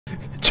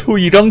就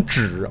一张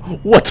纸，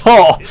我操！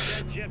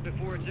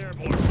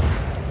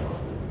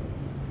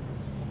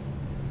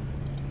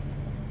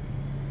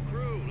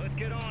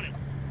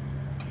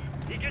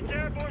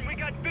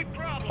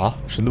啊，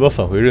是他妈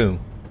返回任务！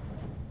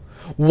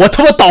我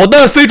他妈导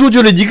弹飞出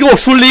去了，你给我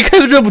说离开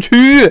个任务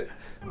区域！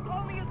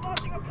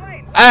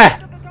哎，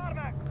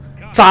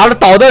咋了？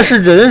导弹是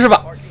人是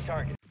吧？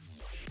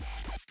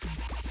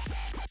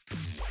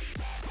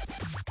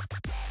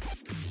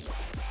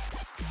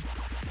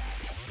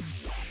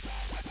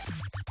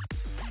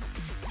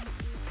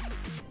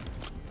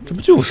这不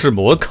就是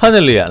吗？我看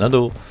见脸了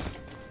都。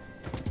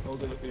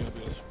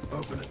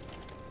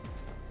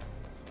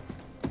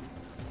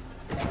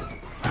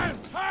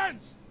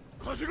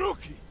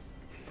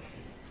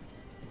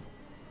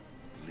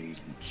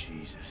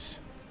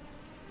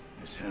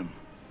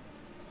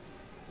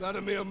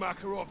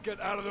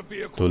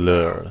都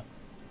乐了。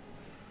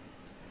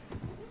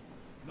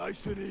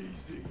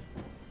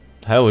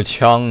还有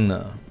枪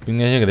呢，不应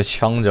该先给他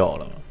枪缴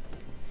了吗？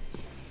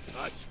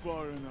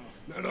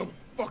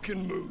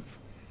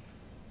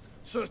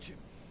 Search him.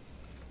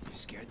 You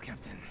scared,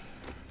 Captain?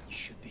 You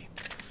should be.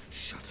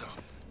 Shut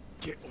up.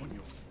 Get on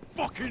your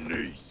fucking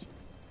knees.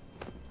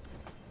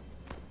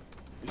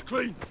 He's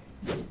clean.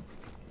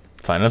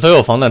 反正他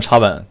有防弹插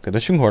板，给他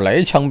胸口来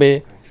一枪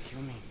呗。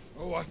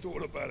Oh, I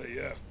thought about it,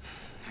 yeah.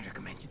 I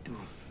recommend you do.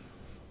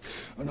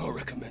 And I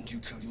recommend you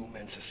tell your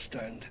men to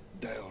stand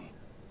down.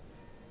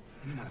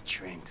 I'm not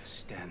trained to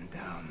stand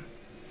down.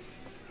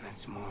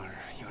 That's more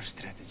your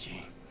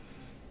strategy.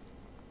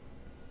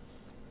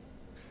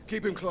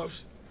 Keep him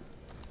close.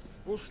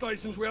 All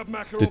stations we have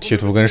Makarov. 这贴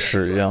图跟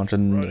屎一样，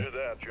真的。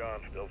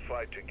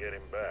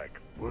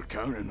We're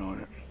counting on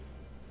it.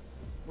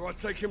 Right,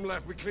 take him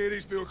left. We clear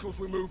these vehicles.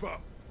 We move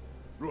up.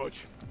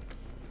 Roger.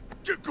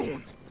 Get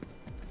going.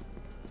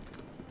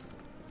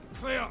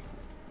 Clear.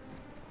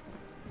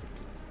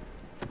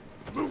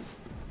 Move.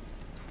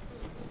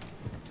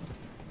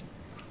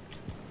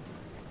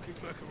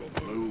 Keep Makarov.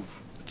 Move.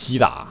 击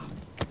打。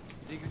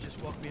You can just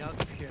walk me out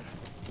of here.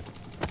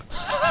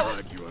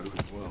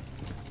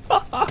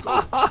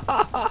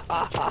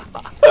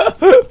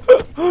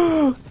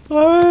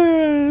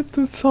 哎，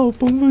都操，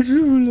绷不住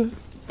了。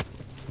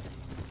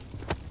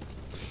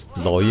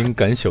老鹰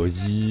赶小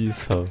鸡，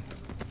操！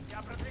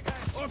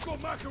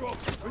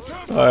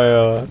哎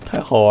呀，太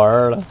好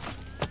玩了。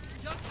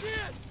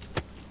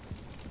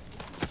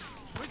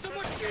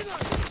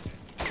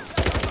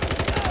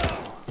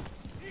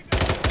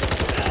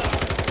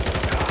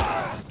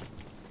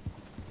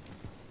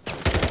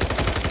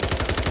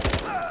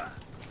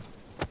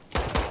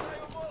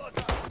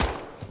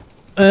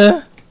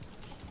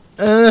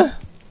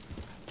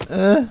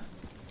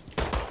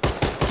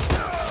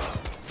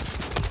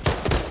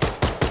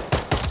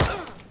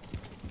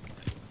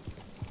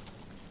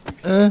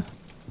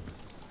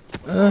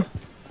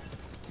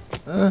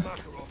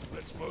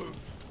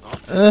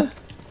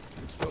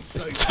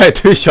再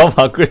对小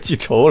马哥记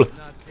仇了。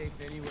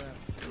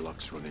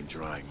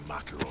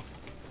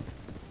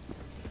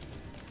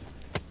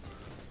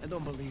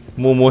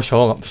摸摸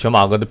小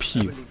马哥的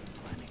屁股。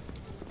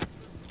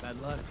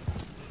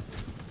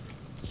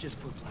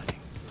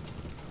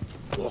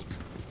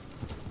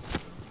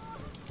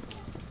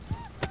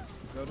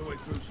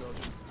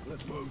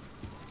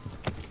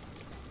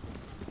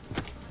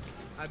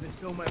I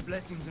bestow my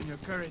blessings on your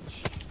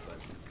courage, but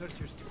curse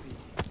your stupidity.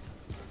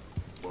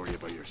 Worry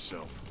about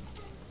yourself.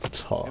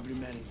 操！ Every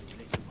man is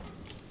replaceable.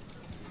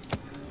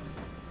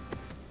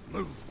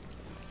 Move.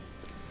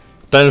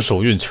 单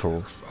手运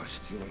球，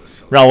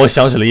让我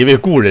想起了一位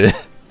故人。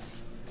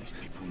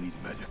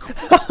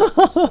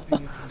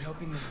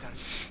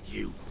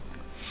You.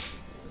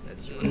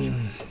 That's your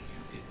choice.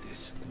 You did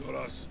this.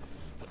 Not us.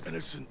 But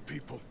innocent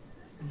people.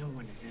 No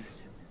one is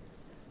innocent.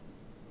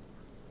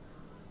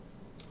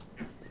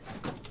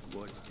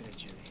 Words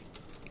treachery.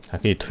 还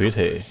可以推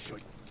推。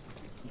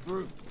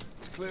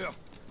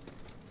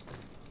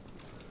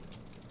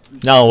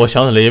让我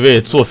想起了一位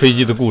坐飞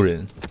机的故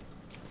人，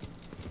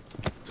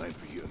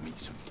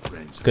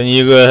跟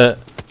一个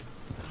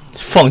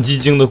放鸡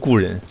精的故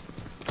人。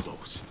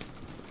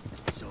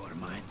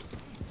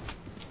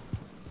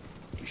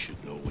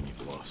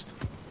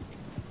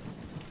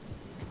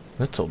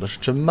那走的是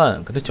真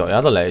慢，给他脚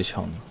丫子来一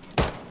枪呢。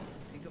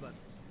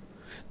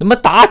他妈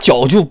打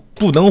脚就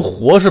不能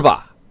活是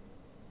吧？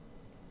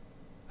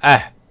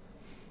哎，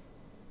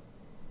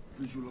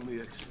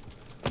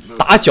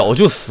打脚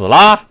就死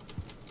啦？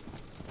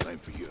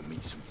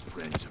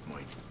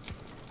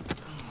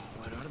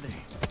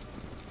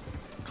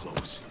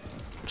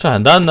震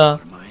撼弹呢？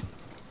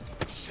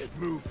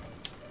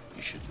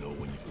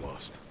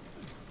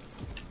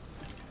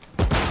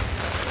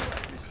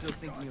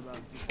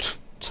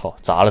操！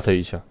砸了他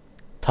一下，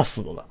他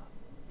死了。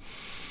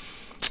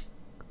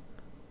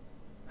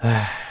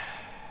哎，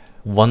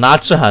我拿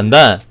震撼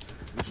弹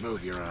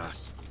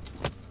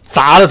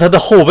砸了他的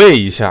后背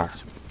一下。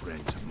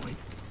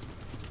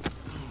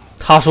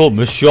他说我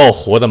们需要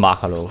活的马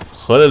卡罗夫，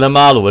合着他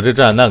妈的我这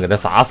震撼弹给他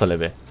砸死了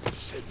呗？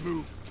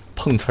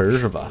碰瓷儿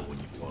是吧？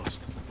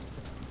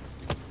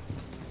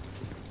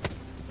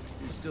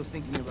 still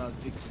thinking about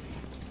victory.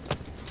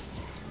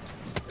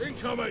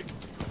 Incoming!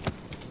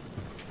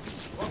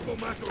 Uncle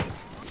Mackerel,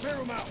 clear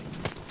him out!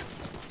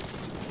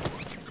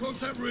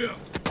 Contact rear!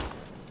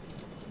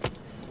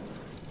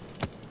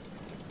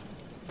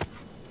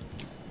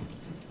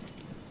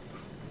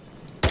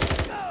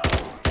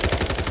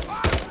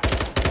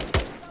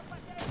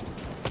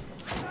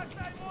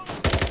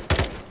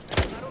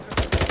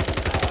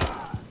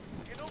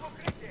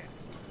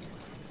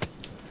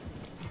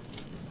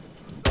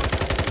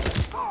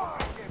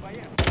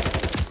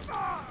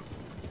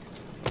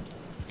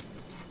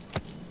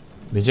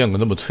没见过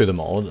那么脆的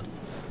毛子，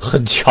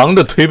很强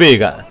的推背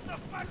感。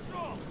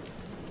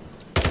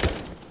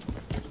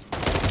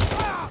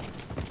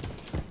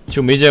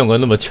就没见过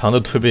那么强的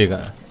推背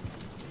感。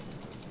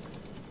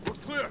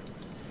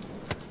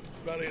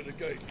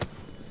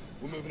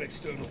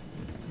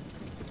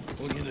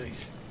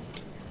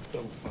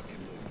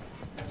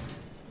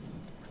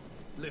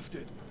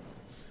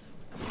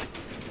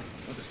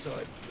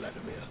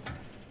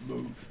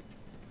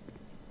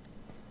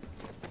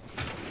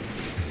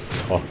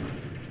操！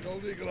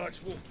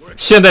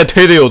现在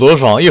推的有多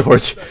爽，一会儿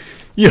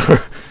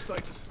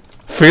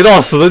肥到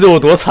死的就有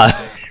多惨。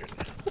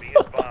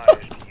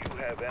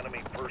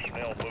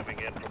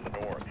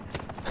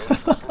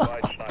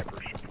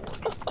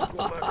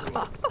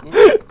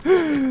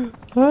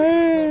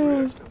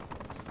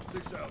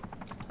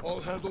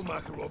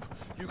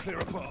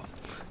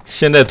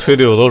现在推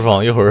的有多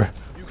爽，一会儿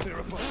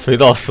肥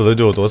到死的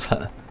就有多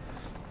惨。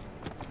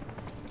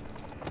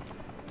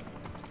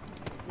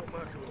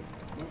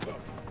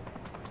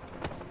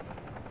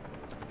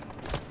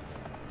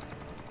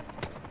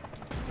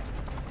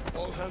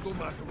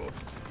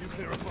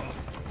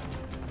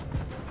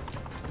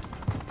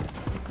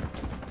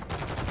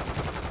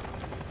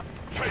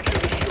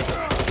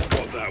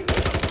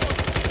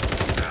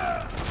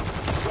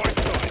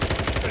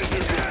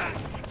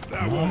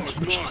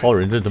超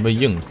人这怎么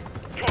硬？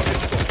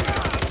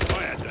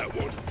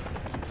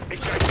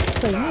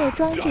毁灭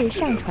装置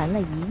上传了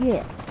1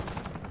月。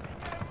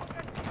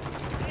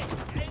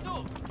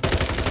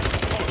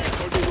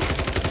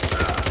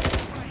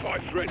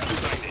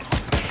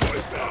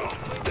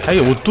还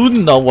有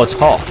盾呢，我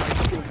操！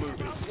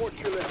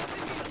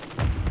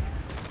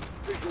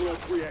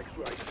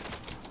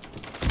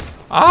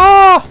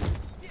啊！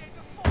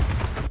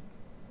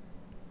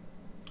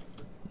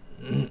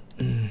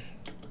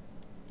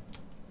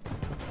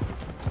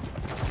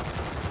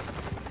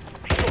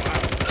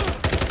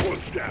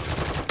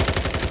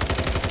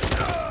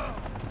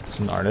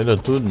这哪来的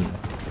盾？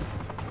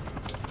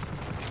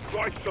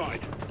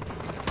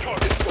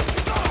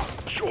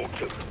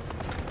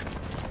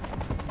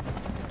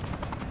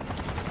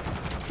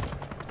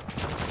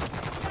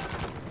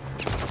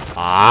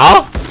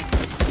啊！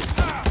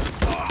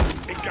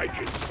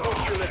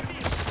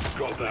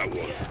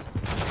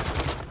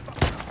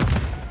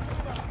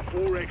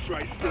 4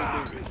 X-rays still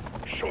moving.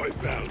 Shot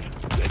bound.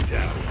 They're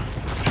down.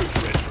 2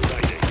 threats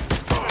remaining.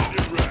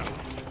 100 rounds.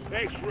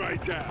 X-ray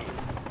down.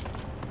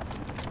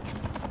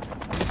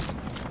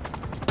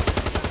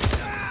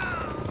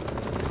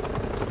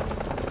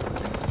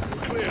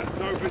 Clear.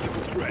 No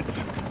visible threats.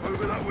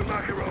 Moving up with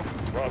Makarov.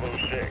 Bravo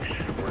 6.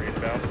 We're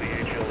inbound to the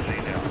HLZ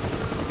now.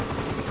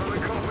 Another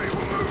copy.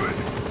 We're moving.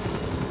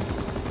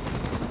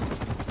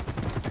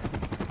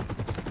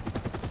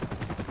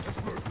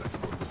 Simon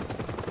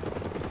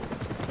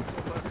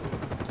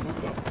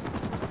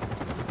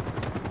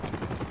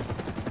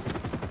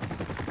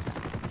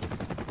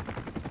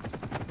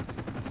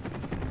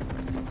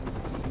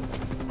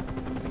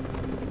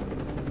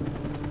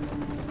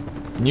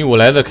你我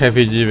来的开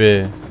飞机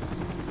呗。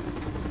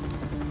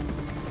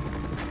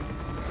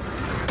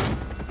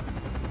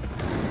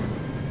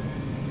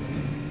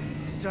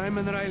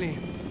Simon Riley,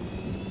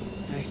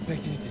 I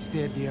expected you to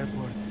stay at the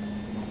airport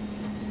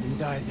and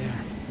die there.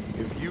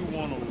 If you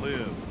want to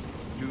live,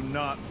 do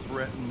not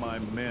threaten my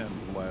men,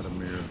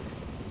 Vladimir.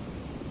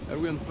 Are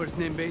we on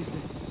first-name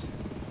basis?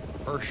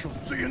 Herschel.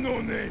 So you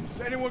know names.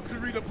 Anyone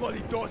could read a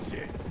bloody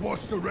dossier.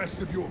 What's the rest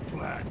of your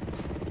plan?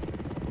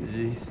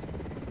 This.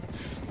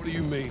 What do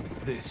you mean,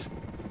 this?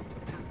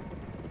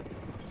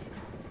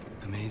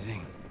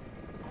 Amazing.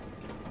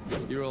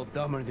 You're all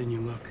dumber than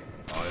you look.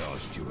 I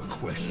asked you a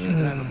question.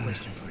 I have a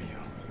question for you.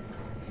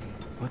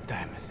 What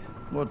time is it?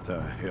 What the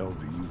hell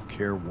do you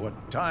care what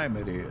time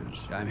it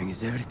is? Timing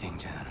is everything,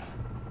 General.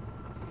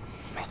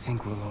 I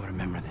think we'll all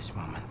remember this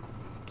moment.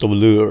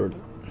 Blurred.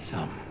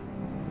 Some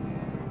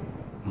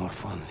more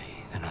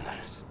fondly than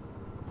others.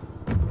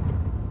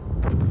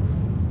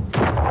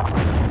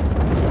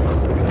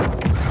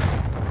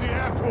 The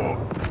airport!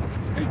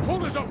 He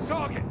pulled us off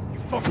target! You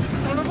fucking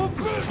son of a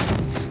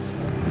bitch!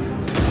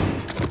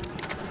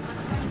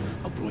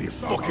 I'll blow your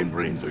fucking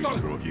brains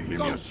out, you if you hear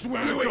me. I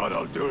swear to God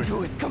I'll do it.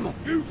 Do it, come on.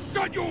 You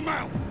shut your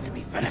mouth! Let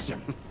me finish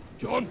him.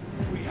 John,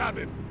 we have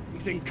him.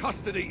 He's in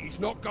custody. He's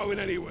not going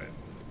anywhere.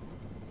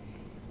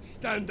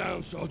 Stand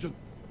down, Sergeant.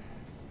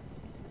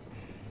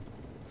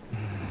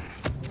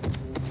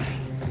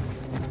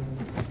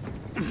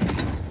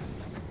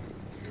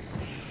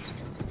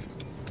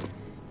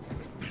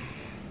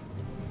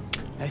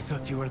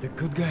 thought you were the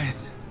good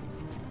guys.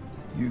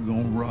 You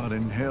gonna rot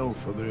in hell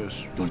for this.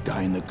 You'll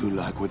die in the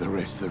gulag with the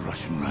rest of the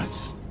Russian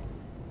rats.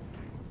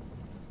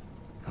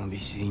 I'll be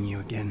seeing you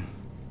again,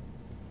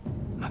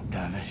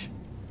 McTavish.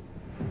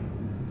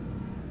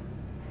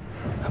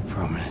 I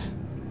promise.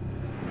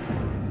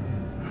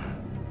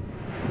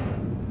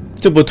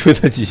 这不推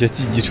他几下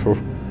记记仇。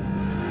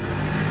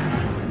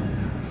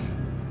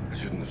 I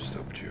shouldn't have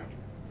stopped you.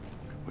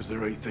 Was the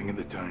right thing at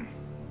the time,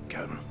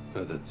 Captain?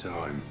 At the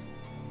time.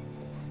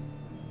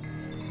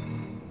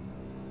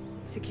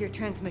 Secure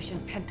transmission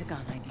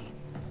Pentagon ID.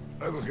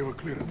 I will give a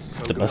clearance.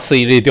 怎么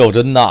CJ 掉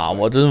帧呐？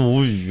我真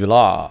无语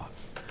了。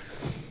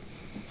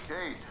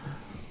 Kate,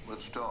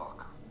 let's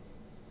talk.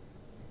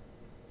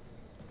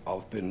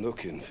 I've been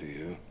looking for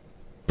you.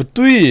 不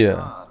对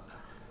呀，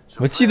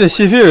我记得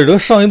谢菲尔德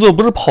上一座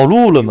不是跑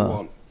路了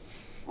吗？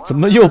怎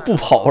么又不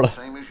跑了？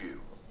 Same as you.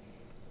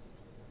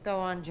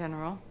 Go on,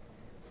 General.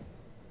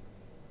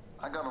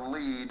 I got a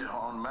lead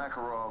on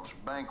Makarov's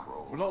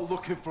bankroll. We're not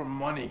looking for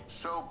money.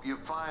 So you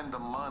find the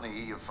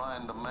money, you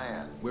find the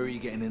man. Where are you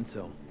getting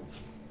intel?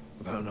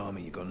 Without an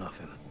army, you got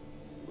nothing.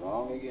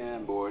 Wrong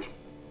again, boys.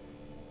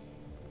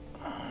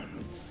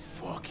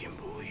 Unfucking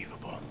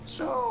believable.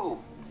 So,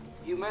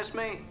 you missed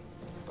me?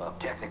 Well,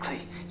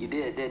 technically, you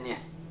did, didn't you?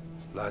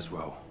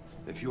 Laswell,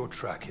 if you're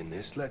tracking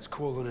this, let's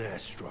call an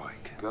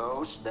airstrike.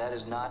 Ghost, that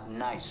is not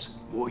nice.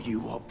 What are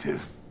you up to?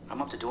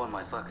 I'm up to doing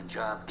my fucking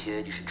job,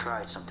 kid. You should try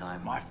it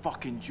sometime. My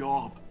fucking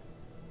job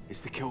is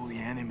to kill the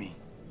enemy.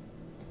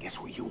 Guess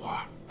what you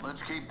are?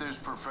 Let's keep this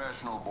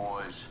professional,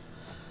 boys.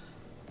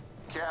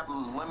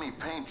 Captain, let me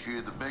paint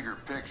you the bigger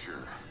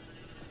picture.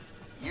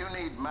 You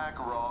need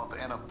Makarov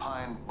in a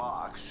pine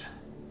box,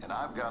 and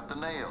I've got the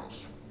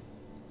nails.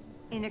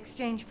 In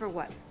exchange for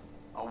what?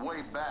 A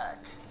way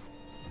back.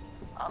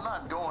 I'm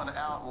not going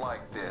out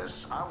like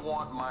this. I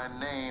want my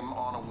name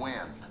on a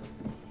win.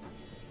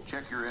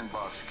 Check your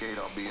inbox, Kate.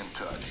 I'll be in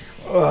touch.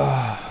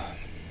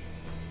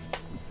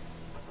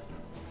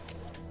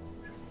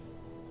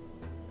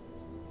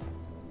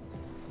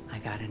 I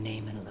got a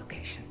name and a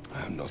location.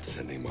 I am not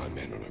sending my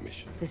men on a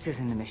mission. This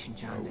isn't a mission,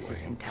 John. This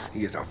is intel.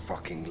 He is a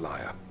fucking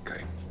liar,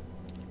 okay?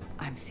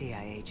 I'm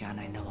CIA, John.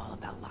 I know all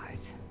about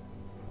lies.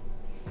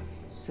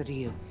 So do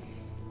you.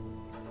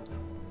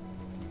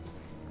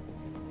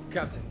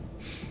 Captain,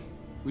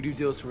 we do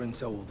deals for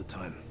intel all the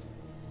time.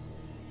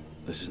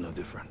 This is no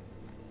different.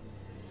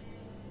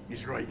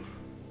 He's right.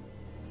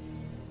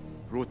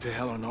 Road to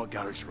hell or not,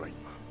 Garrick's right.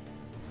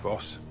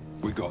 Boss,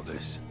 we got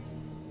this.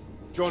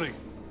 Johnny,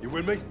 you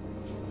with me?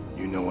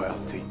 You know what,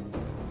 LT.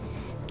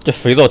 这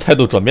肥皂态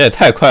度转变也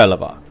太快了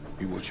吧！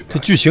 You watch your 这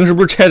back. 剧情是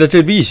不是拆的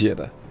GB 写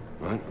的？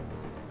 Right?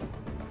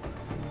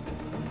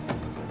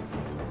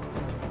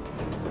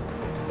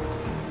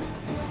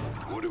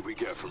 What did we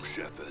get from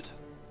Shepard?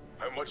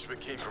 How much we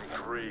came from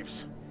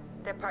Graves?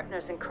 They're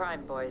partners in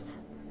crime, boys.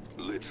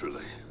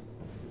 Literally.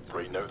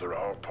 Right now they're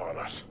our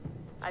partners.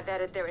 I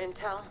vetted their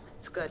intel.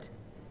 It's good.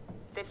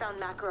 They found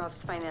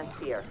Makarov's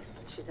financier.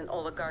 She's an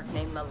oligarch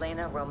named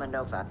Milena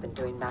Romanova. Been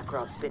doing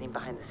Makarov's bidding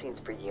behind the scenes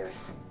for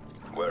years.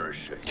 Where is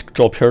she?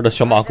 照片的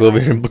小马哥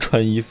为什么不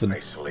穿衣服呢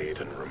Isolated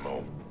and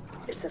remote.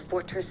 It's a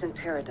fortress in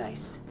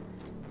paradise.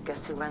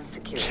 Guess who runs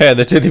security?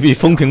 ？ChatGPT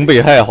风评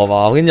被害，好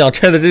吧？我跟你讲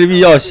，ChatGPT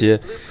要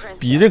写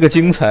比这个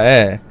精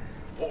彩。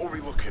 What are we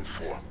looking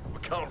for? We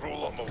can't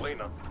roll up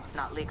Milena.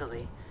 Not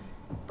legally,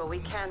 but we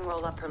can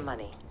roll up her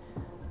money.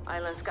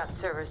 Island's got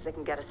servers that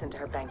can get us into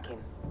her banking.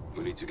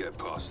 We need to get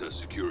past their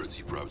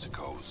security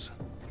protocols.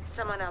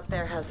 Someone out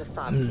there has a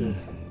fob key.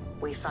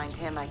 We find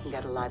him, I can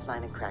get a live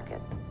line and crack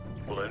it.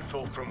 We'll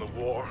infill from the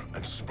water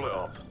and split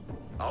up.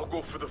 I'll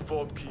go for the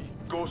fob key.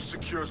 Ghost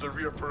secures the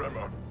rear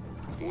perimeter.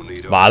 We'll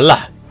need 完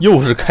了，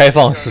又是开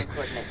放式，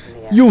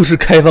又是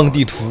开放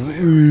地图。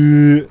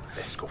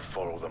Let's go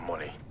follow the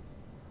money.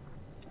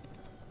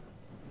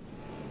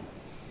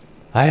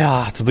 哎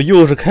呀，怎么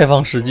又是开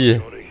放世界？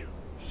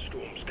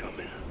 Storm's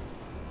coming.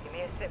 Give me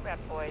a sit rep,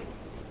 boys.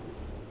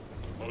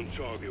 On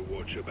target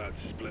watch about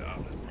to split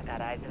up. I got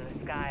eyes in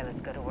the sky.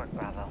 Let's go to work,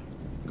 Bravo.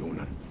 Going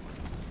on.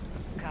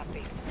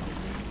 Copy.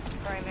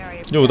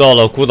 Primary 又到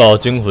了孤岛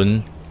惊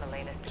魂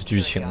Milena 的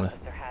剧情了。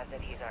 officer has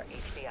it. He's our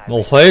HBI.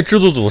 我怀疑制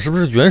作组是不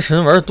是原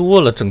神玩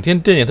多了，整天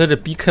惦记他这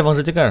逼开放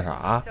世界干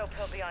啥？ So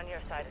he'll be on your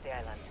side of the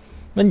island.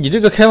 那你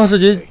这个开放世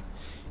界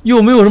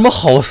又没有什么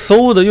好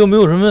搜的，又没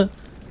有什么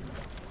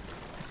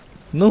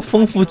能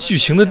丰富剧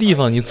情的地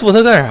方，你做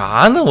它干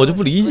啥呢？我就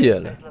不理解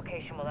了， His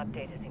location will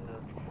update as he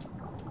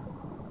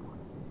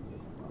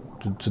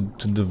moves.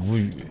 真的无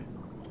语。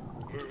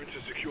 Moving to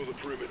secure the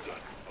perimeter.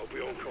 I'll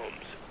be on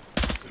comms.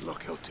 Good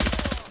luck, LT.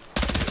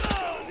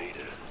 Gonna need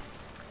it.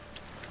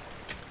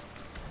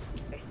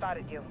 They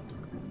spotted you.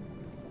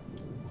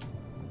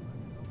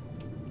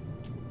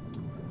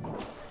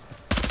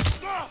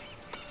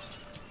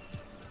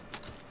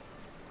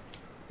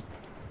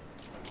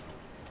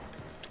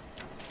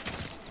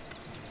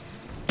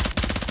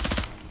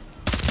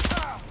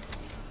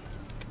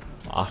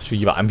 啊，就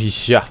一把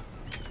MP7啊！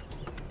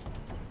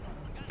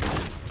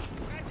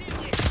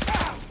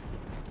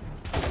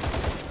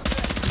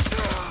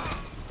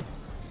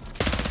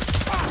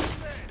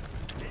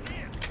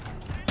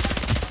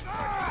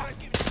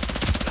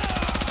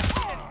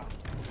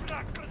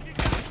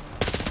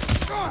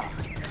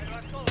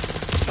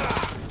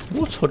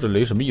操，这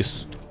雷什么意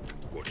思？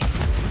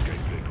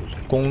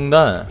光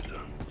弹。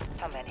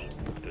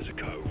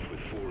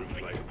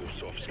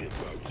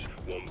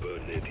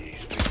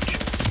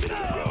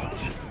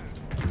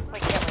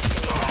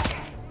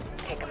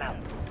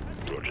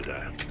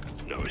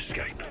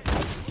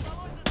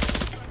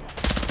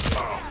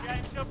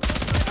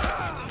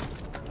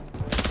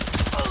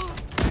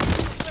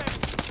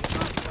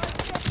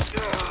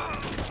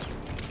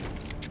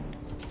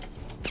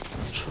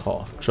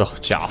 操，这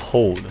假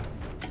厚的。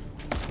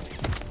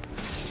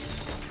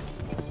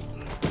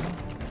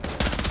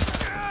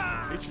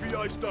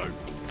 HVI's down.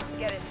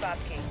 Get it,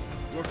 Bobkey.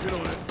 Working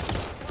on it.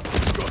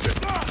 Got it.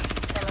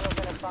 Criminals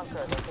in a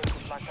bunker.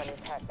 Location marked on your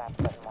attack map,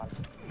 7-1.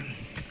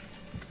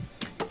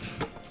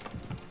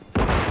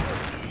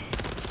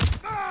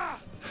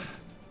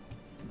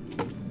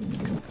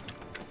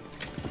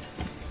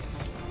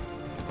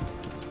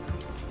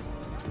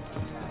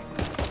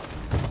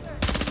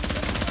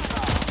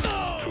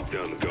 Took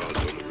down the guards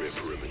on the rear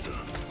perimeter.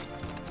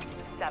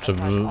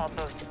 Sabotage all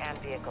boats and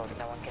vehicles.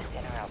 No one gets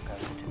in or out,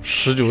 Ghost.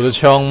 19的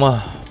枪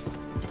吗？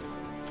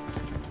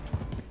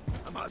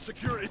 I'm at a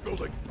security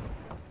building.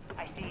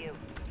 I see you.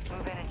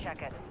 Move in and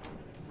check it.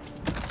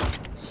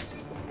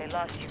 They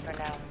lost you for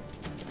now.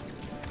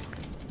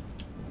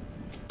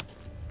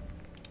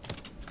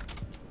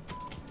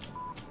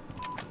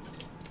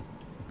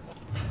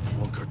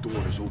 Bunker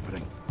door is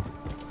opening.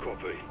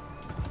 Copy.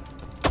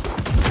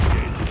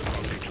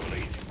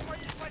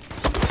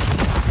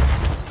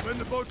 I'm in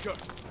the bunker.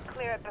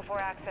 Clear it before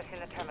accessing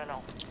the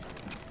terminal.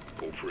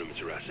 All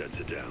perimeter assets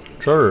are down.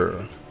 这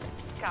儿。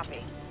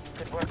 Copy.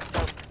 Good work,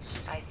 Soap.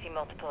 I see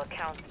multiple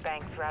accounts,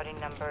 banks, routing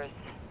numbers.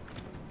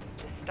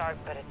 The start,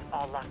 but it's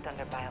all locked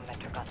under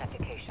biometric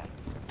authentication.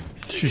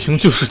 剧情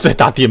就是在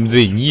打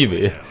DMZ， 你以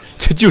为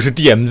这就是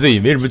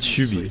DMZ， 没什么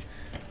区别。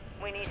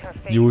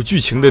有剧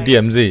情的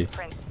DMZ。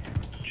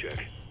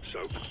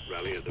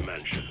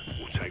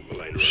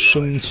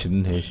生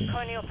擒还行，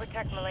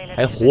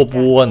还活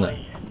播呢。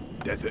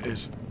 Death it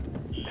is.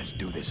 Let's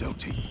do this,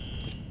 LT.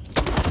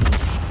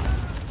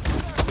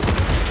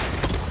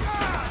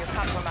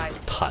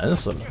 弹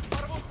死了！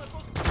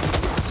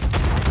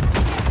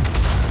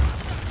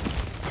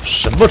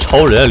什么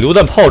超人？榴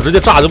弹炮直接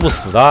炸就不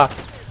死的？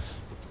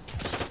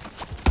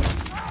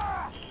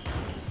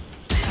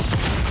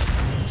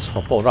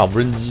操！爆炸无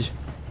人机！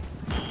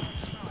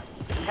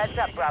 Heads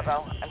up,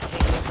 Bravo. I'm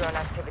seeing new drone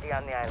activity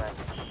on the island.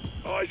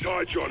 Eyes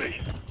high, Johnny.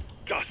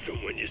 Dust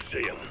them when you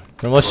see them.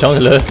 让我想起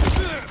来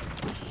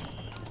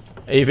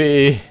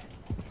AVA。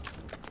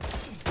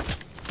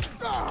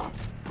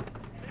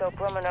 So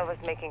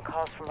Romanova's making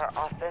calls from her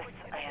office.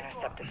 I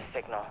intercepted the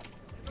signal.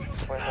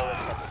 Where's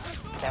Elizabeth?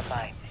 Stand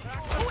by.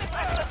 Who is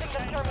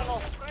accessing the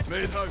terminal?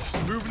 Main house,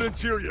 moving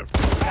interior.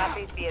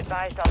 Copies, be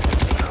advised on the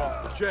visual.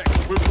 Check,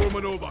 with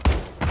Romanova.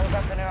 Hold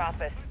up in her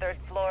office, 3rd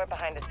floor,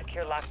 behind a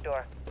secure locked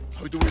door.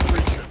 How do we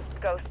reach it?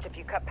 Ghost, if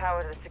you cut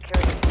power to the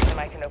security system,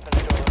 I can open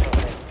the door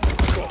remotely.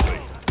 Copy.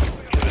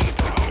 Getting the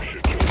power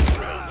should kill the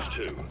rounds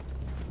too.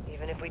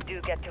 Even if we do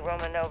get to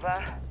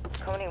Romanova,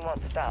 Coney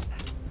won't stop.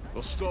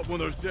 They'll stop when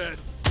they're dead.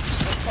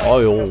 哎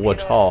呦，我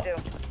操！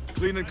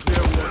 Clean and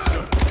clear,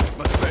 Watcher.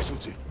 My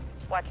specialty.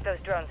 Watch those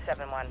drones,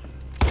 7-1.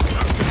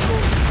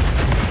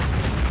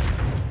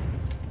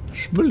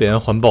 什么连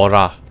环爆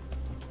炸？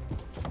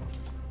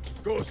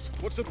 Ghost,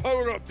 what's the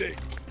power update?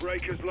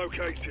 Breakers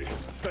located.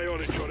 Stay on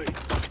it, Johnny.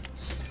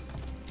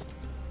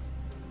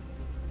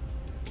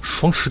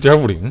 双持点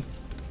50。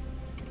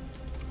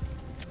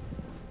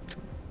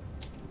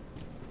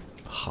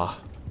哈。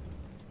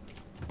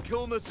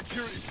 Killing the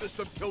security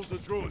system kills the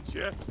drones,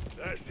 yeah?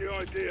 That's the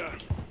idea.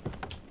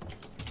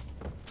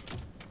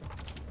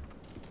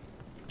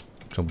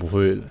 真不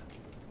会了。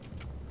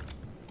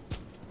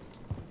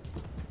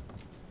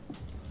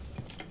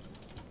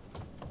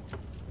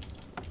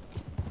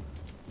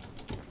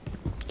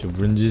这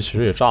无人机其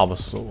实也炸不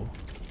死我。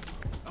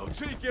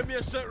 LT, give me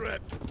a sit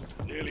rep.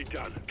 Nearly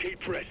done. Keep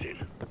pressing.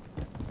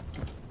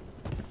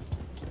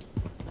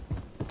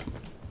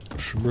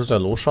 是不是在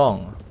楼上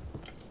啊？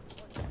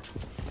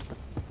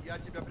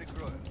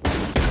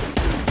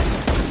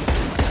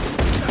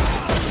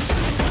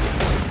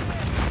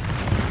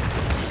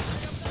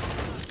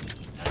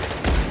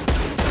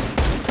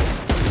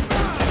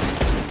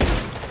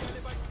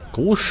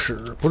 狗屎，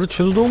不是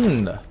全自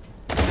动的。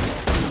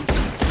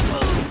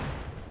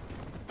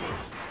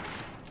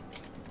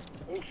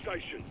 All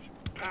stations,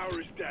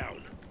 power is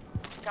down.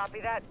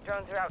 Copy that.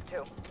 Drones are out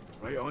too.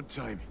 Right on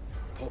time.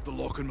 Pop the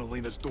lock on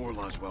Melina's door,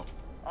 Laswell.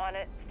 On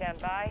it. Stand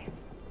by.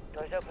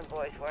 Doors open,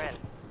 boys. We're in.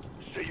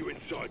 See you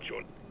inside,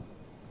 John.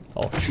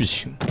 哦，剧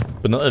情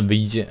不能摁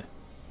V 键。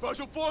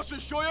 Special forces,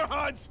 show your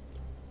hands.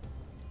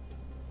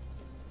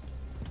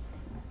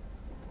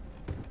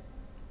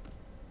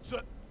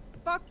 Sit.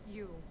 Fuck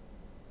you.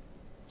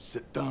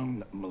 Sit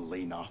down,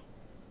 Melina.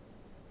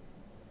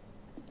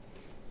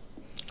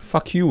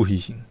 Fuck you 还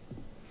行。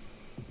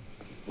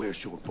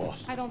 Where's your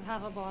boss? I don't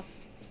have a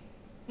boss.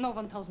 No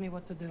one tells me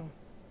what to do.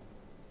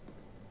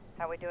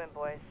 How we doing,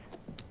 boys?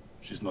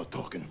 She's not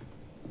talking.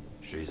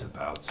 She's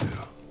about to.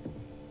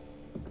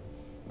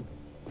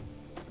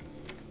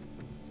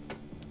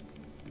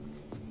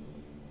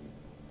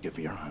 Give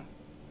me your hand.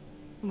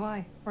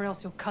 Why? Or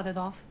else you'll cut it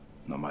off?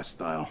 Not my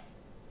style.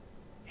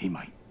 He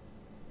might.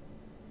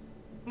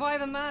 Why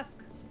the mask?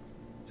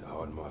 To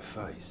hide my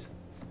face.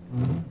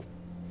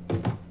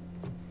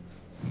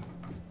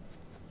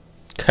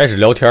 开始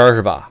聊天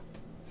是吧？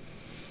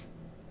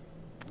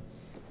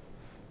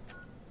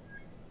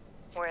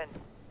 We're in.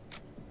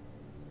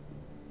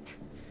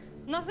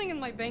 Nothing in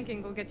my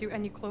banking will get you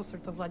any closer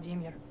to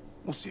Vladimir.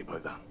 We'll see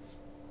about that.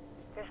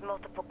 There's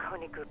multiple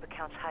Coney Group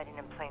accounts hiding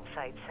in plain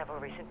sight. Several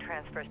recent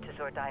transfers to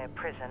Zordaya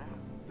prison.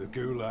 The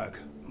Gulag.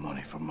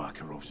 Money for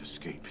Makarov's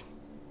escape.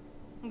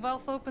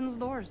 Wealth opens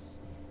doors.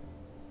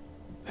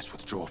 Let's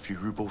withdraw a few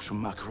rubles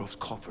from Makarov's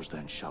coffers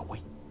then, shall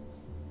we?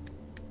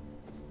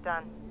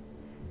 Done.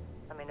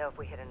 Let me know if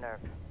we hit a nerve.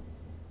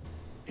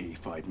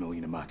 85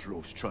 million of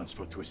Makarov's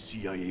transferred to a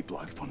CIA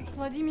black fund.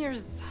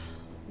 Vladimir's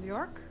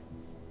York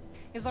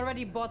is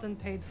already bought and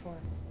paid for.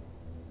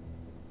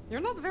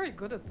 You're not very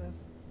good at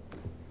this.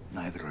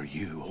 Neither are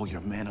you. All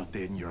your men are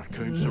dead and your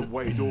accounts are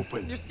wide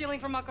open. You're stealing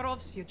from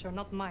Makarov's future,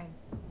 not mine.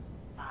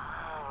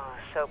 Oh,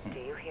 Soap, do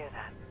you hear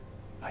that?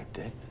 I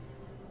did.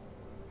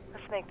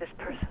 Let's make this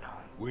personal.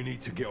 We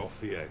need to get off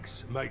the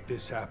eggs. Make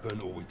this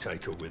happen or we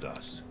take her with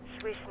us.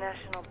 Swiss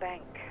National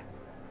Bank.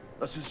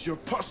 This is your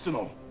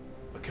personal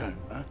account,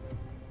 huh?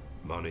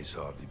 Money's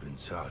hardly been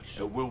touched.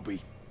 It will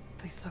be.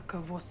 Ты за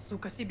кого,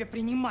 сука, себе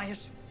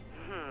принимаешь?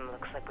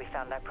 Looks like we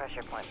found that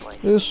pressure point,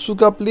 boys.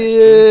 Сука,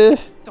 блин.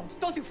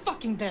 Don't you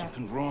fucking dare.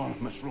 Something wrong,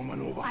 Miss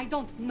Romanova. I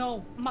don't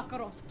know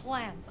Makarov's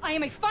plans. I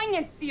am a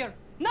financier,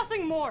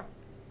 nothing more.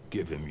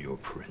 Give him your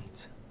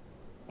print.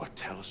 Or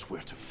tell us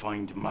where to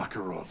find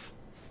Makarov.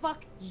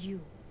 Fuck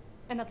you.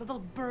 And that little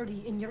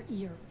birdie in your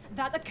ear.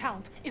 That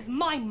account is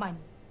my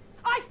money.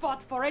 I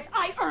fought for it,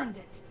 I earned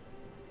it.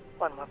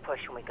 One more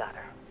push and we got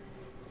her.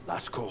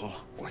 Last call,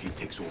 or he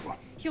takes over.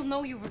 He'll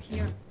know you were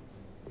here.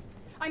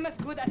 I'm as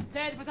good as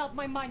dead without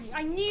my money.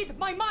 I need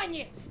my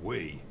money!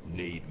 We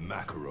need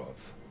Makarov.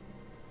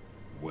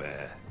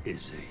 Where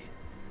is he?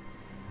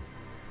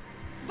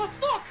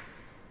 Vostok!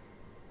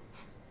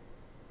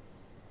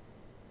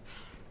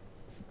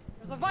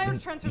 There's a wire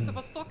transfer to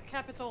Vostok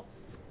capital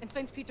in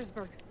St.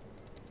 Petersburg.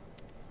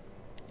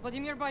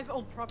 Vladimir buys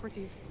old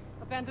properties,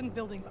 abandoned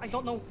buildings. I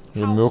don't know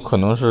有没有可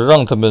能是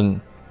让他们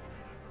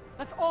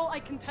That's all I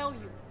can tell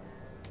you.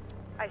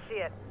 I see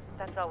it.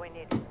 That's all we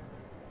need.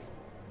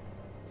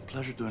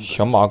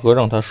 小马哥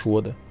让他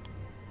说的。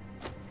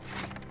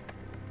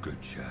 Good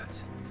chat.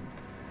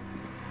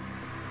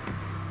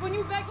 When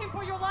you beg him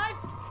for your lives,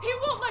 he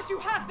won't let you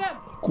have them.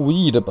 故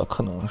意的吧，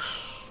可能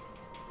是。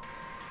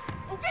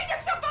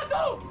 Увидимся в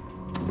аду!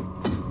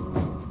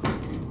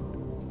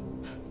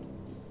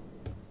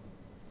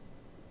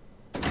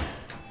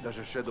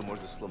 Даже Шеду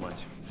можно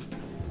сломать.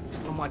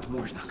 Сломать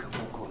можно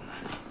кого угодно.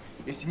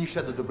 Если не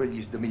Шеду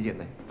добрались до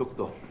Милены, то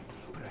кто?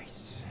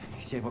 Прайс.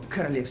 Вся его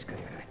королевская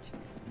рать.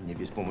 Не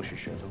без помощи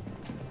Шеду.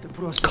 Это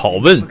просто拷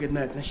问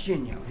выгодное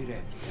отношение,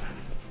 уверяю тебя.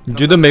 你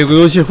觉得美国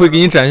游戏会给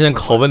你展现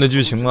拷问的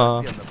剧情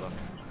吗？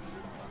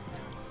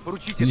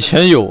以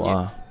前有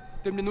啊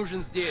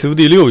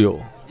 ，COD 6有。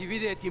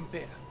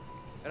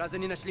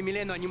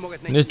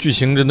那剧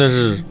情真的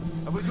是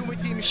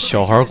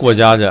小孩过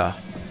家家。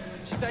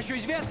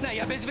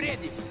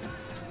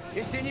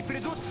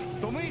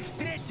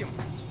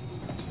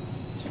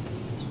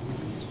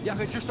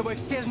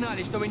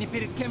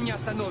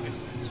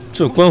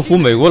 这关乎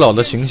美国佬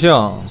的形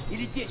象。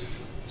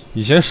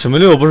以前使命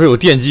6不是有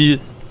电击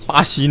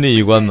巴西那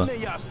一关吗？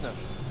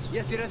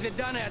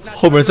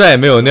后面再也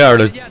没有那样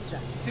的，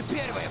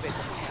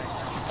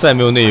再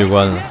没有那一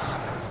关了。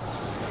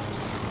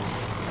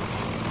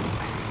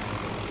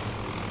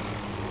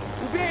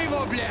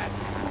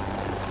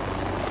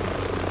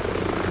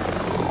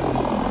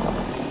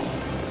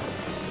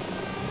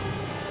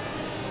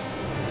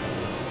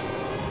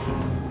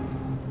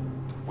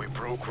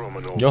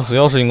 要死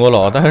要死英国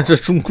佬，但是这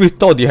终归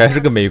到底还是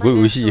个美国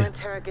游戏。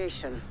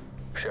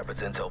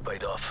 Shepard's intel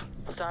paid off.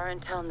 What's our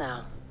intel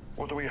now?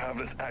 What do we have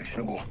that's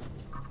actionable?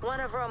 One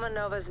of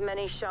Romanova's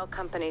many shell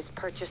companies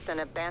purchased an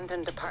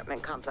abandoned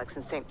apartment complex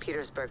in St.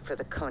 Petersburg for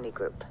the Coney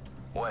Group.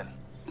 When?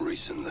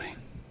 Recently.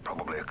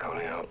 Probably a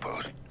Coney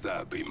outpost.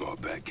 That'd be my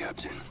bet,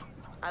 Captain.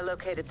 I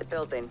located the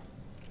building.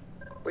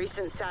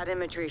 Recent SAT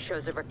imagery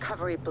shows a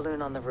recovery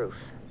balloon on the roof.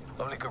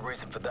 Only good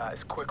reason for that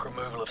is quick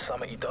removal of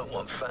something you don't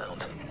want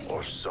found.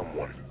 Or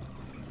someone.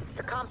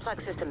 The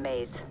complex is a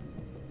maze.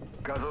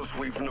 Guys will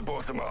sweep from the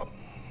bottom up.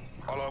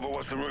 I'll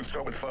overwatch the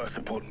rooftop with fire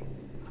support.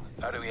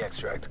 How do we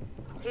extract?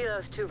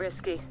 Helo's too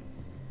risky.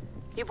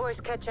 You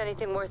boys catch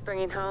anything worth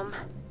bringing home?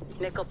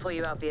 Nick will pull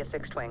you out via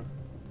fixed wing.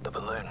 The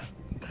balloon.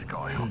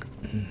 Skyhook.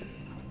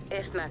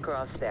 If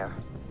Makarov's there.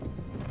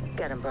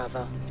 Get him,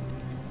 Bravo.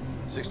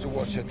 6 to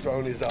watch, your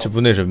drone is up. 这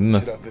不那什么吗？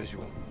 Should have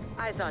visual.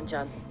 Eyes on,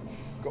 John.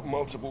 Got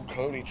multiple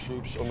Coney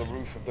troops on the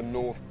roof of the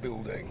north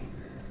building.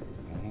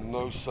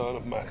 No sign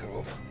of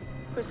Makarov.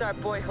 Who's our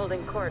boy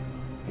holding court?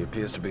 He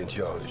appears to be in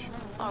charge.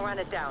 I'll run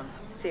it down.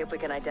 See if we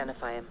can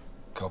identify him.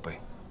 Copy.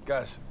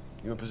 Guys,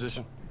 you in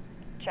position?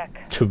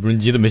 这无人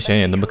机这么显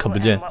眼，他们看不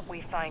见。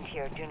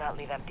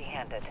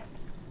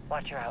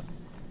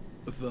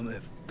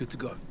 Affirmative. Good to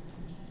go.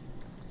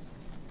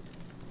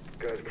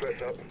 Guys,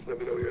 press up. Let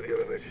me know you're at the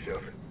elevator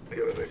shaft. The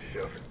elevator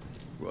shaft.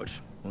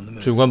 Roger. On the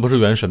move. 这关不是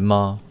原神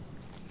吗？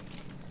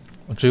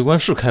这关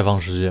是开放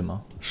世界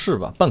吗？是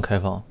吧？半开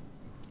放。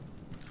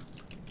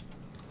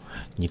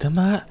你他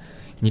妈，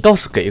你倒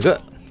是给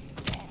个，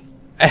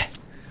哎，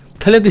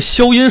他连个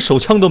消音手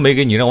枪都没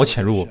给你，让我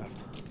潜入。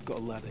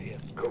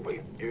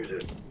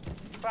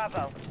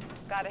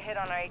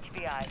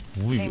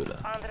 无语了。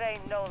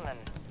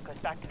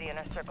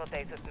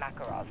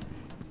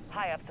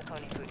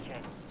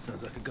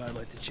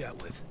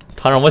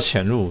他让我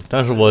潜入，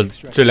但是我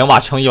这2把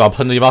枪，一把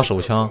喷的，一把手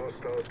枪，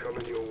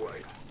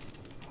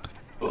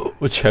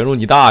我潜入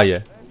你大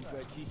爷！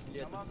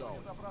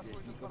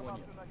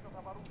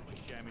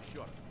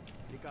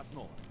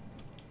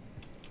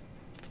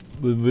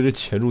为了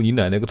潜入你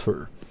奶奶个腿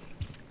儿！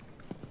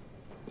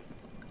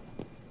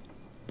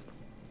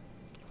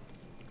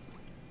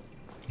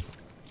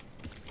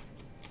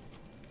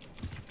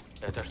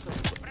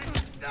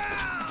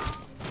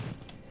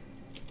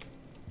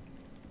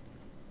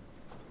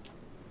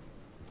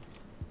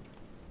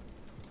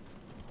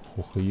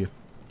 好黑呀！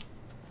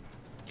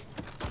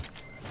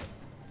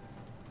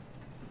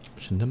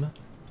真他妈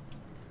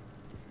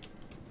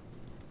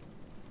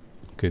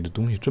给的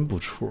东西真不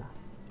错，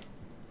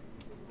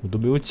我都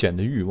没有捡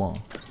的欲望。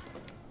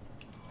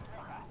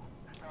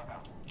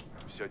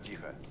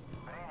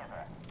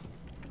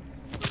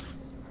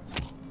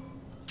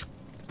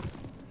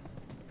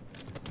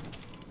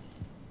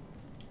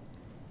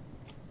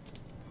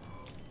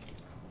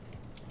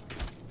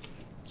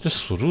这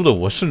锁住的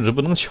我甚至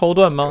不能敲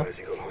断吗？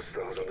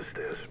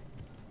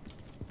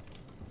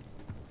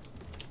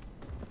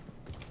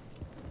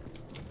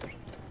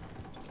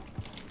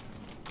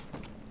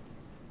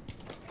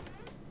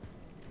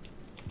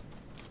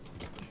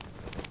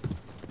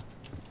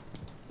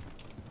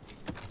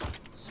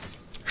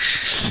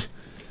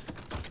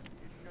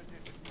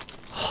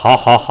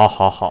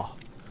 好，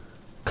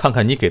看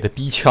看你给的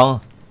逼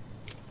枪。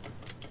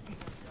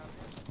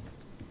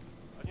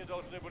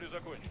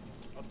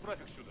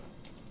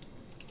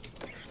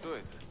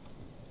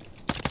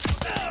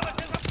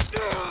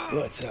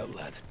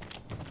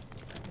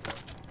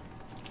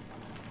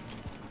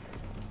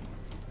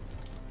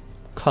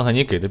看看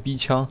你给的逼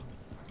枪。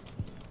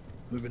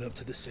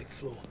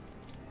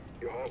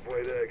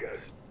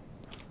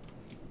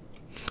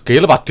给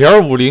了把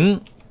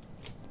.50。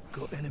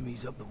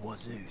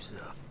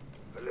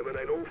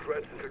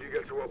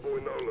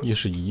 1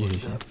是1，谢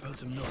谢。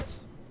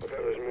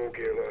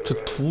这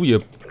图也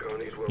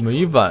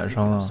没晚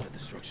上啊，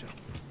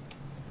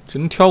这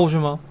能跳过去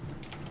吗？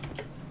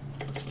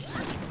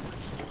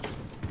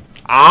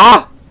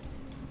啊！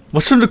我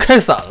甚至开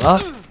伞了。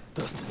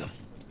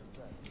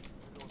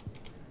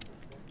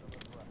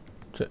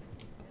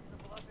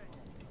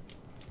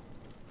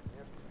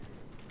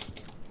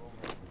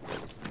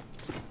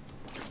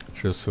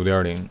这是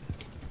4.0，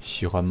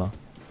喜欢吗？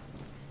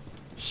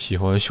 喜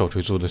欢小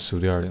锤做的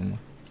4.0吗？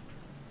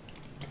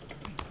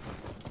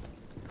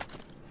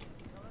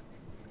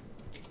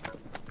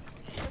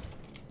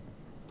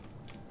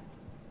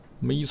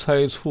没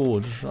猜错，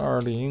这是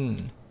20。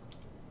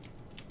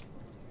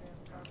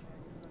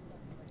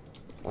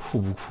酷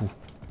不酷？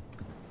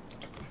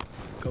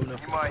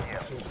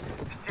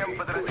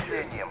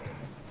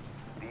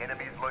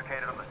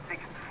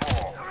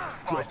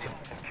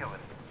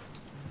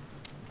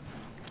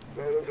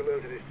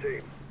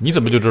你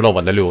怎么就知道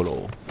我在6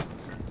楼？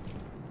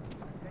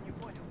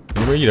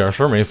 你们一点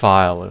声没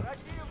发呀！我，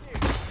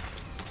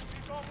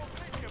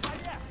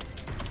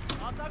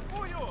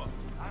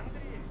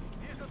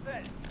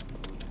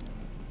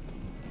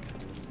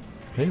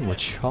哎，我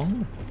枪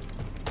呢？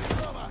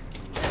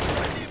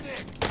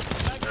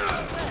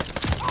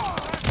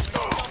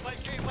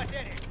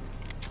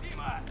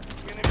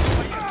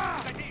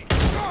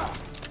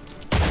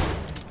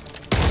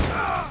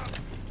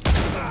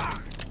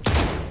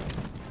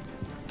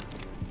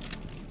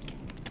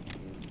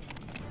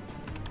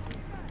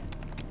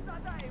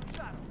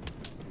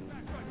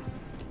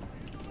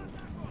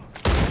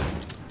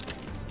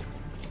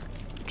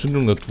真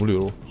正的毒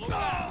瘤，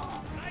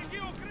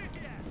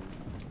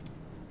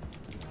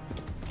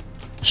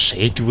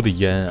谁丢的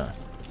烟啊？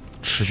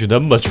持续那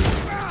么久，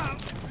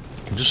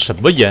你这什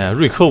么烟啊？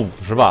瑞克5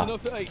是吧？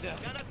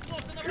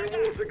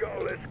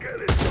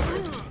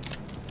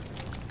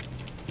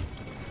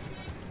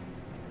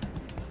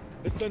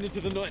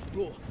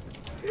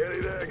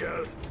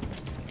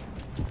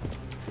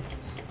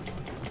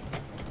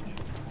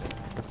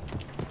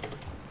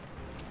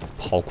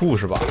跑酷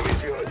是吧？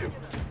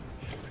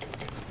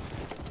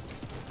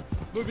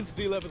 Moving to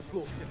the 11th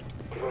floor.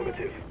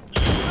 Affirmative.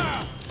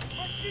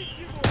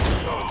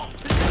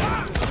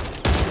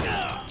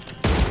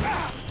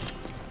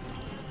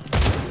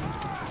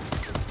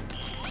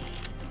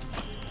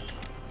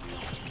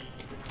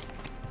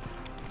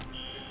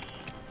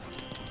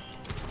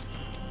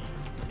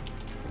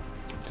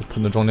 这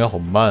喷的装甲好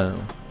慢啊！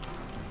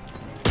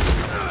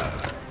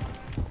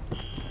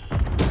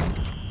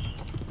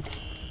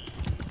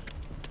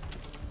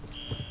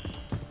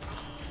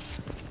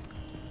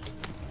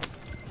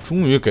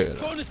终于给了。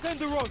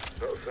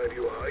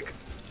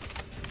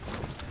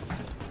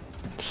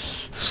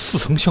似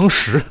曾相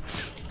识。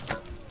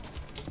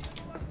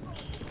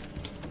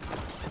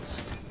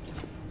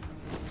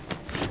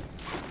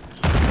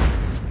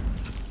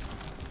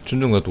真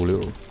正的毒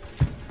瘤。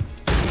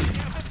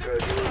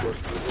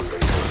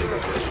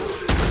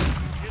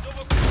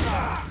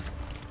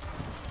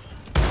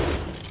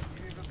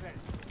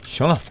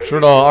行了，知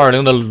道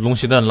20的龙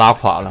息弹拉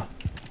垮了，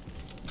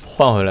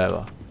换回来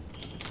吧，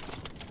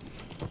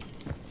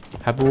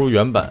还不如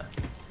原版。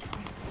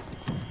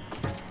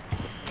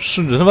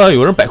甚至他妈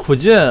有人摆扩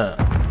建，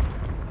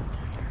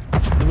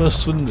他妈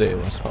孙子！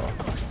我操！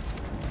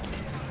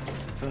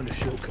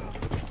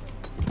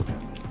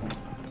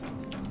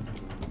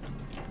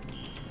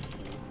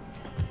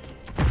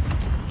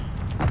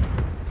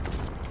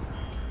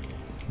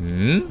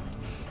嗯，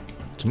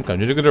怎么感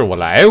觉这个地儿我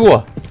来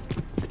过？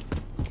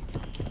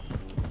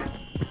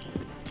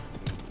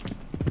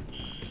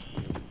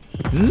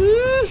嗯，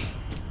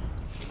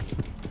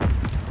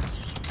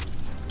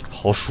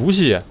好熟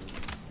悉呀！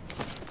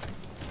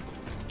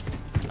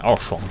哪有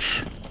双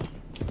持？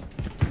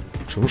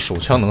只有手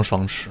枪能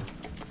双持。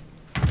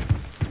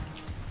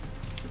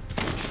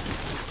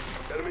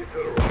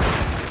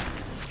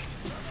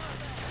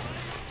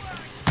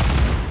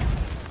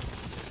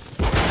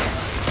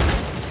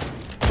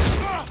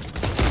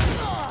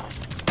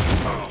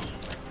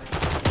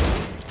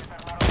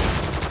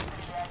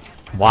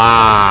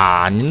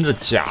哇，您这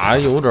甲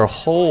有点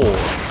厚啊！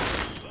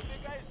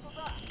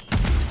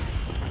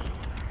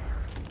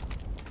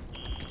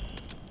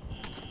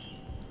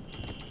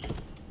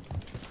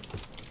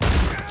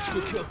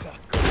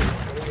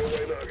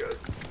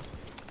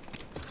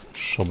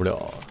受不了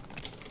了。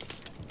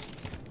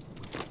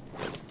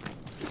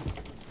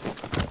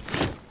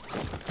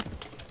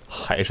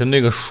海参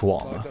那个爽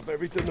啊！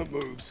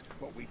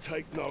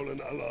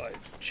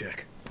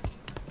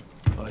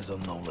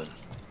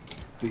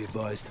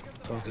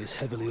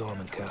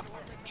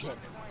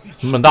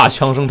 那么大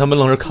枪声，他们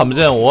愣是看不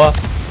见我。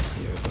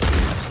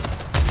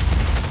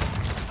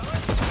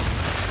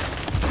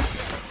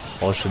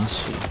好神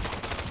奇！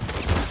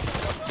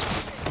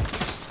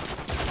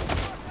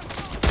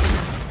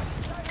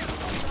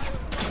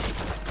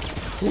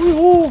哎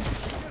呦！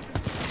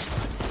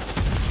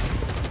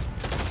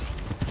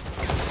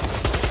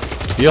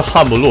别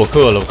汉姆洛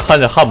克了，我看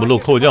见汉姆洛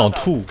克我就想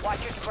吐。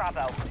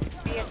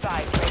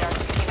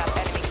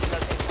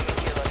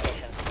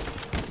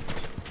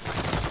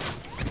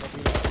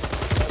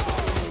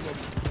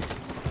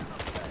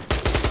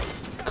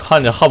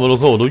 看见汉姆洛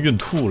克我都晕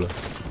吐了，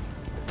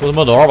都他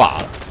妈多少把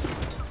了？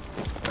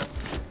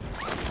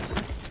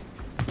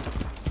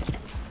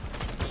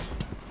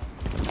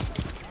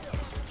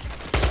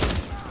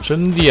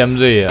真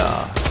DMZ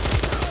呀！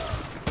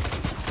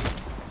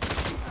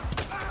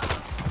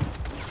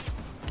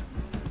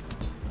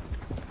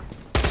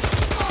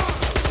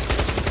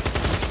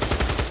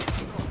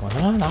我他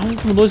妈拿了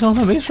这么多枪，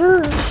他没事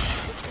儿啊？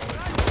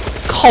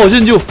靠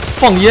近就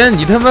放烟，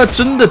你他妈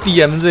真的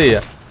DMZ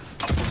呀！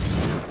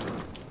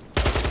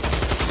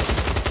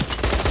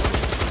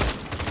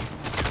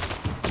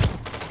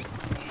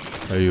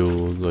 哎呦，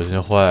恶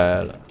心坏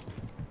了！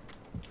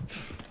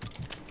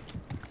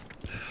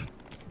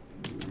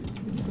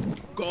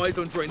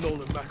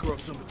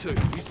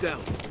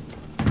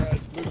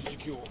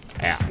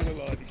哎呀！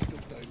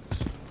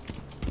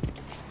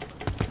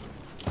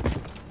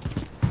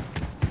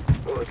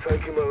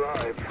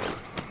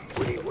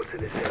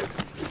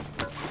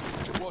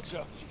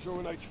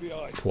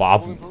抓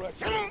捕！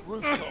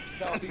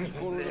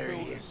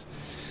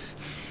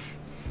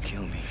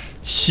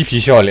嬉皮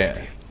笑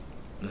脸。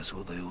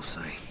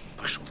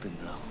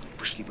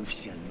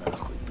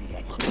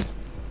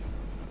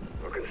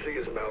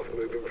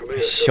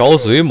 小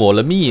嘴抹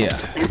了蜜。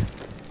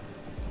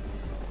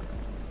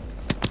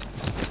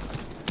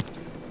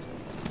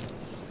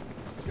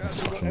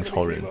什么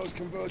超人？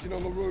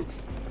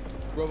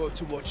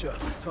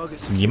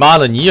你妈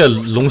的，你也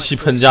龙息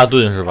喷加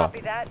盾是吧？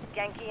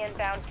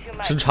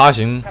侦察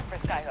型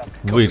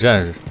无畏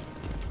战士，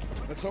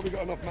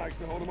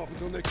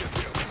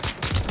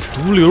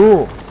毒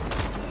瘤。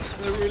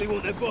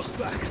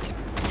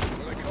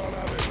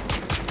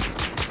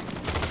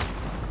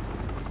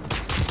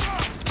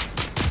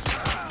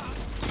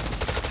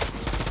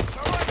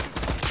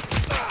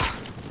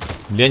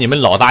 连你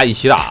们老大一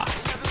起打！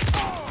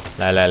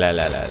来！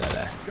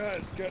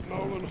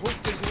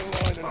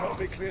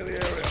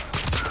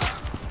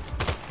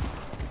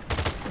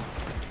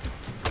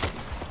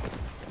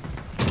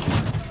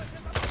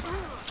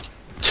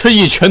这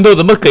一拳头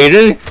怎么给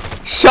人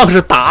像是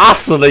打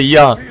死了一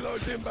样？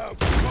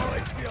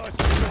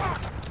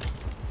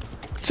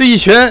这一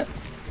拳，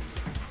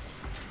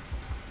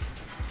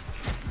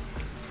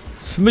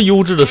什么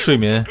优质的睡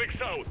眠？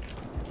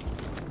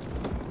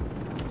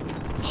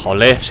 好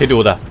嘞，谁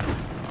丢的？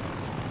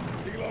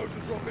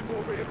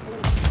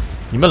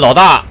你们老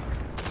大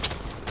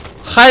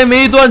还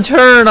没断气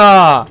儿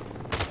呢，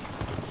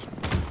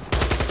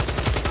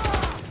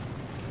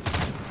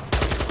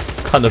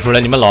看得出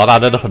来你们老大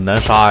真的很难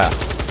杀呀！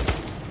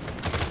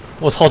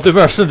我操，对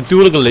面是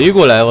丢了个雷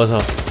过来，我操，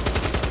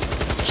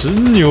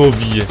真牛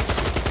逼！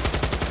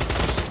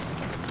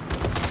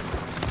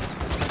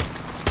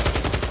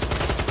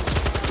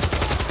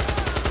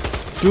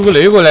丢个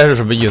雷过来是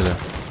什么意思？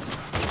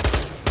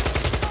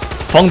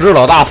防止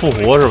老大复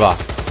活是吧？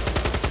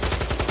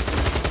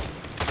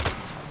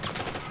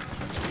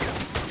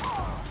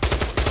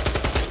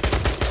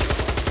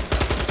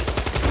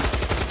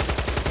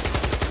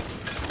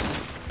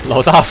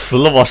老大死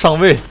了，我上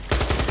位。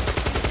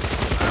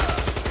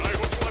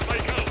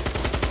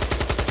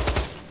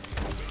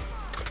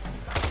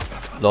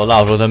老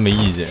大说他没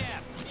意见，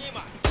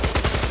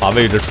把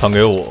位置传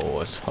给我。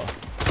我操！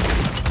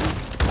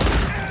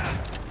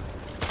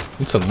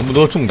你整那么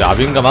多重甲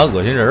兵干嘛？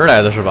恶心人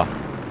来的是吧？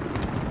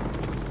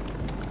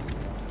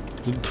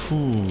真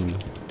吐！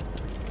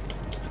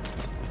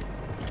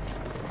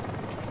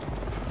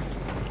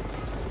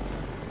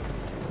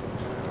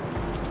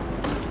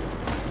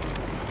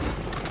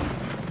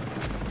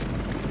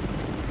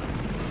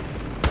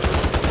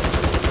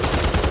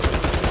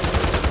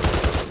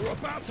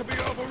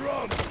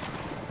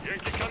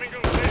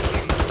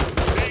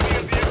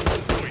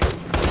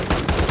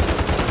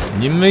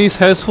您没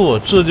猜错，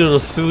这就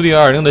是 COD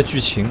 20的剧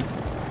情，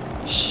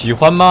喜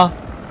欢吗？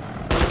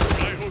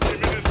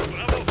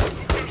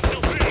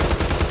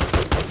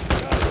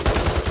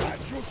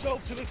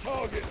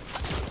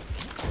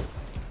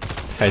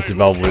太鸡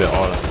巴无聊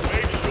了，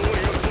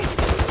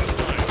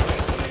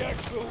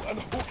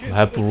我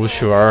还不如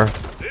去玩。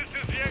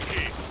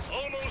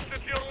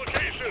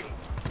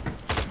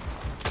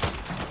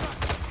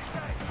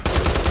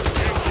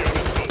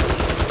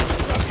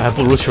还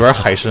不如去玩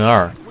海参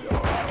2。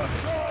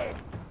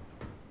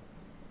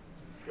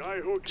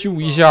救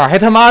一下，还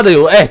他妈的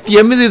有哎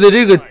 ，DMZ 的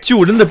这个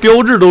救人的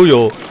标志都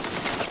有。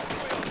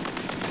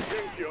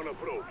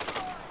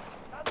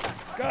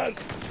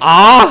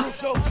啊！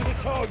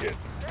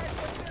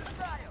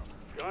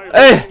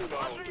哎！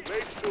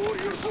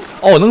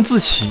哦，能自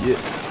起。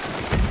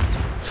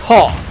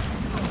操！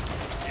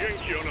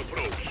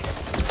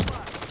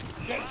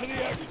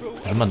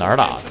他妈哪儿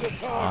打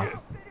的啊？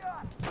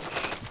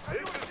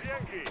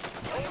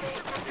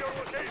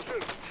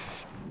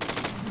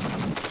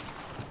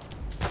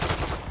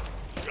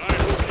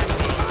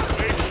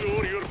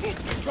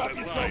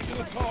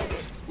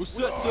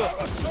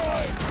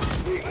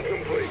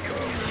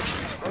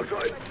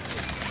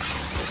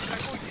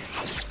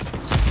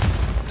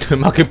他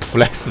妈给普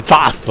莱斯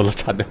炸死了，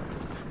差点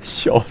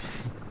笑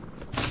死，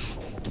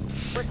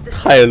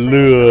太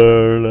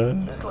乐了。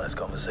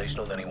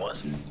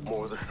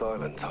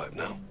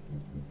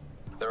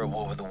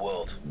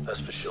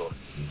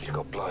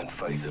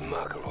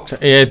这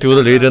AI 丢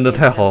的雷真的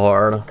太好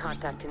玩了。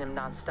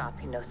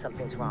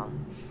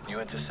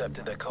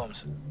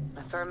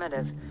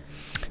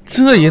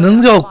这也能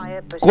叫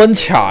关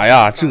卡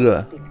呀？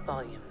这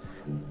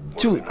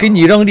就给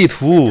你一张地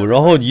图，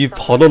然后你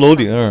跑到楼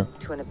顶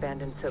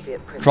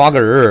抓个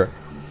人，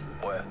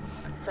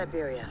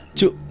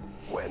就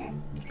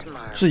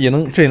这也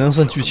能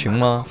算剧情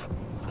吗？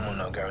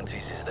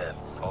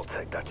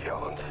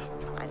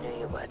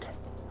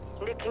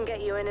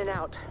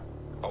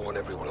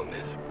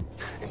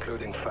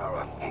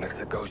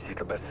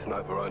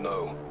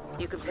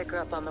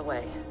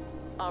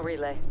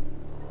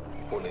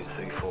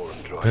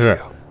不是，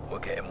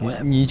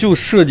你就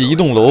设计一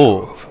栋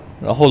楼，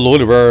然后楼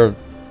里边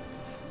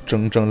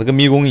整的跟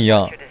迷宫一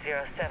样，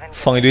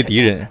放一堆敌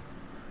人。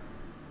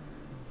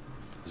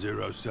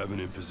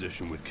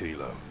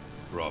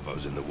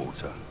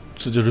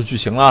这就是剧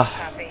情啦。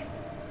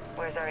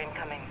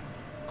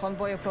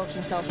Convoy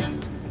approaching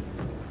southeast.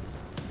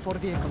 4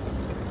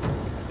 vehicles.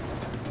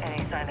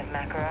 Any sign of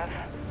Makarov?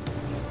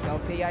 No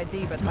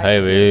PID, but 还以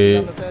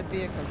为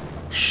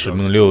使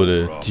命6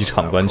的机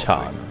场关卡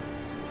呢。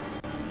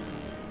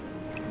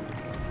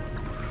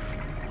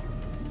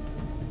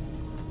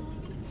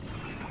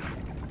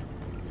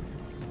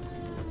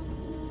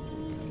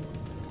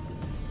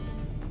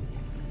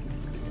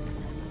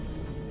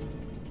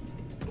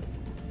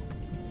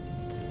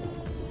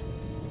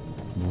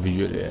无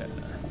语了。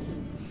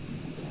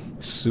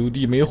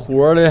COD 没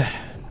活了，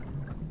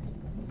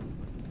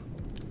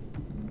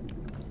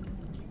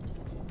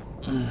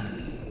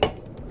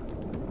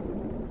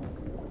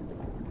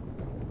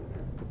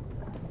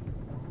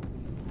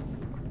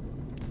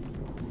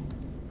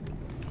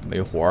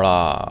没活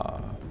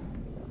啦。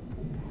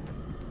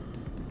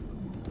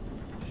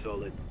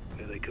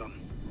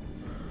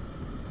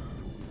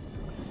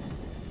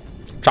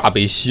炸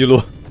北西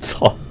路，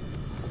操！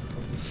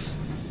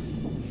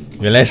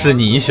原来是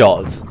你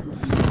小子。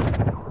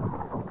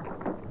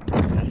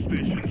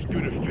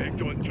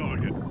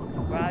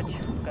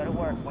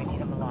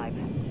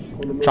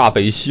炸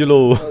北西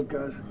喽！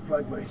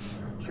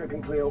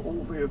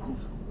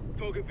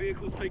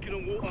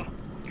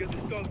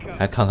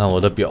还看看我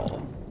的表。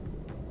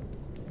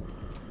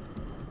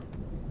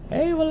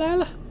哎，我来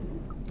了！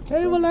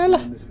哎，我来了！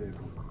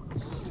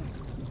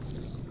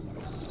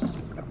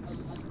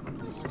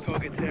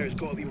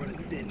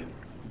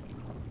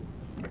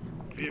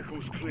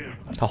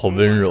他好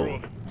温柔。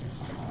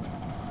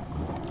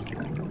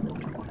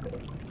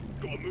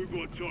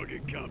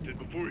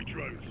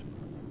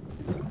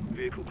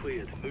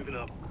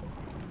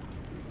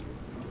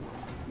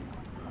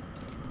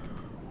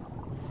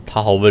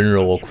他好温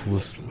柔，我哭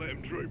死。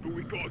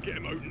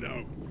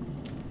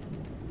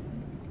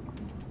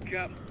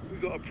 Cap, we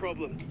got a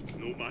problem.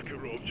 No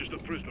Makarov, just a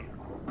prisoner.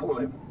 Pull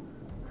him.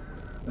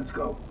 Let's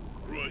go.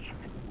 Roger.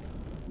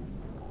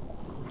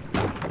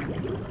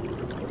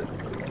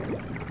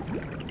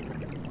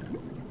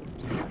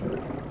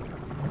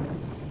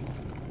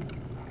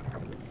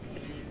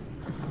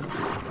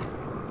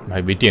 还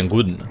以为电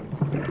棍呢。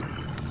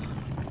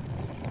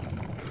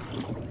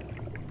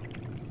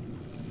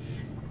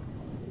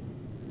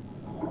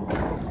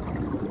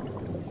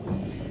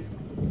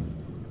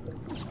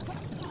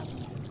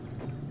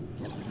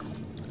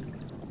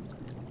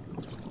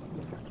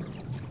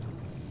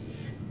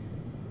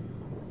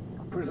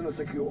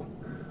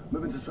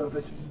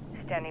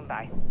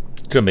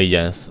 这没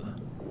淹死，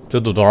这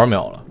都多少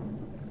秒了？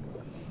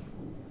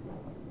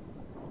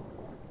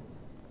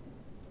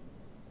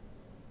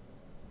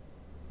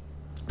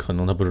可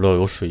能他不知道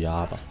有水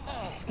压吧。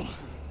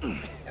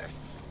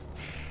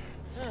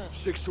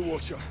Six to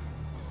Watcher.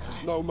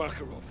 No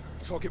Makarov.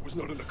 Target was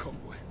not in the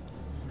convoy.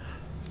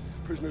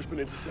 Prisoner's been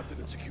intercepted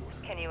and secured.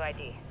 Can you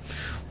ID?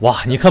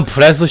 哇，你看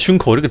普莱斯胸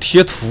口这个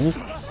贴图，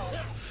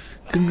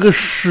跟个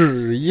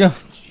屎一样。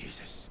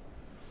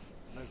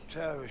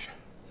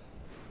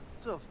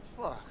 The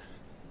fuck?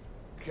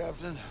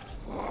 Captain?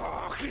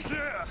 Fuck, is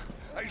there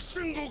a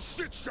single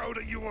shit show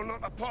that you are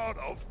not a part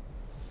of?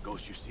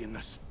 Ghost, you seeing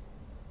this?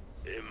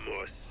 In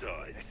my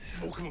side.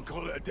 Smoke him and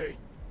call it a day.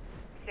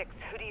 6,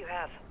 who do you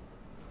have?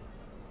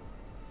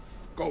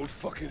 Gold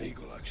fucking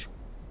eagle action.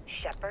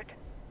 Shepard?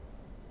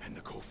 And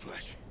the cold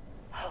flesh.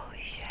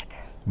 Holy shit.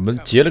 我们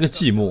结了个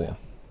寂寞。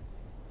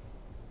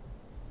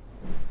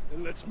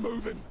 Then let's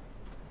move him.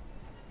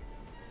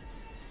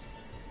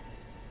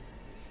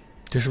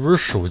 这是不是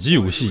手机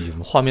游戏？怎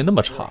么画面那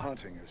么差？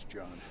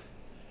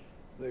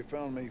 They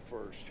found me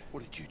first.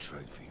 What did you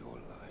trade for your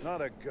life?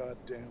 Not a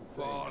goddamn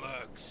thing.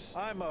 Bollocks.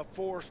 I'm a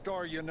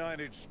 4-star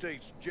United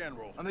States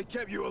general. And they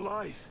kept you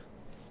alive.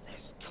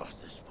 Let's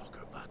toss this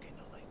fucker back in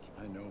the lake.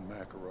 I know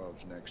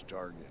Makarov's next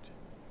target.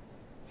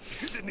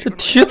 这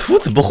贴图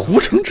怎么糊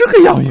成这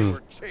个样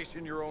子？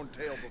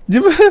你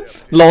们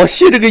老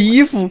谢这个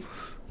衣服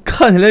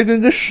看起来跟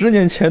个10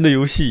年前的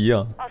游戏一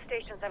样。 All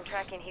stations, I'm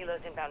tracking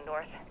helos inbound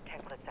north. 10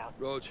 clicks out.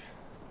 Roger.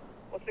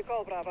 What's the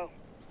call, Bravo?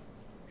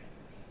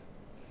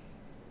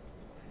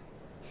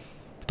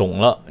 懂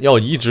了，要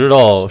移植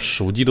到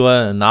手机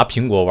端拿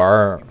苹果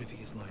玩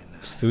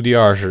COD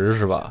 20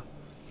是吧？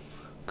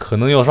可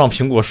能要上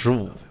苹果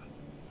15，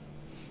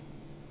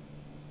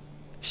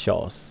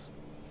笑死。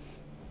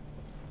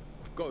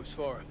 Go as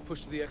far.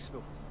 Push to the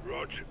exfil.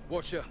 Roger.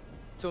 Watch out.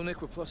 Tell Nick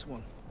we're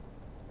 +1.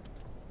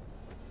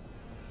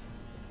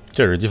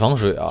 这耳机防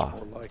水啊！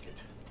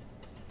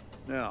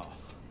 Now,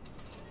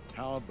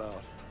 how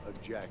about a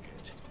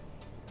jacket,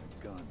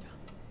 a gun?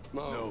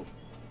 No.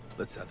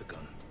 Let's have the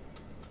gun.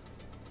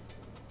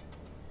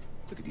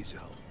 Look at these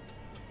help.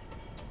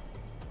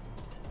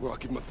 Well, I'll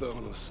keep my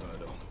thermal on the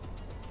side on.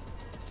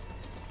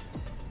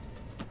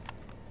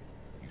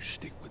 You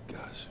stick with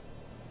gas.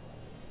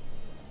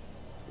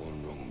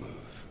 One wrong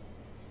move,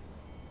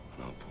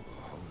 and I'll pull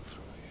a hole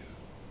through you.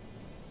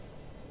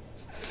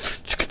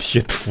 这个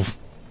贴图，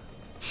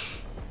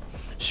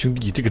兄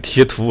弟，这个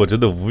贴图我真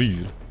的无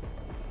语了。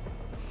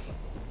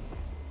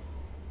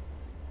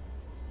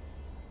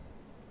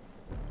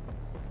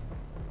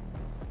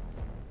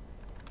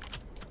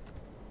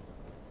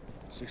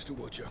 6 to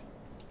Watcher.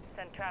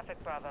 Send traffic,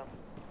 Bravo.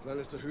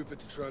 Plan is to hoof it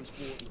to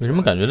transport. 为什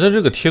么感觉它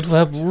这个贴图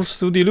还不如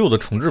COD 6的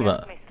重置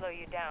版？ May slow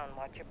you down.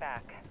 Watch your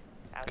back.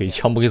 给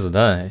枪不给子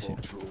弹还行。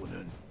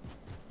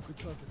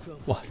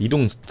哇，移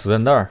动子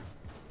弹袋儿。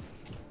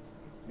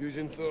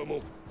 Using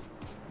thermal.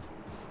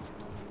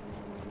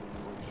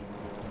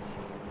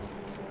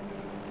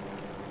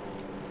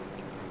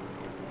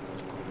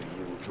 The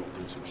yellow dropped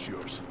in some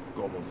shooters.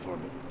 Got them on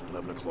thermal.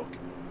 11 o'clock.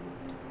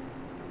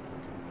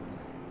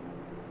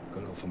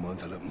 Got off a mine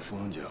to let them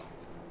find you.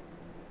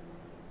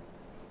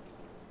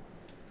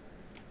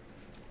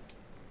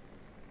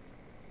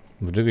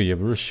 我这个也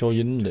不是消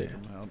音的。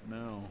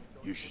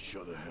 You should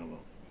shut the hell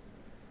up.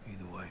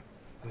 Either way,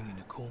 we need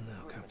a call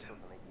now, Captain.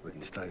 We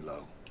can stay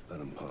low. Let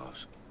them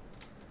pass.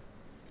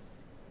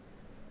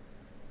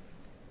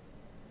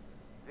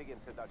 Big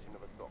introduction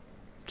of a stock.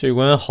 这一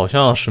关好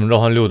像《使命召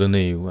唤6》的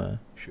那一关。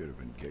 Should have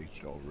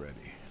engaged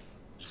already.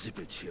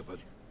 Zip it, Shepard.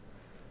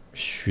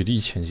 雪地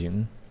潜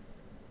行。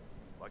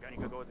 Пока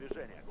никакого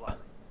движения, глаз.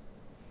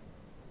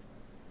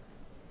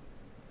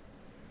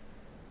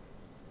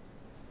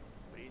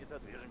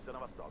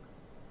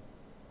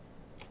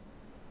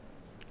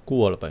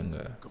 过了吧，应该。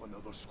 Got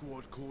another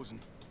squad closing.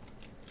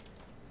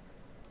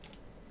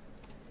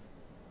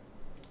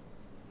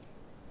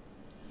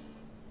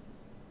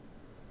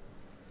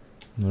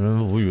 有人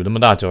无语，那么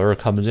大脚印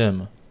看不见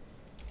吗？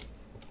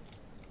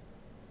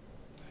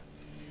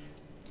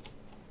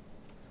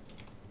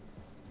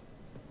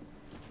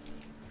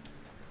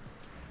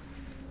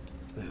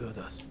 They heard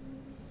us.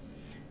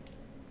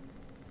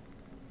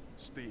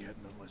 Stay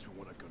hidden unless we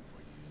want a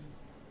gunfight.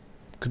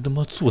 跟他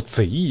妈做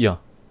贼一样，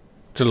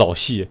这老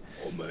戏。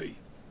 On me.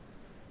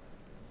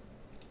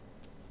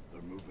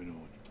 They're moving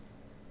on.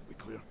 We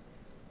clear?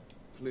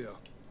 Clear.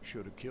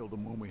 Should have killed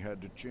them when we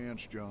had the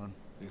chance, John.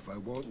 If I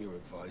want your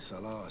advice,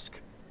 I'll ask.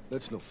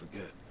 Let's not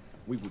forget,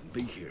 we wouldn't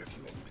be here if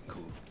you hadn't been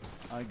caught.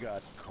 I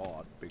got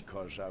caught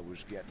because I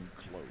was getting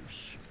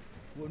close.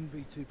 Wouldn't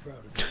be too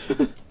proud of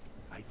you.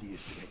 Idea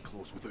is to get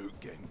close without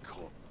getting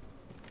caught.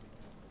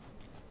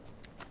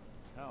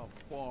 How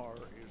far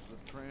is the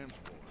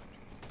transport?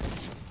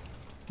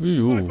 哎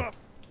呦！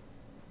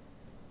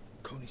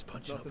 Coney's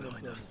punching up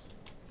behind us.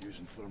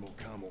 Using thermal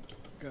camel.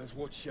 Guys,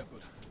 watch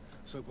Shepard.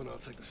 Soap and I'll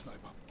take the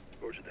sniper.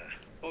 Roger that.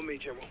 On me,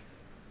 General.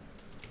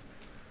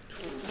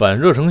 反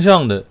热成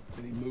像的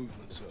Any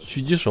movement, sir?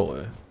 狙击手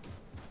哎，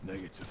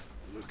 Negative.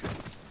 Look at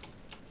it.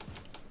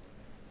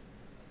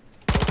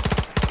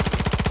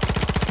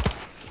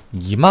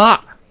 你妈！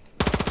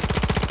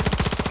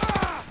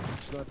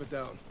 Sniper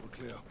down. We're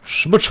clear.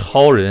 什么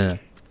超人？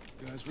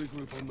 Guys,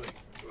 regroup on me.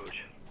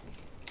 Roger.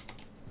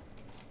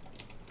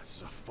 This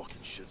is a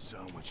fucking shit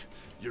sandwich.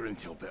 Your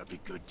intel better be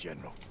good,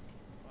 General.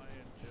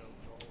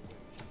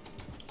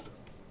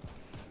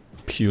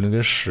 屁股那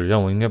跟屎一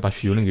样，我应该把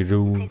屁股那给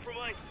揉。 Open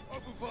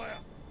fire.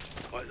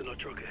 Eyes on our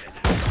truck ahead.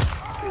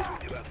 Appears we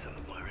do have some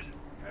admirers.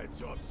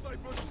 Heads up.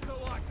 Snipers are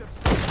still active.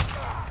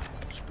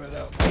 Spread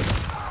out.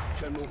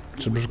 General.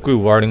 这不是贵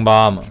五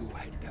208吗？ Your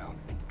head down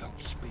and don't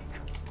speak.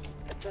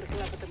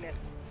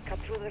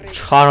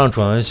 插上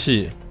转换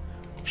器，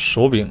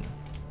手柄。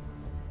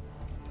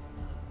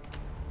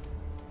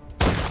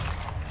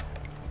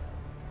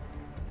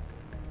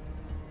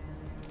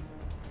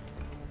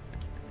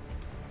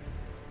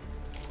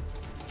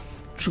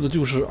 这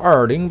就是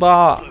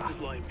208。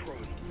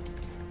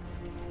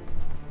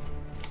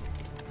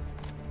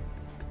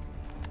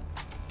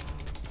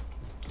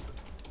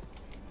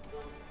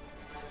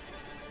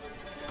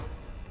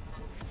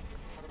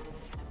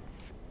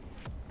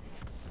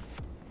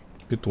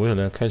别躲起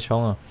来，开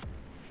枪啊！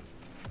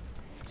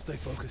 Stay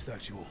focused,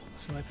 Actual.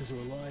 Snipers are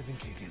alive and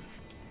kicking.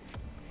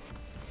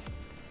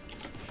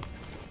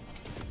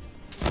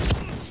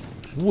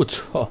 我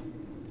操！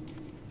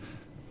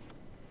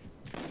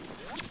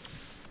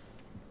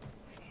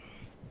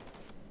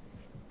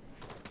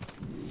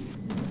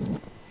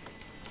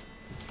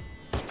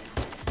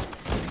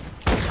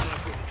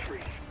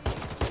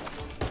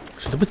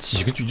 这他妈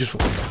几个狙击手？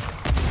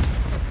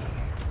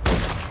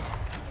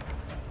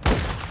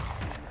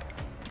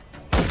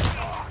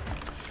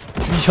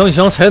狙枪一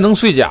枪才能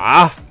碎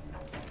甲。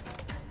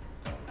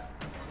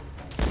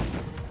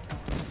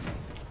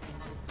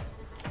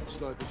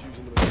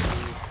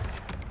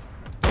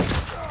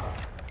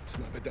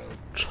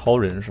超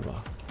人是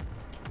吧？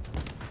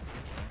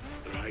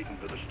 They're hiding,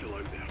 but they're still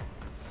out there.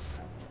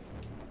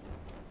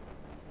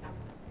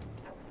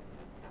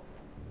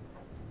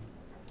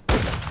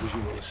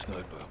 Vision on a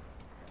sniper.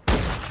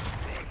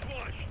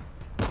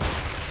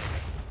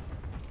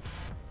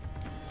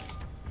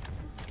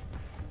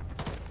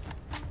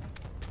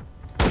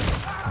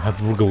 还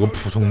不如给我个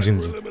普通竞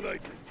技。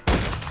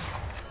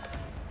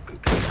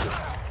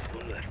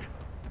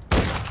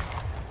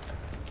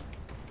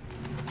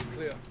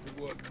 Clear. Good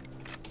work.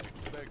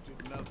 Expected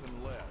nothing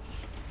less.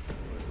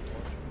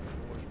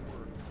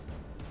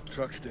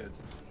 Truck's dead.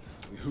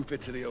 We hoof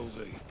it to the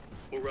LZ.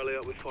 We'll rally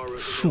up with fire.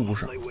 树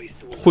上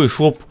会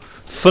说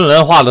芬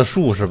兰话的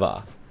树是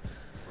吧？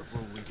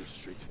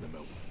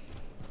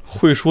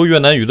会说越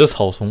南语的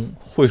草丛，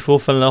会说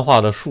芬兰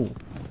话的树，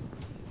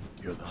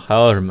还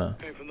有什么？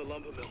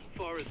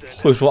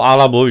会说阿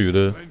拉伯语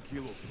的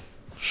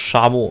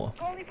沙漠。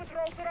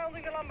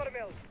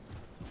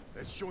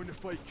 Let's join the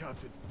fight,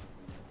 Captain.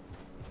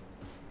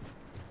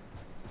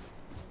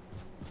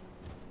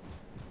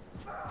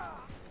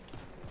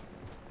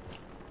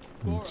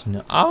 今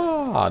天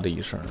啊的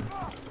一声。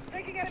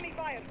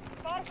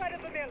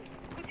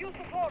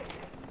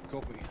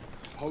 Copy.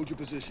 Hold your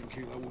position,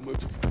 Kilo. We'll move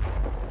to fire.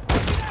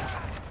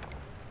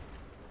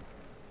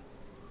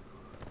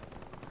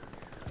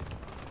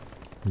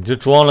 你这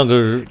装了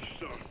个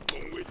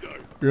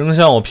人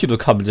像，我屁都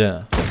看不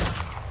见。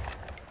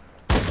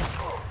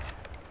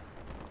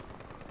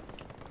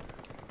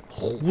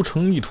糊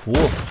成一坨。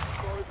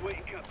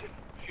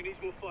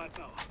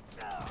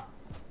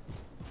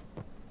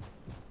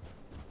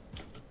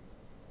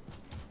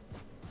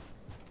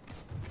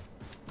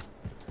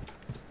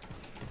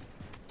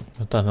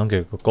 但凡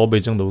给个高倍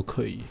镜都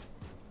可以。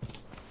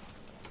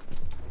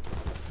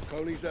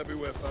 Police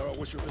everywhere, Farah.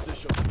 What's your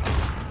position?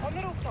 On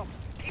the rooftop.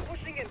 Keep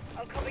pushing in.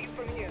 I'll cover you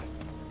from here.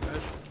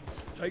 Yes.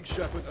 Take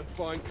Shepard and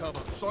find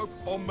cover. Soap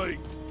on me.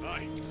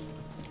 Aye.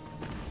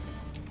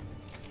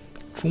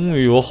 终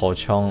于有好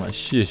枪了，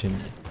谢谢你。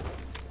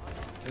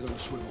 Head on a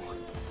swivel.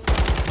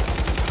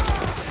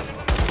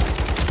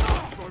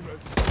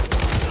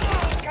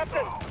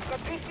 Captain, got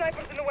 2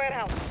 snipers in the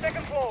warehouse.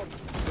 2nd floor.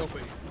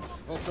 Copy.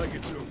 I'll take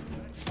it to him.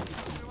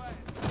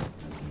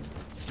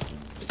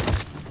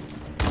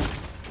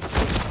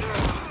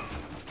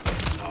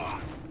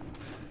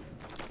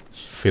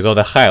 肥皂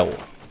在害我！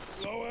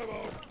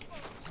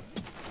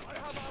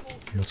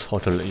我操，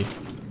这雷！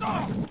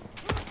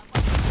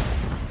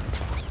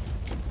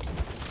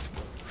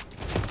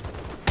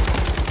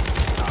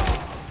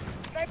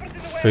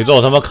肥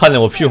皂他妈看见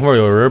我屁股后面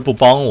有人不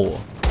帮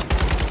我，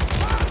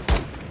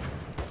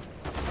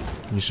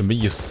你什么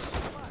意思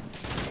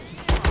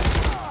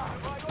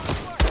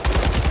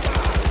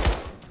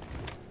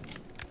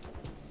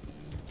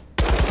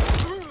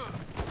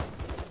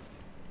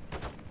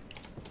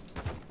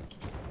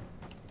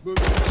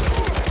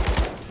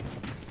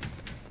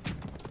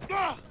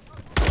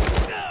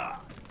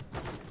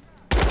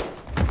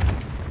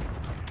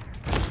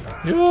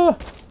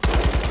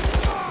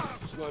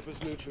？Snipers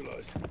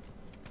neutralized.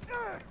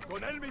 Got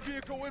an enemy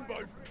vehicle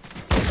inbound.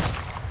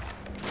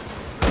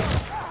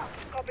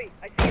 Copy.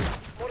 I see him.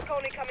 More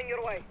Coney coming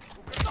your way.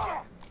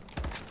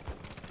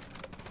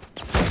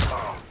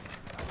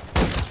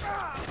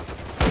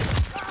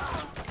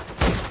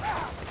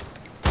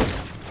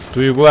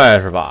 堆怪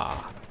是吧？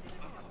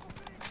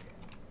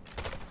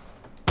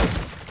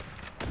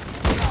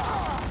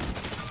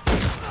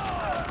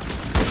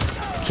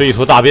这一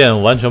坨大便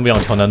我完全不想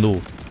调难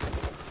度，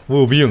我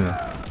有病啊！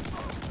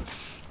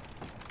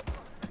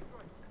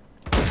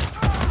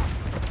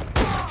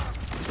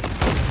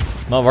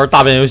妈玩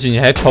大便游戏你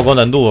还调高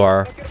难度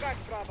玩？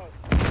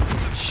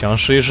想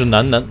试一试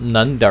难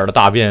点的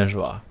大便是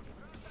吧？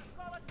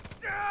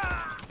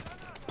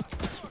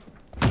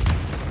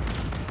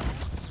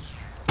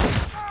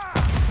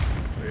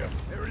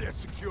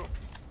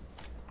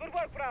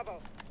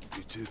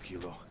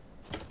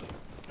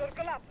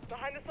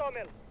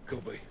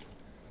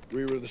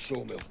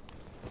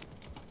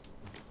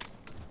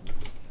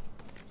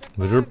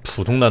 我这是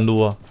普通难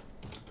度啊！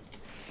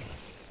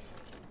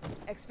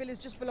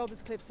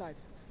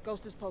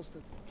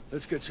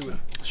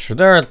 实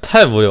在是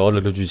太无聊了，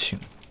这剧情。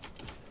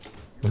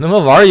我他妈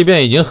玩一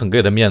遍已经很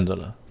给他面子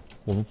了，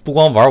我不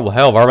光玩，我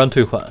还要玩完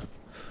退款。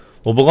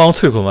我不光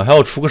退款，我还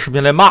要出个视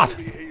频来骂他。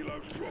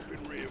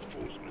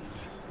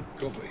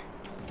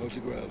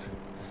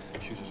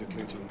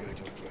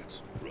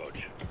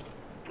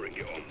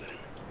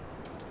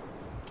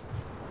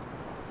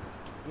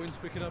 Wind's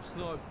picking up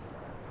snow.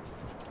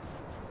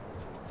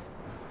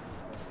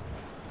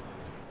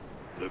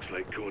 Looks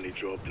like Coney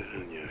dropped it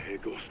in you, hey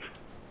Ghost.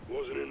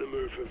 Wasn't in the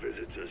mood for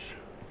visitors.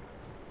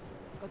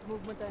 Got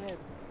movement ahead.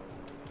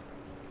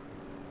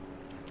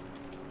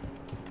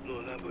 No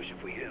ambush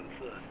if we hit him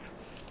first.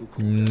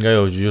 应该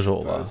有狙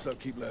手吧？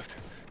 Keep left.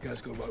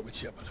 Guys go right with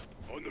Shepard.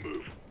 On the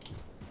move.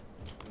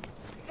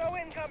 No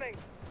incoming.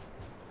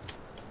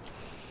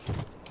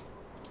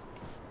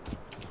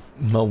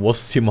 那我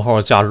Steam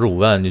号价值5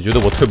万，你觉得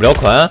我退不了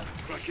款？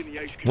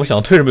我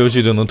想退什么游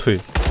戏就能退。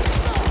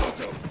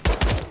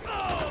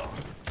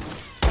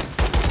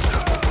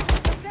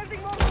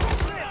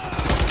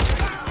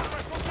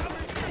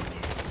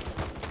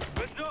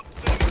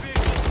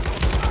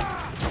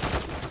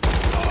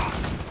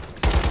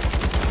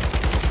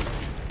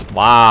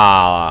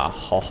哇，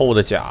好厚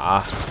的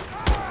甲！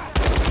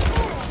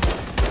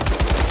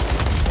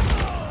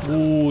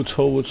我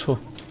操我操！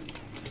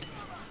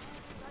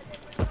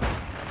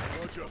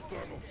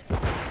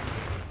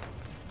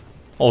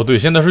 哦，对，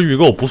现在是预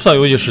购，不算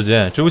游戏时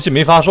间，这游戏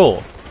没发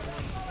售。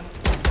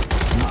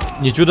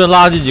你觉得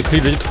垃圾，你可以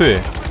直接退。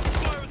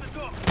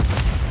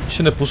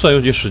现在不算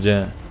游戏时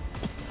间。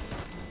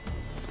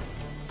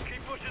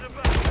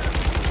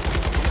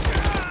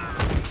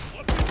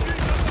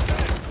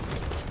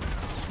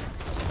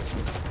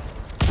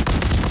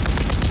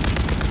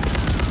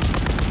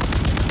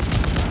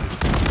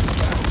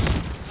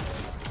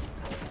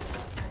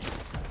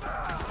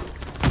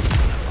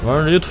完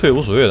了，直接退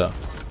无所谓的。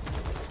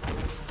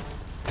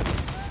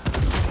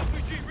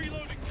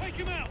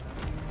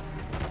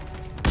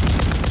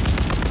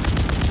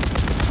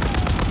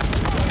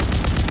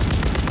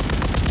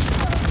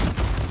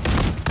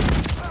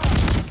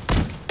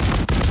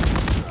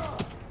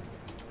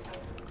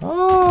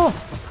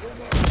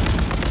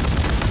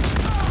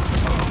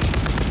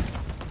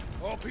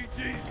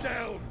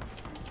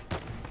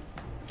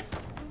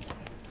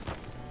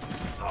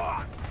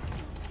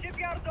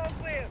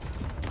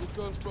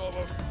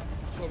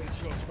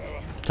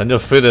 咱就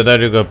非得在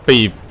这个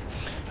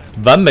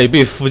完美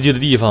被伏击的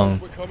地方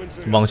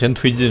往前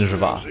推进是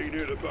吧？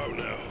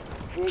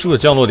这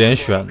降落点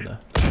选的。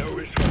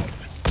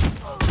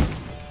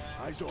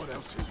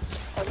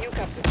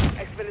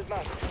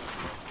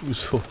不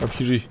错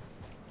 ，RPG。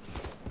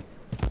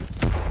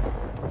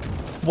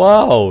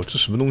哇哦，这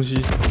什么东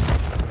西？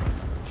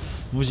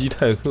伏击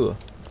泰克，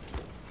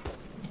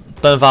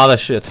单发的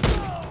shit。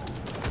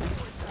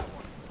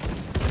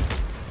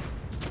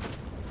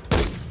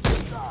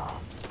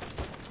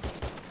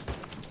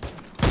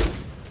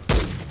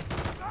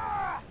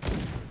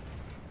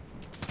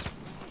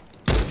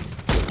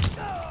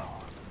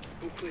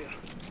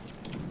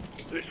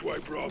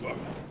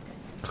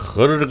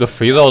 合着这个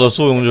肥皂的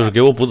作用就是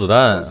给我补子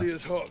弹。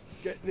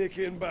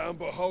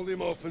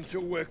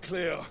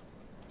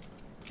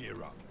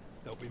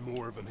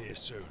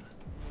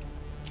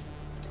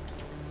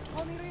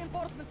Only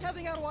reinforcements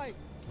heading our way.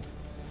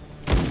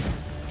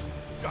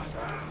 Just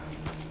that.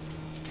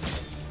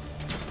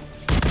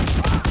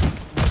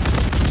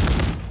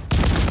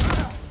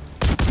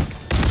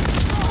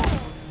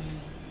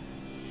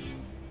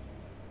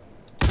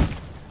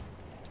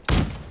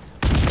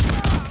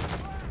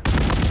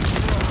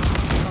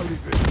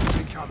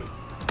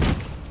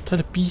 他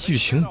的 B 剧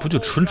情不就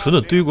纯纯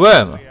的堆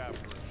怪吗？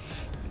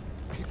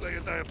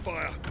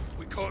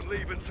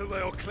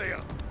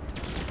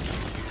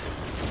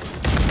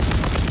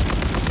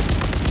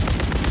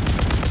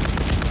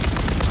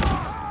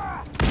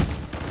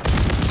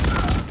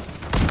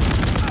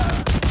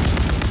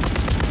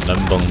 难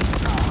崩！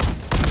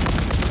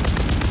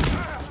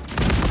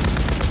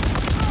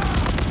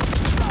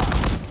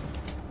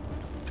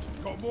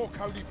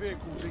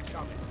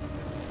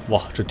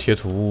哇，这贴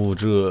图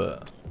这。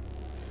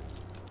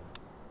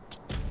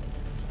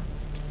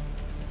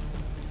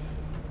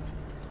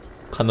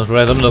 看得出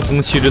来，他们的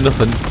工期真的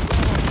很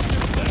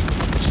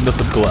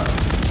短。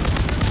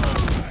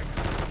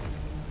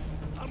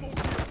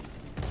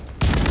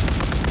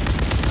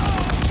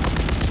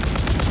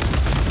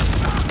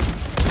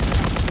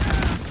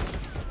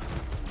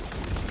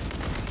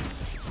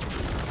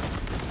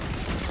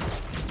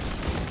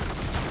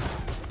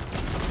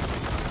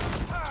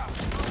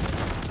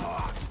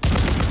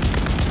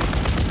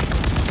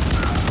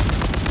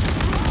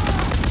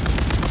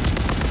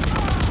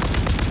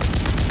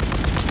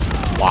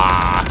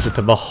哇，这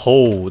他妈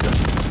厚的！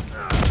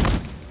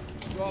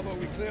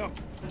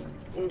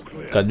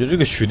感觉这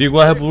个雪地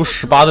关还不如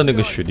18的那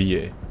个雪地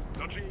哎。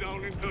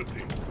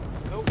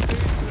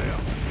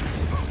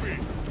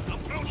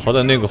好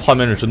歹那个画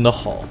面是真的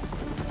好。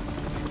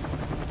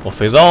我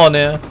肥皂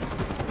呢？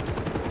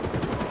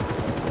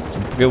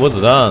怎么不给我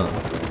子弹了？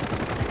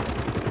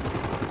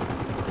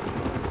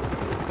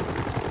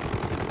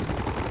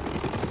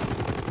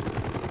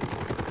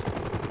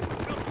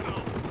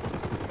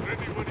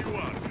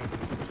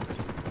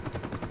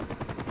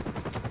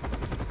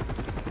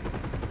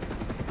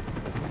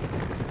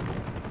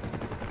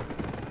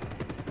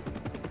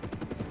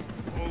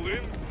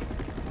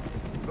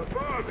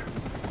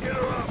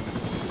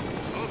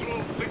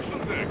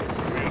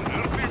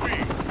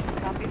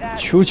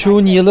 求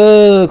求你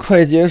了，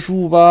快结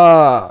束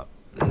吧！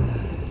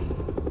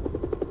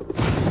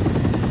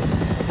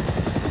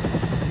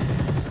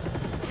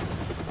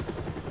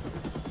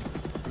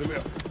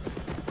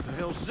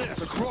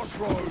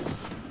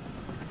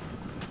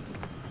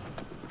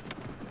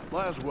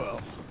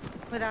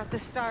 Without the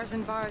stars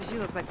and bars, you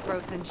look like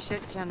frozen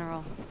shit,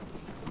 General.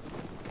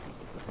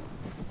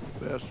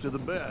 Best of the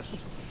best.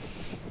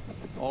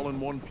 All in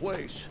one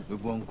place. We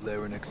won't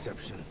glare an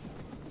exception.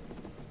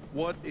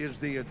 What is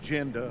the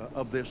agenda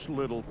of this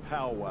little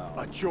powwow?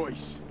 A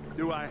choice.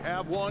 Do I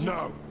have one?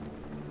 No.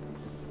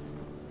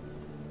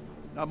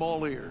 I'm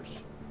all ears.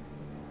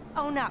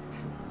 Own up.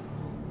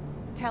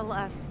 Tell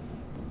us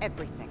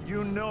everything.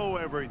 You know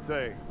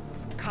everything.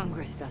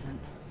 Congress doesn't.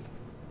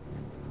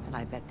 And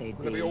I bet they'd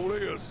They'd be all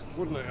ears,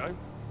 wouldn't they, eh?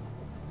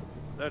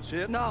 That's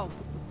it? No.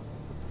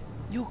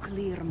 You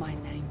clear my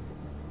name.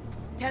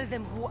 Tell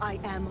them who I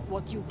am,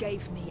 what you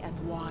gave me, and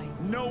why.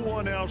 No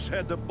one else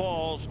had the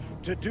balls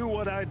to do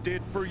what I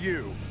did for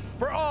you.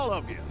 For all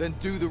of you. Then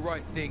do the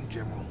right thing,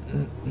 General.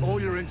 All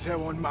your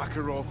intel on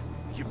Makarov,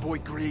 your boy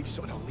Greaves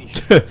on a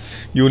leash.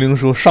 幽灵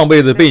说上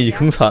辈子被你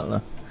坑惨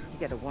了。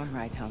 You get a warm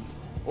ride home.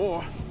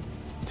 Or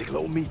take a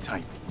little me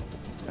time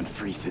and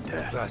freeze to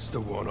death. That's the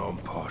one I'm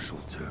partial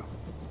to.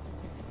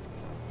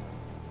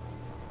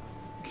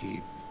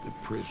 Keep the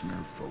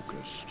prisoner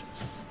focused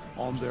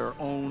on their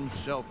own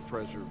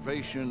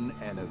self-preservation,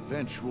 and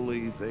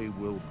eventually they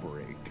will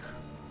break.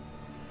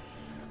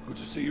 Good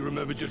to see you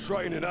remembered your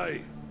training, eh?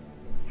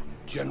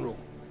 General.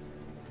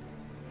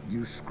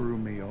 You screw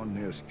me on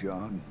this,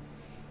 John,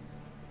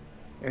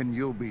 and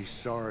you'll be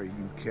sorry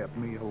you kept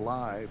me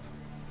alive.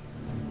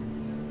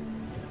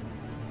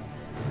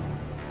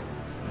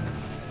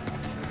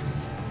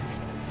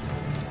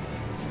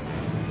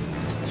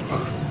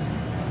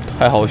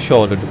 太好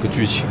笑了，这个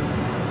剧情。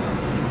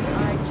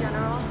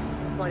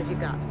 What have you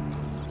got?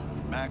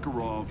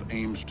 Makarov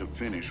aims to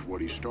finish what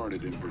he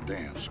started in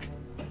Verdansk.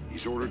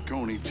 He's ordered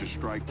Coney to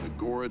strike the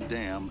Gora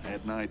Dam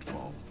at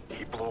nightfall.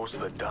 He blows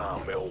the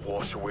dam, it'll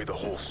wash away the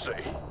whole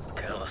city.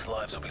 Countless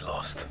lives will be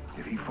lost.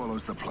 If he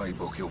follows the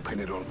playbook, he'll pin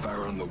it on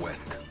Farah in the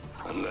west.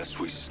 Unless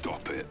we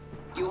stop it.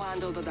 You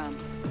handle the dam.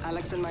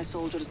 Alex and my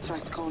soldiers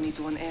tracked Coney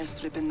to an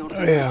airstrip in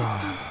northern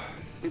Kazakhstan.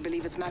 We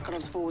believe it's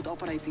Makarov's forward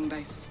operating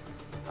base.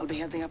 I'll be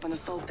heading up an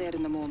assault there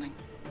in the morning.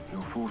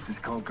 Your forces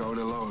can't go it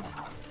alone.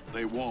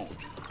 They won't.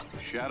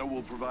 Shadow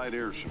will provide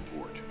air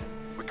support.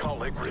 We can't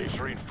let Graves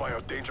read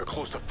fire danger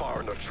close to Farah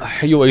in the tree.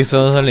 哎，又一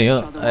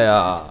3330，哎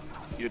呀，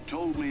 You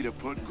told me to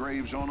put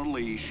Graves on a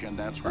leash, and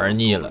that's what 玩 I'm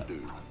腻 going 了 to。do.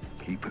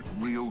 Keep it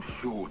real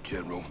short,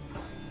 General.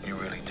 You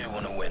really do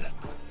want to win.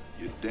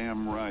 You're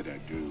damn right I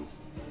do.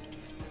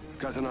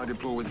 Gaz and I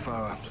deploy with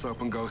Farah.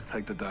 Soap and Ghost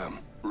take the dam.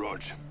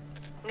 Rog.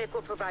 Nick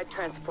will provide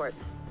transport.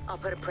 I'll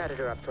put a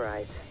Predator up for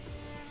eyes.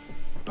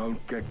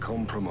 Don't get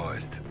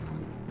compromised.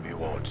 We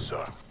won't,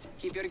 sir.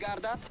 Keep your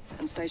guard up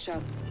and stay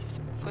sharp.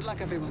 Good luck,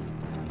 everyone.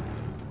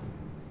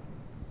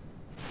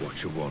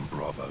 Watcher 1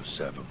 Bravo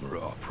 7, we're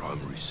at our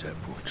primary set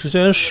point. 之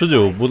前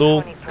19不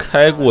都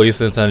开过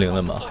1330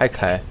了吗？还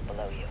开？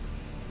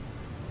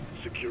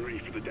 Security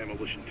for the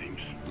demolition teams.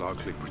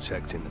 Likely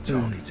protecting the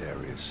target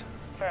areas.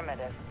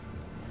 Affirmative.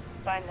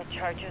 Find the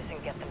charges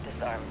and get them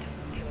disarmed.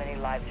 Too many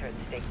lives are at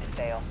stake to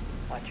fail.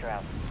 Watch her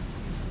out.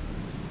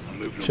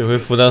 这回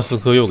复旦4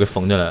科又给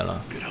封起来了。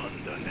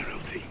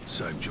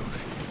 Same Johnny.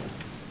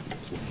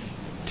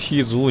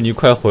 T 组，你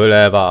快回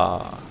来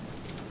吧！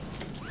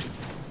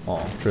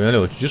哦，支援里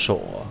有狙手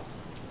啊！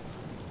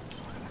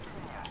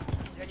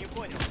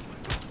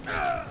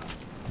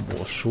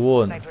我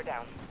说呢。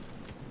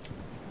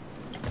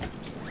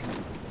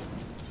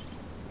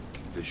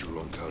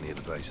 Visual on Coney at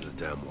the base of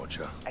the dam,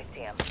 Watcher. I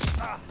see him.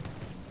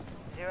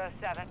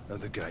 07. At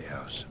the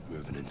gatehouse,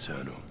 moving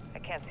internal. I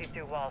can't see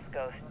through walls,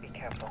 Ghost. Be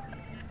careful.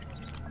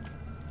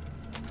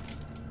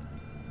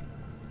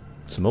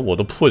 怎么我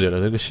都破解了，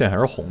这个线还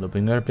是红的，不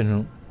应该是变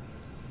成？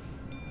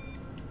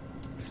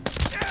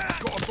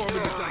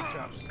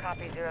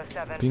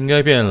 不应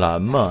该变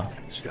蓝吗？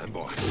 Stand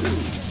by.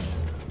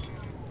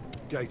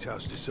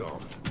 Gatehouse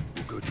disarmed.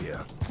 We're good here.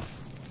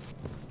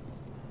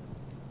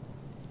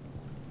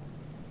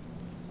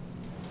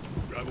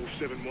 Bravo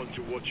 7-1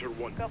 to Watcher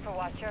 1. Go for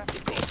Watcher.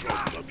 We've got a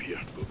problem up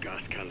here. Got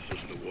gas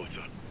canisters in the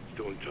water.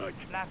 Still intact.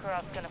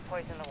 Makarov's gonna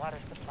poison the water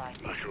supply.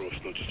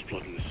 Makarov's not just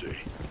flooding the city.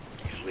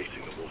 He's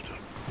lacing the water.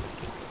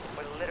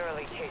 We're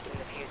literally chasing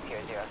the fuse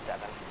here,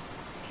 07.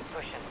 Keep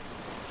pushing.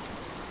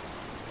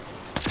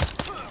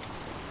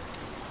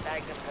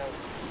 Bag them goes.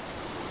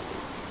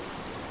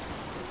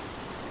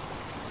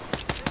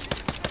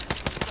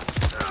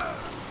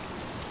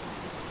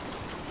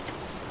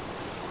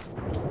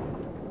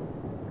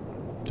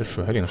 这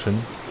水还挺深，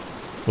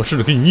我试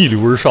着给你逆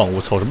流而上，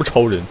我操，什么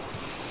超人？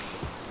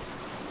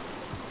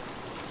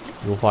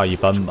优化一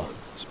般吧，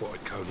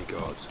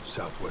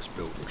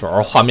主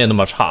要是画面那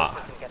么差，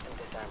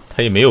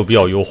它也没有必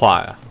要优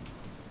化呀。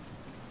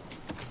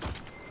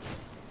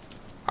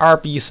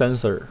RB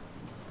sensor。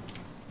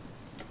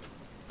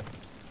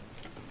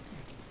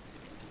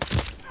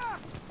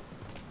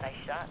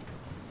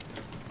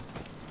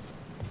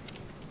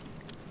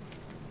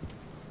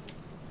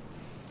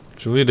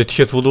 主页的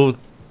贴图都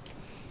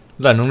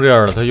烂成这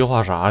样了，他优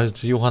化啥？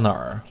这优化哪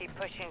儿啊？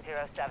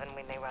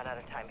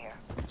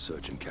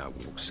 Surgeon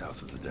catwalk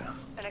south of the dam.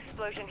 An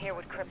explosion here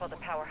would cripple the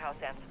powerhouse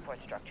and support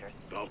structures.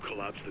 I'll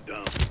collapse the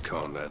dam.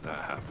 Can't let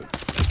that happen.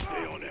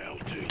 Stay on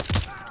LT.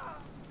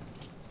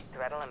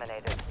 Threat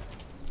eliminated.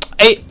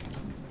 哎，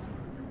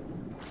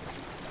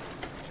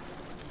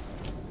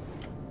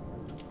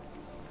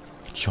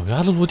脚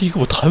丫子落地给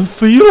我弹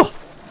飞了！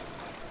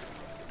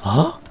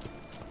啊？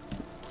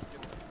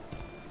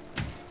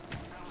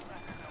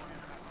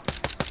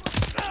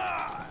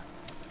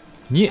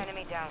 你啊！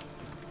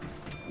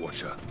我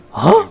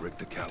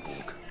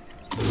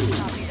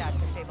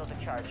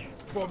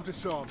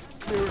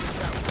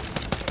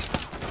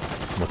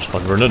操，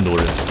这边那么多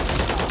人，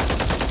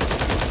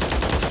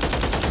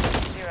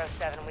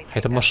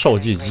还他妈少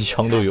界机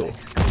枪都有。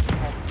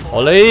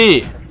好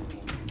嘞。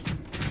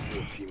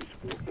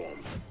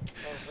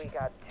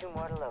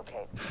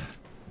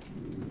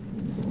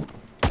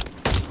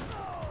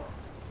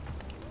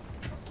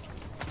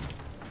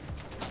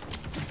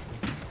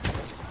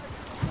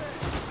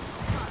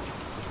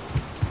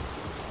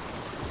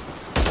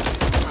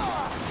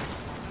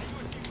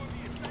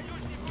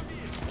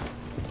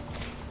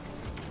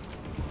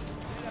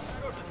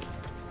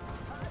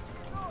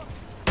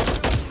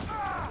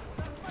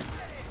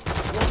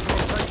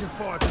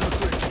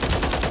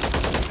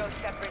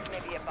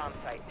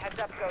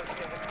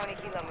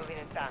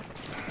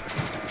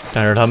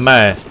 但是他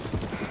卖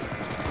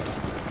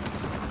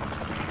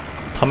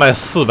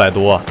400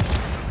多，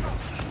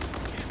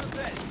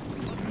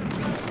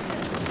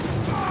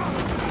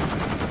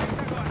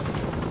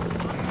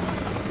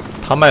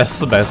他卖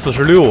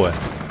446哎。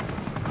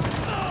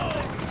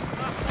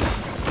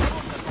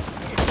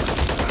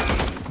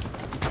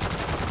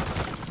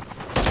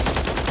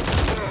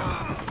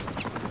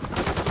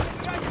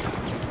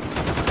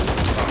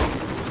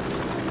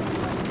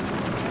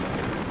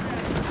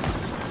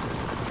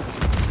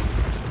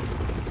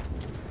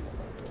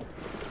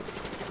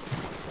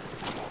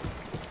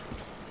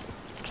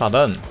 炸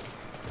弹！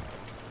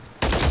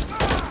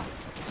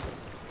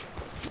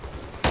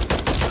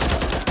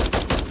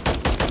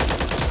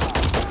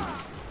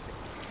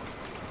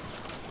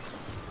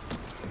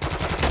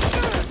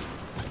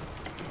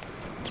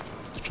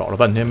找了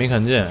半天没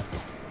看见。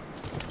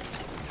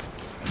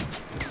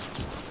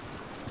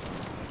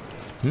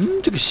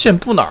这个线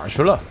布哪儿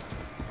去了？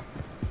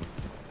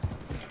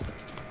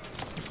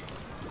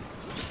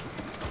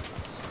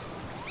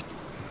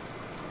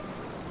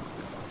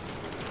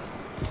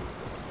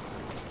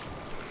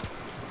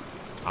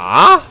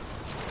 啊！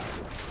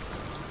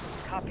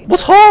我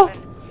操！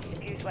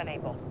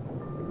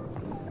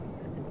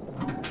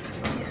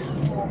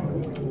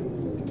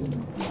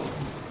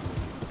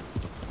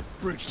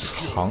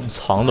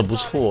藏的不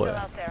错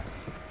呀。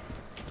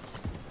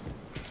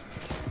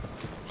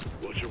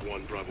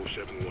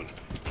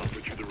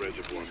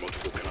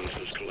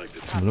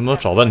怎么他妈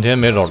找半天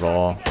没找着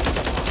啊？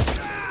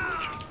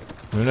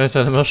原来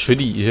在他妈水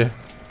底下。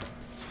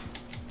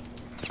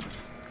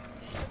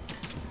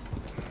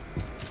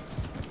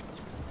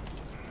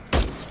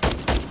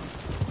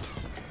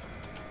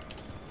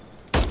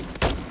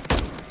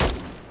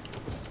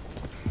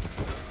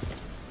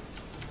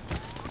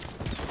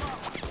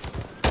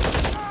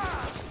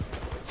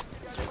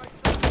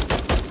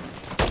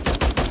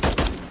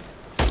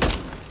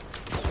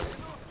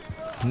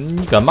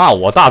你敢骂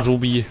我大猪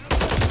逼？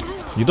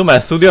你都买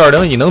苏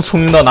D20，你能聪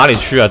明到哪里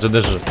去啊？真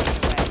的是。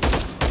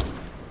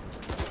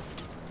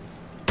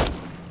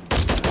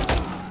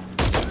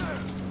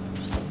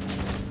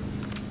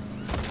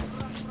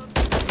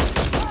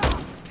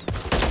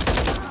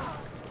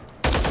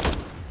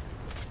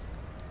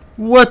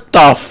What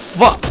the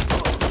fuck！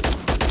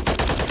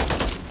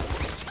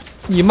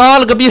 你妈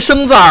了个逼，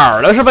生崽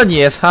儿了是吧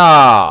你？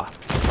操！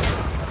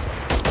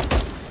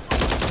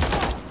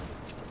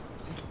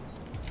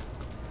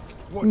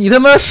你他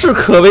妈适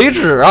可为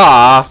止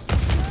啊！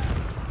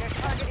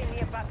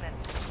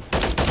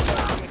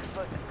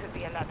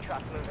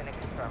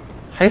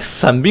还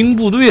伞兵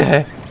部队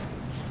还。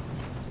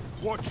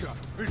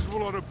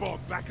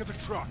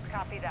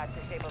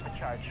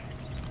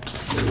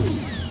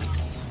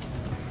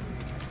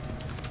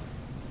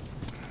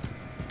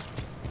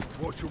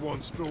Watcher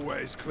 1,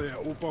 spillway is clear.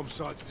 All bomb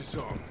sites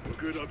disarmed. We're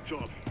good up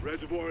top.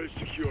 Reservoir is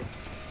secure.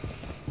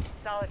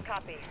 Solid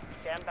copy.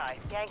 Stand by.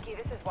 Yankee,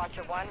 this is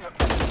Watcher 1.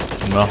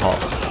 你们好。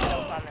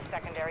 On the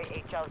secondary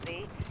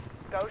HLZ.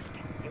 Ghost,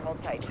 you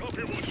hold tight.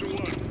 Copy, Watcher 1.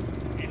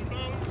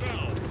 Inbound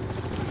valve.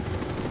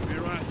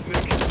 Your ass,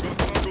 Nick. Got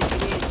cargo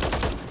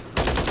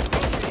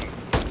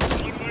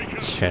below.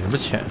 潜什么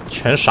潜？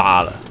全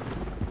杀了。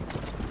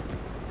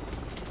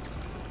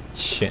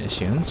潜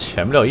行，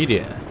潜不了一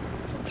点。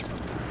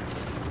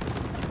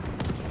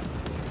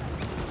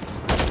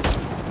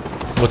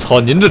 我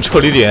操！您这撤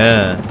离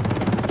点，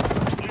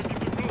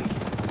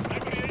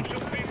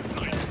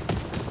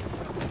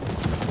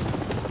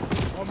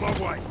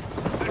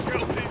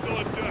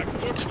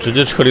直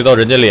接撤离到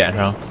人家脸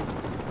上。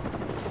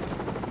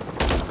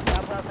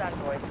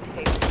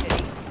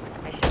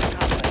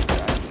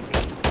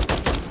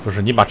不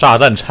是你把炸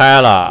弹拆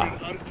了，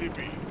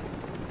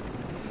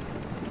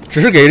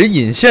只是给人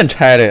引线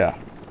拆的呀，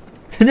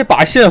人家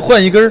把线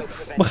换一根，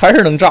不还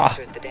是能炸？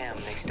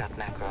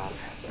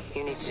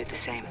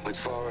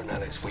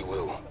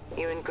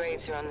 You and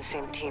Graves are on the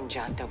same team,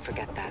 John. Don't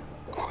forget that.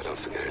 Oh, don't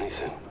forget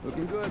anything.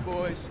 Looking good,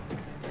 boys.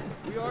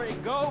 We are a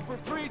go for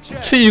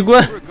pre-check. 这一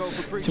关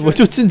我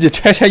就进去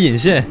拆拆引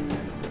线。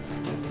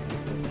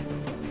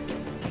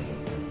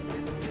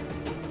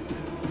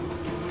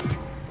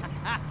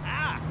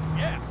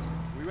Yeah.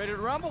 We ready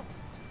to rumble?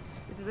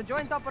 This is a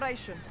joint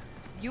operation.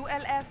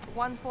 ULF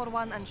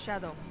 141 and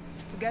Shadow,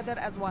 together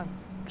as one.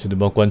 这他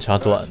妈关卡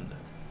短的。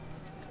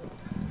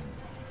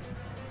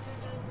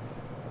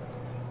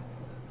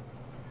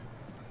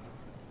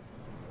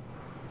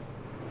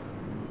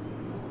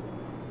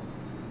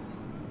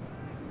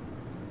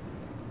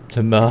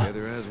 怎么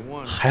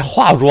还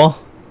化妆？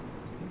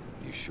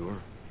 You sure?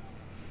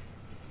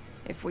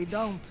 If we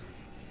don't,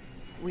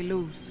 we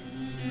lose.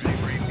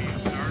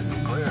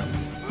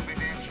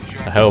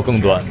 还有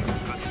更短的，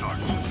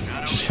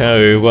之前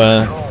有一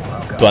关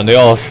短的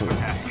要死，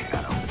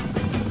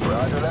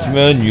这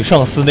边女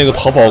上司那个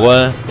逃跑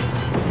关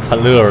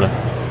看乐了。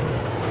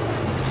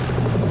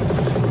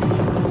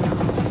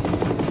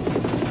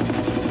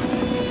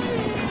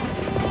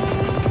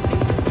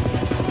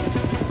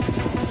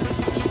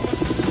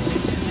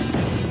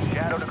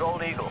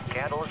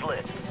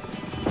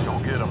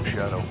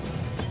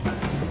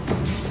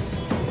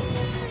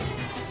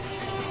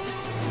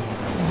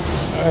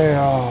 哎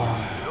呀，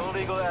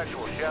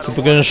这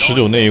不跟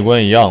19那一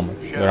关一样吗？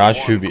有啥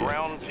区别？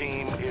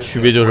区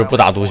别就是不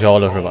打毒枭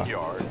了，是吧？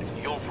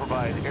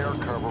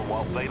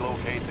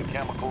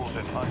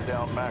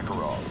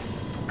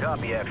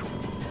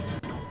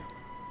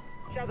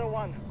 Shadow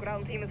 1,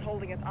 ground team is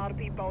holding at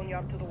RP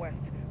Boneyard to the west.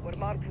 We're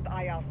marked with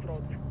IAS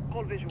roads.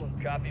 Call visual.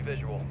 Copy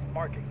visual.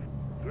 Marking.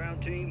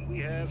 Ground team, we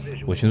have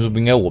visual. 我寻思不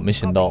应该我们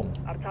先到吗？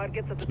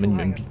怎么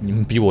你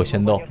们比我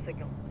先到？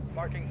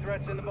 Marking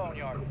threats in the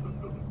boneyard.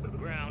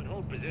 Ground,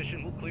 hold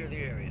position. We'll clear the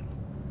area.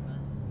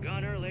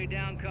 Gunner, lay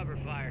down cover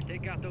fire.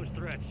 Take out those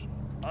threats.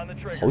 On the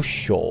trigger. 好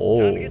小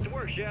Time to get to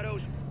work,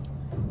 Shadows.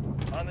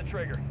 On the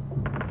trigger.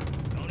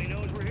 Tony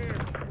knows we're here.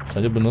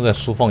 咱就不能再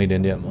缩放一点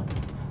点吗？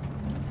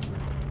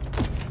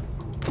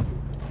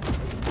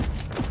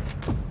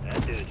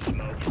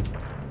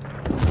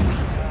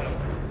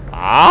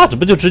 啊！怎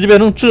么就直接变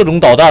成这种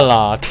导弹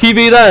了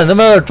 ？TV 弹他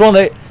妈装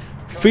在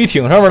飞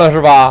艇上面了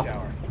是吧？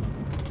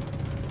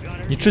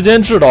你之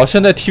前制导，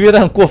现在 TV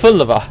弹过分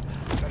了吧？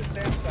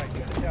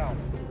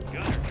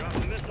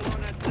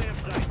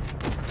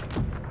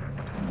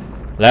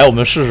来，我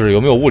们试试有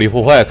没有物理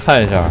破坏，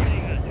看一下。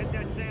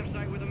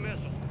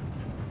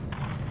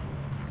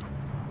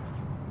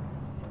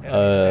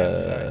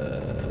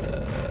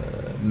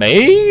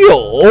没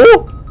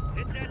有。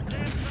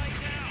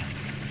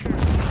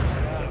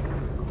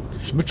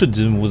什么震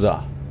惊屋子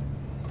啊？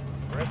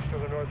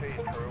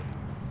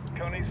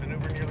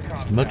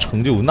什么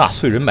成就纳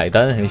税人买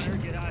单还行？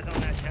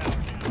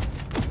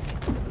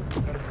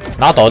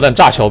拿导弹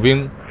炸小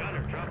兵，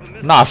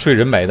纳税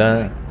人买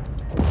单。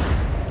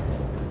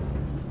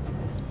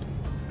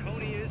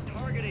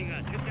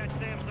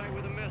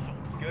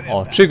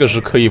哦，这个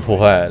是可以破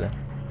坏的。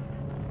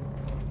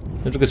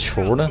那这个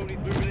球呢？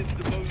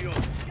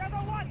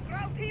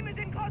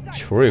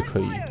球也可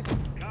以。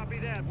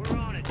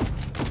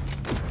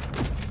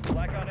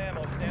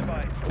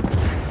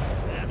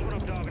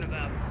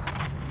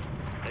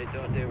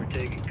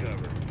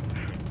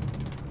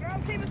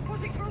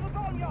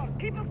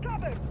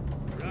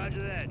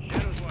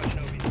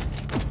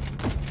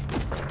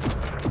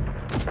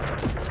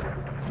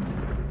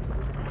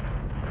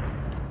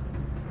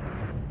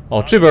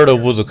哦，这边的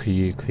屋子可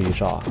以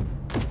炸，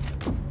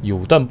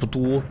有但不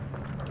多。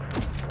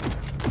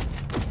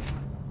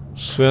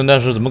虽然，但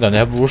是怎么感觉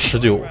还不如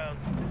19？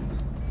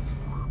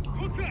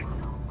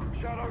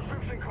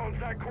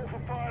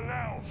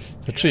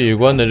这一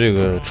关的这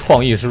个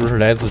创意是不是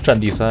来自《战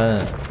地3》？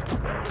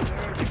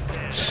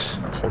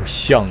好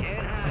像，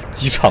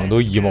机场都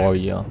一模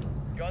一样。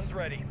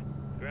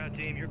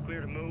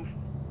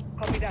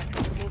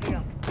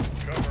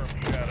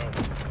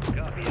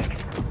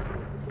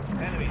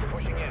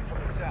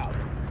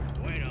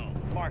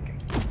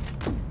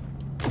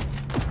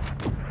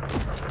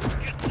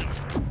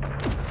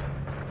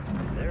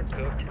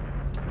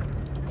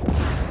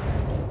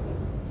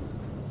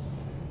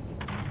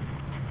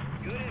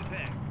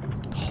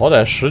好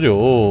歹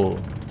19，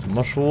怎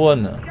么说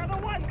呢？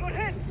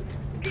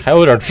还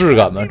有点质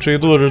感吧。这一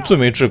座是最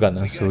没质感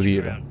的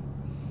COD 了。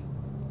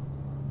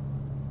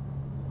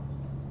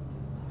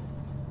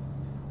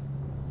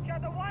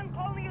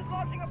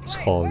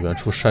操！远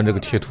处删这个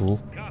贴图，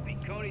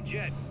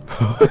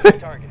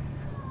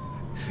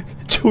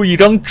就一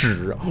张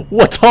纸，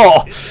我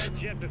操！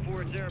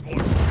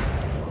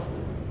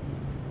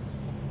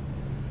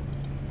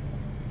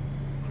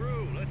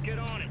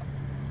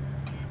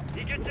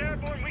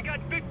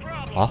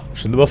啊！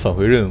是他妈返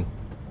回任务！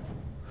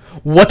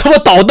我他妈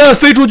导弹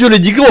飞出去了，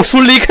你跟我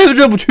说离开个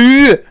任务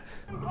区域？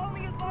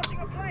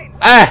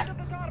哎，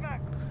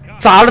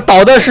咋了？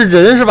导弹是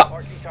人是吧？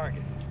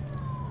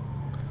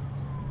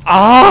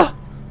啊！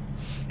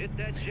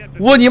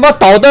我你妈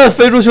导弹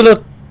飞出去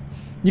了，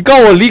你告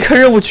我离开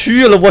任务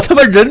区域了，我他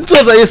妈人坐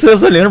在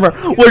A410上面，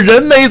我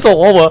人没走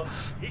啊我！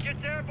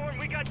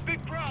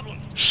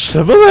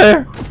什么玩意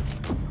儿？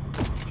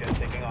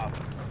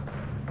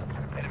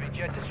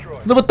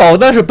那不导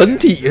弹是本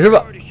体是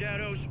吧？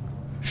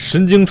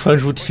神经传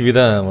输 TV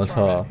弹，我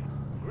操！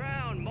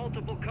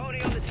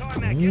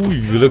无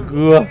语了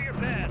哥，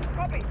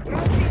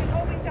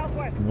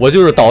我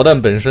就是导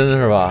弹本身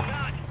是吧？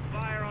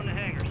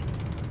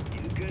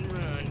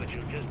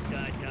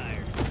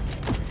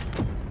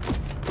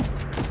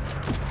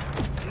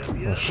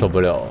我受不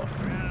了，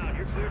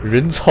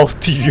人操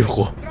地狱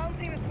火！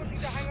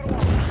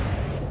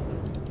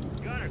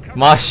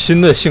妈，新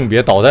的性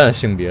别，导弹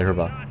性别是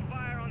吧？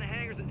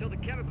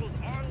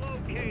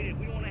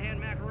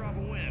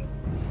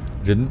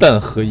人弹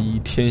合一，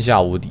天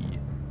下无敌。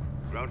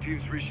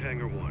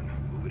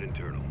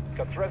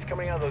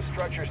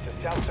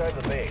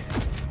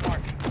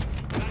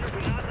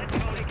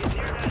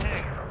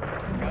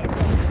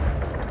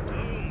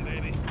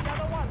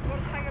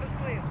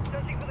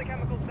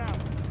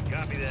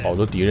好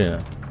多敌人啊！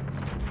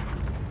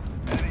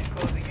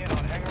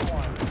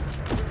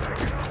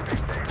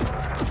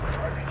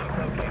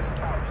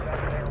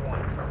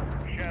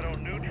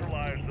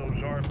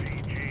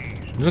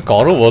你这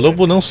搞得我都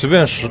不能随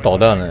便使导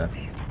弹了呀！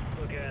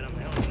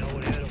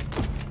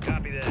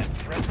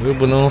我又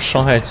不能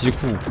伤害机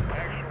库。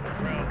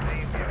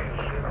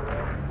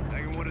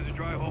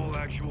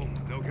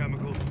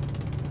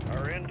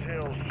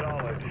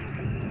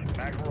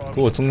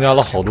给我增加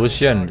了好多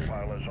限制。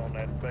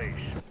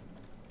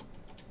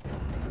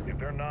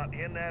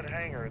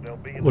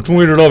我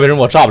终于知道为什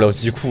么我炸不了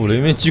机库了，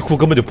因为机库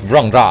根本就不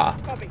让炸。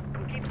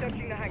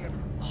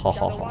好。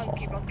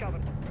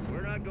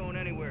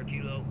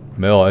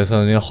没有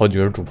A3好几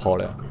根主炮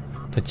了呀，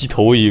他机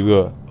头一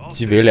个，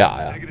机尾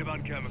俩呀。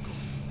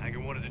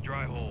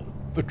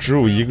只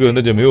有一个，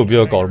那就没有必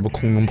要搞什么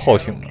空中炮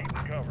艇了，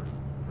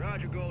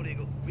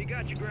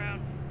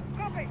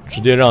直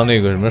接让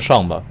那个什么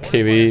上吧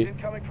 ，KV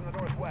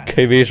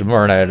什么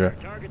玩意儿来着？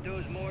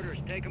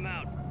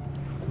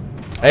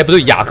哎，不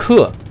对，雅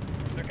克，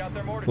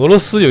俄罗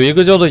斯有一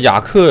个叫做雅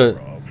克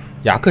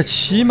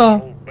7吗？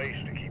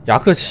雅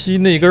克7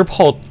那根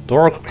炮多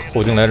少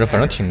口径来着？反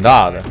正挺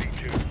大的。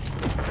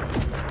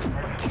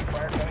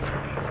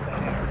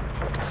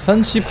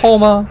37炮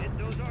吗？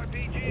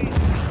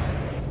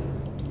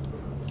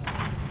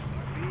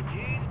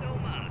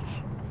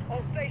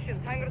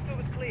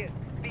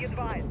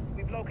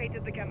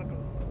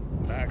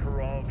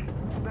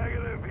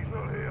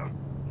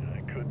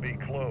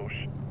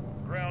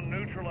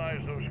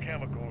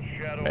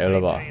没了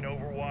吧？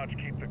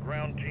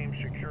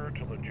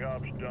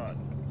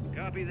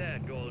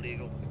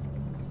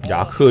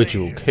雅克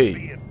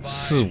9K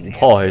 45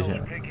炮还行，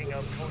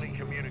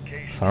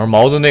反正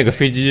毛子那个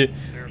飞机，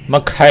妈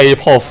开一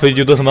炮飞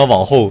机都他妈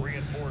往后，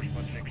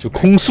就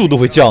空速都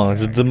会降，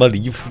是他妈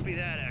离谱。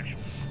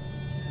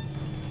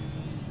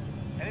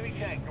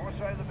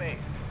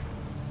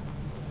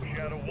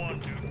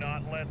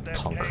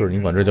坦克，你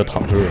管这叫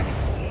坦克？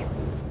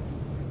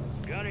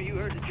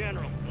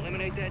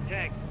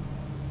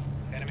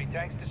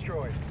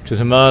这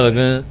他妈的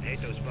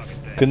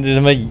跟这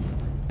他妈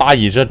巴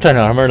以这战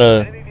场上面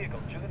的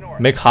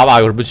没卡瓦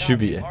有什么区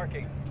别？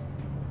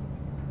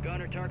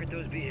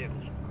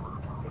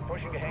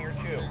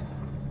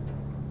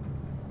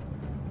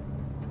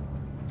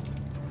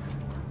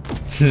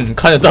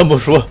看见弹幕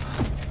说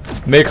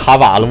没卡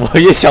瓦了，我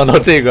也想到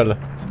这个了，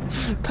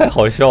太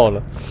好笑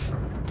了。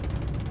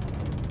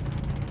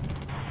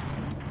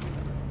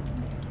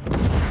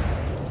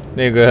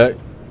那个，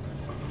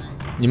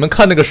你们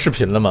看那个视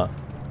频了吗？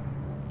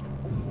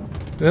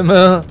那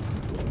么，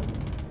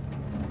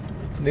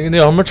那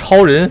叫什么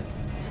超人？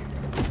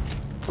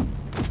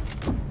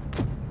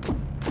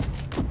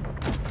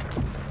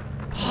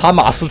哈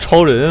马斯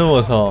超人，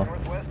我操！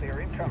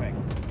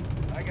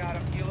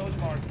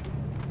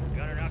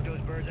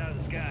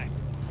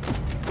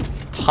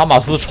哈马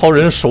斯超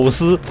人手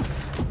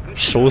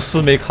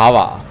撕没卡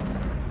瓦。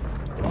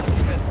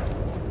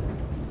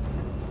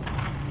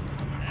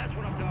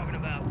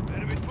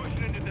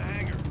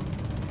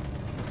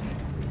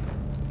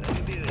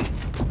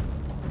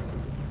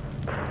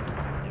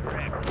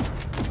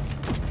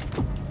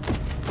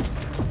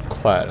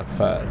快了，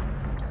快了！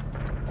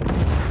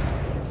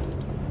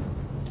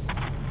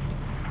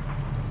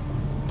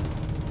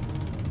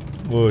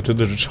我真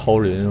的是超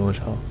人，我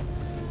操！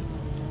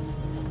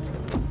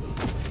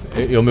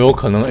哎，有没有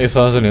可能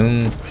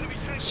A340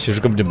其实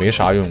根本就没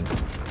啥用，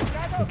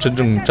真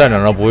正战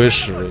场上不会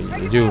使，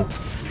也就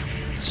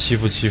欺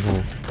负。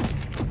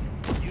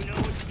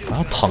然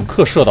后坦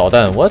克射导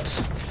弹 ，what？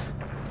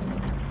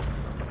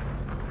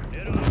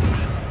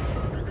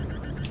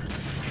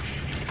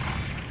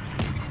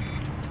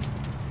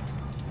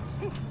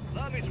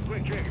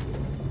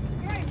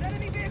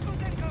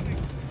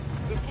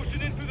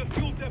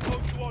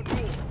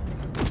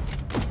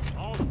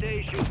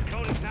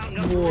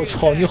我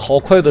操！你好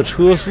快的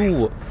车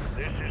速！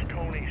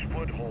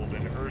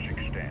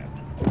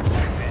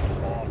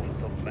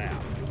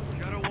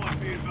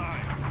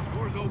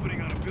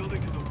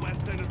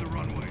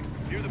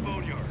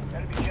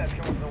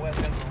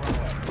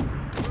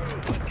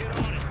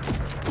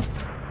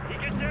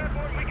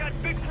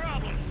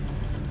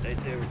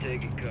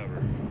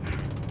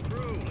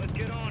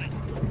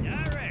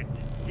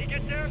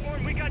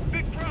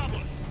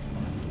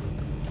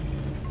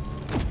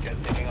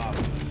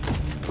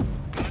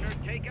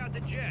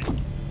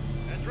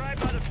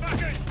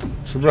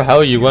是不是还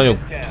有一关有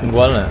通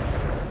关了？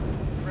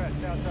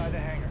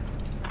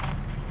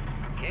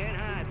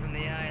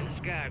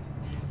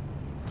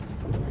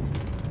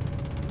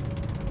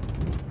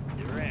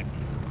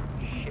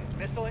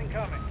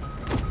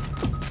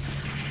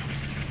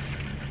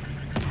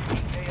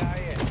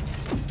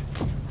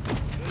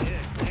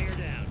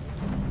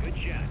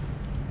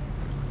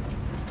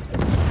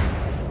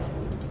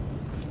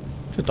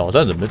这导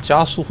弹怎么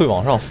加速会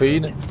往上飞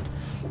呢？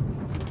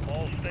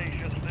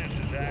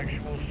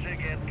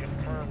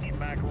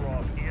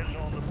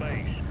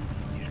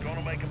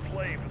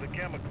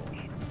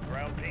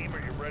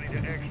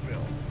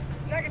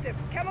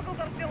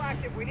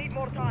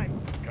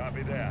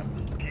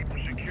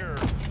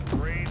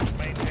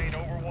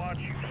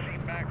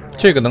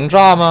这个能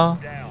炸吗？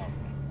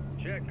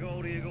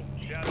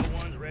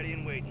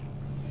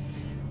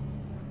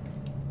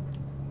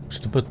这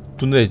他妈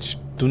蹲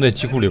在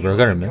机库里边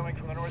干什么呀？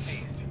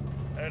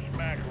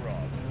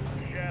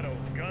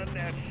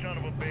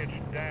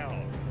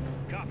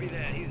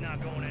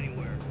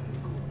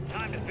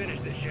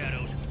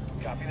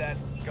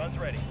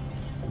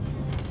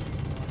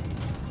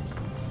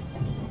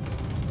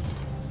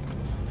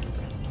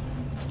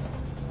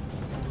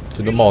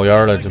这都冒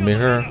烟了，这没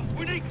事儿。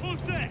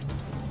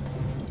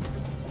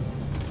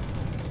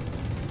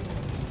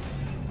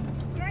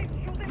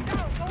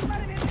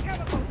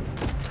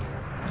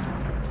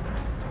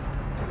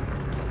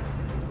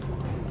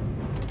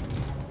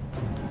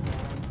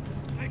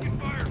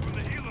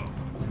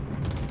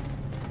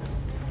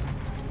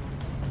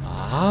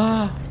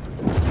啊！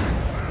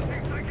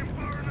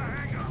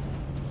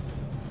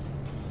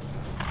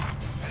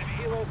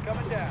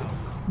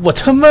我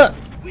他妈！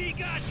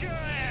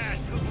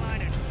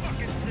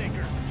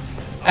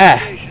哎，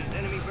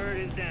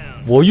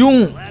我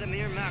用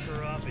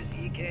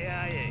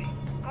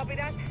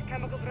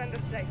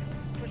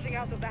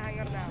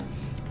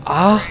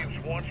啊！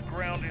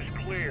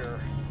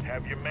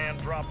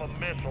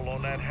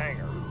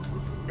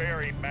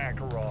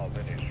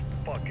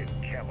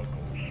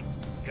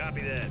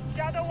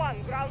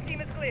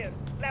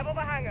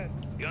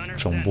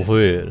整不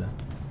会了。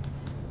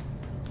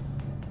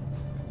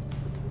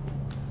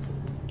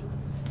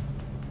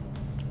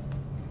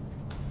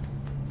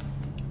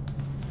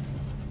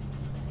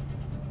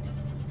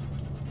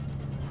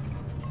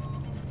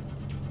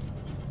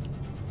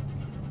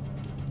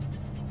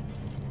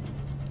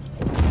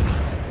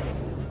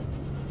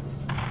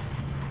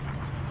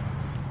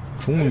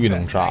终于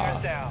能炸。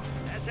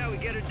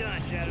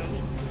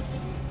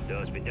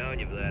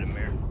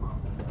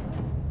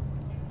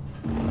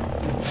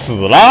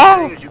死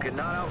了，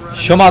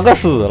小马哥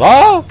死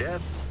了。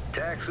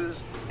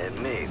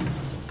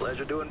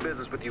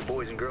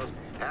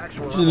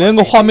这连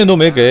个画面都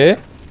没给。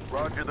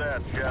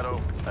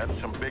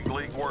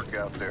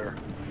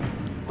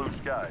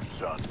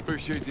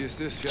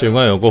警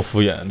官有够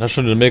敷衍，他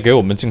甚至没给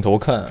我们镜头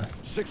看。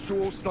 6 to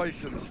all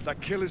stations. That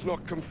kill is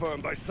not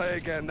confirmed. I say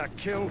again, that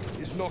kill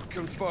is not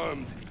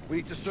confirmed. We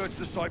need to search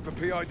the site for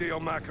PID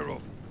on Makarov.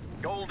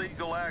 Gold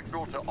Eagle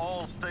Actual to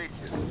all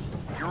stations.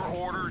 Your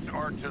orders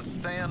are to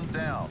stand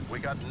down. We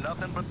got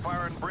nothing but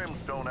fire and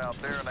brimstone out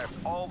there, and that's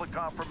all the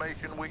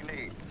confirmation we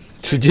need.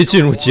 直接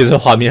进入极乐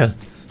画面。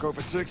Go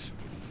for 6.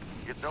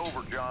 It's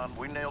over, John.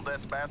 We nailed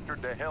that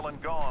bastard to hell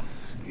and gone.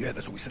 Yeah,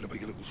 that's what we said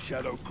about your little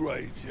shadow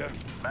graves, yeah?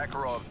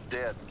 Makarov's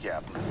dead,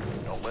 Captain.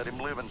 Don't let him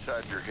live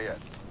inside your head.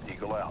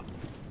 Eagle out.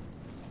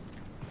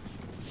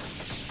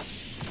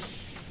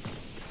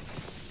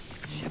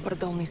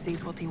 Shepard only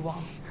sees what he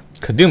wants.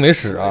 肯定没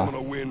使啊。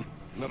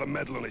 Another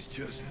medal on his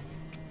chest.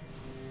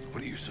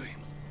 What do you see?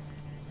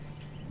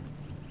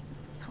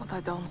 It's what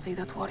I don't see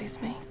that worries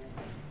me.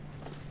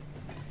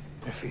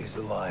 If he's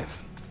alive,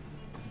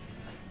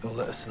 he'll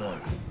let us know.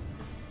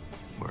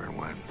 Where and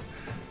when?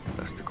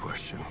 That's the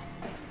question.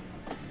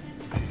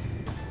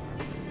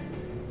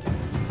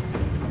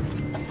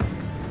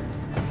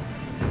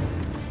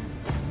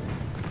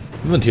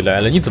 问题来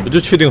了，你怎么就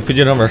确定飞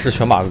机上面是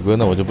小马哥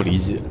呢？我就不理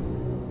解，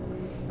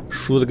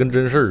说的跟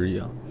真事儿一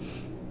样。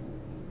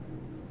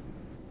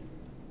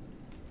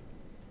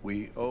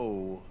 We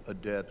owe a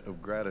debt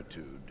of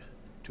gratitude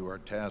to our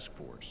task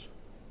force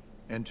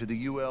and to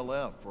the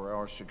ULF for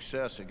our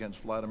success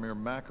against Vladimir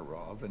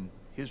Makarov and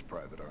his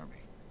private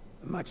army.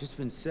 Much has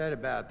been said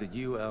about the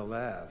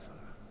ULF.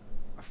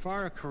 Are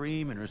Farah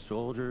Karim and her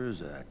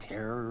soldiers a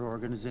terror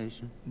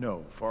organization?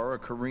 No, Farah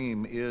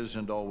Karim is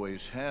and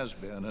always has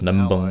been an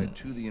ally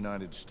to the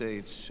United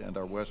States and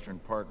our Western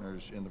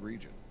partners in the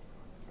region.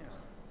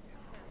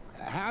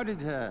 How did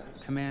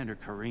Commander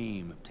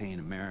Karim obtain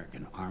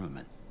American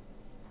armament?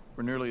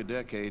 For nearly a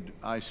decade,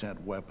 I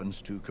sent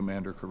weapons to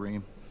Commander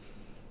Karim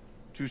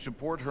to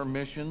support her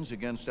missions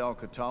against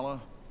Al-Qatala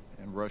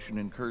and Russian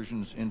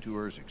incursions into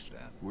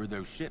Urzikstan. Were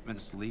those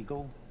shipments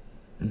legal?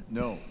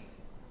 No.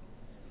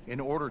 In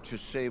order to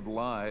save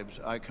lives,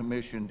 I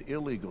commissioned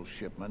illegal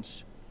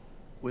shipments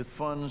with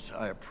funds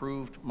I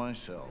approved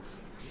myself.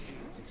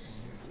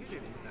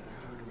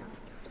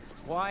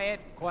 Quiet,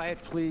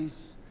 quiet,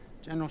 please.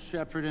 General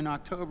Shepard, in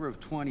October of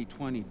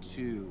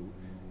 2022,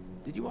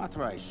 did you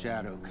authorize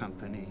Shadow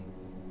Company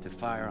to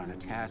fire on a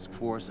task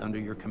force under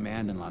your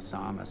command in Las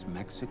Almas,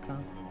 Mexico?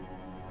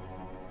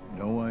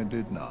 No, I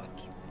did not.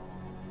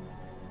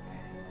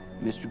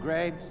 Mr.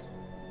 Graves,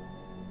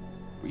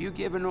 were you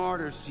given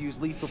orders to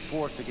use lethal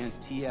force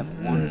against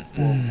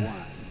TF-141?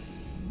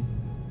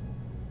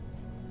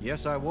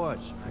 Yes, I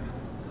was.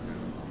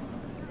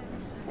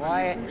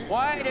 Quiet,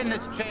 quiet in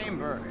this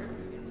chamber.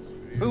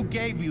 Who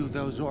gave you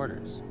those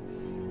orders?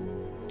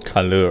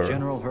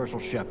 General Herschel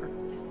Shepard.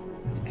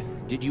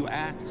 Did you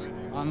act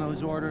on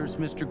those orders,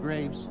 Mr.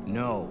 Graves?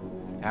 No,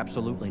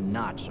 absolutely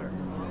not, sir.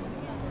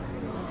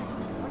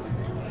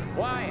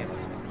 Quiet!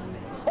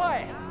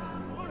 Quiet!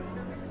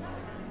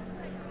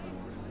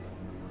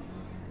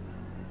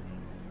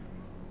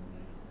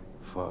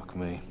 Fuck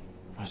me.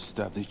 I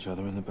stabbed each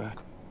other in the back.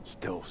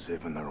 Still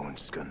saving their own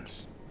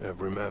skins.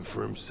 Every man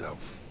for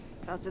himself.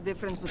 That's the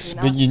difference between 什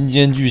么阴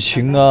间剧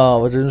情啊！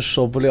我真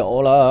受不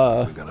了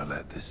了。 We're gonna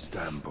let this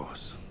stand,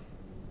 boss.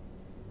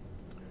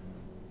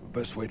 The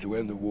best way to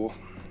end the war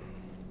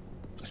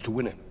is to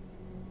win it.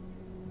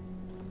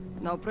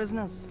 No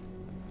prisoners.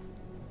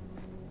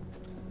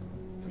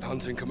 And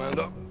hunting,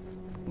 Commander.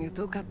 You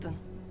too, Captain.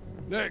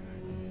 Nick,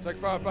 take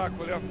fire back,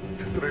 will you?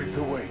 Straight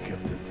away,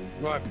 Captain.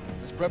 Right,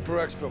 let's prep for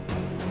exfil.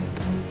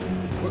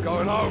 We're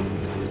going home.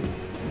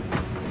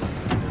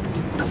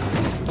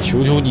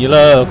 求求你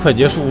了，快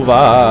结束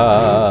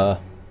吧。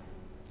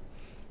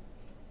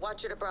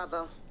 Watcher to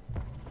Bravo.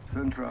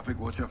 Send traffic,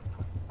 Watcher.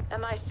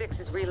 MI6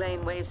 is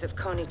relaying waves of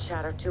Coney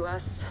chatter to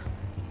us.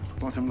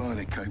 Bottom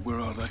line, Kate, where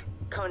are they?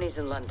 Coney's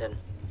in London.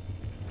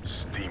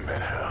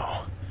 Steaming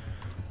hell.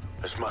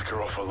 Is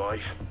Makarov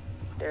alive?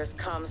 There's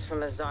comms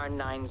from Azar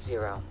 90.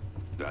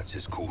 That's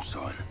his call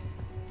sign.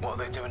 What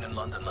are they doing in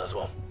London as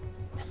well?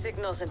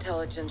 Signals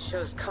intelligence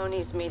shows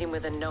Coney's meeting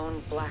with a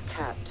known black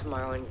hat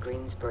tomorrow in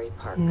Greensbury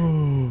Park.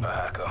 A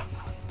hacker.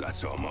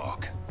 That's our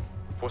mark.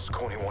 What's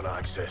Coney want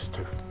access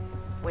to?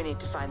 We need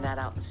to find that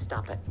out and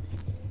stop it.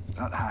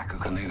 That hacker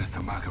can lead us to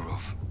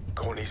Makarov.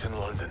 Coney's in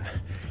London.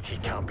 He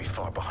can't be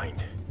far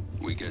behind.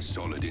 We get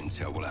solid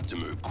intel, we'll have to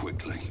move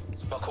quickly.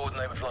 I'll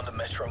coordinate with London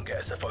Metro and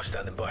get SFO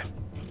standing by.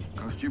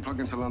 Ghost, you plug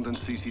into London's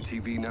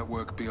CCTV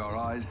network, be our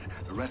eyes.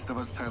 The rest of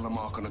us tail a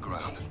mark on the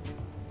ground.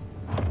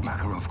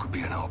 Makarov could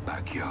be in our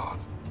backyard.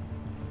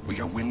 We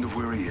get wind of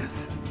where he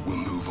is, we'll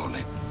move on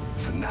it.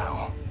 For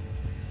now,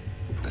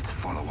 let's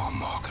follow our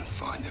mark and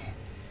find him.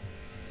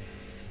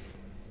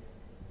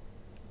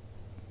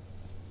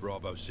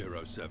 Bravo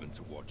 07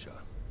 to Watcher.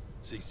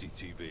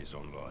 CCTV is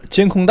online.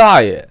 监控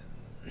大爷。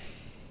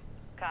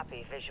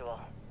 Copy, visual.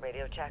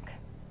 Radio check.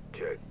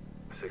 Check.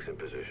 6 in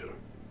position.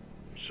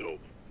 So,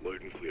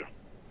 loud and clear.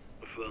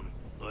 Affirm.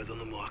 Eyes on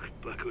the mark.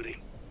 Black hoodie.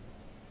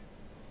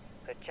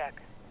 Good check.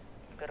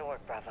 Good work,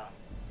 Bravo.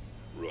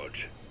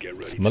 Roger. Get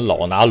ready. 怎么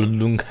老拿伦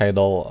敦开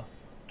刀啊？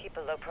 Keep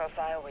a low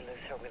profile. We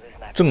lose her. We lose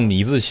Mac. 正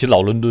米字旗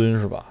老伦敦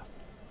是吧？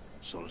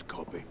 Solid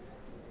copy.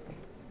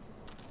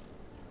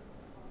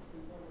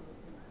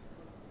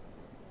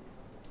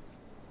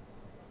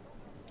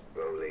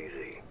 Roll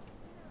easy.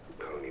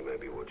 Coney may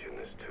be watching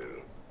this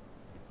too.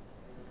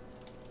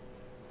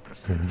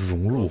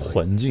 融入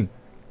环境。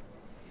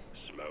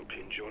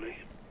 Smoking, Johnny?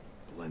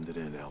 Blended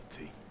in,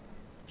 LT.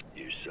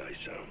 You say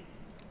so.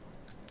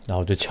 然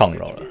后就呛着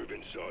了。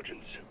 Moving,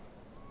 sergeants.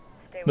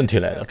 问题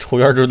来了，抽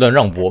烟这段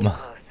让播吗？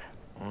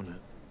 On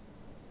it.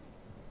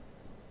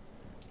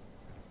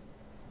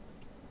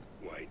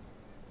 Wait.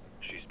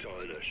 She's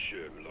tying her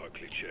shirt,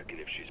 likely checking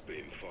if she's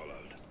being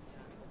followed.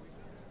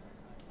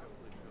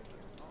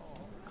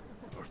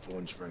 Our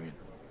phone's ringing.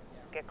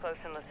 Get close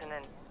and listen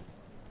in.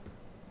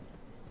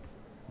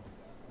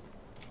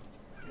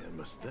 Getting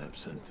my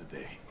steps in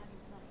today.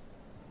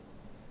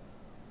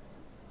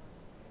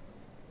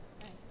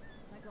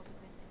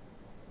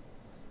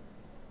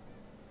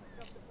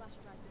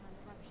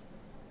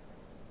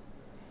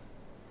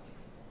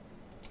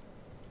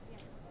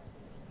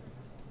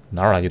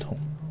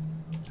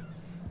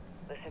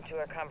 Listen to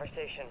our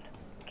conversation.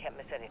 Can't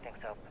miss anything,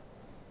 Soap.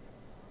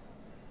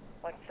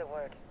 What's the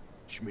word?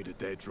 She made a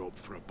dead drop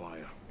for a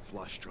buyer.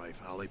 Flash drive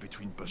alley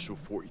between Bistro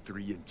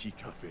 43 and Tea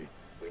Cafe.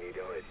 We need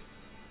eyes.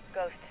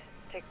 Ghost,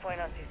 take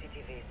point on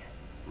CCTVs.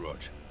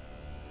 Roger.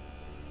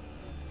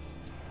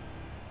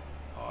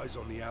 Eyes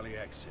on the alley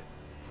exit.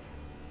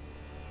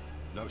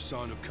 No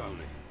sign of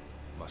Coney.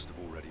 Must have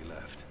already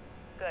left.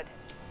 Good.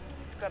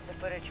 Scrub the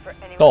footage for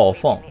anyone 倒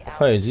放 in the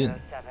快 alley 进。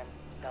 07.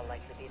 They'll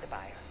likely be the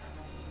buyer.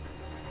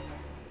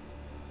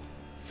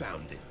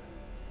 Found him.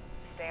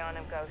 Stay on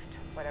him, Ghost.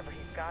 Whatever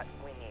he's got,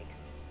 we need.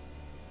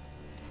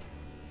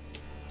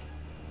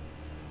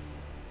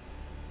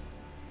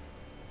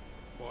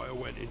 Buyer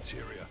went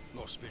interior.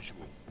 Lost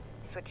visual.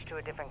 Switch to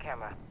a different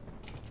camera.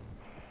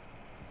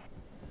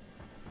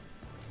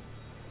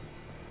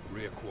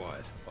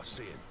 Reacquired. I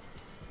see him.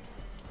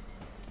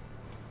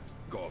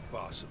 Got a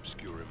bus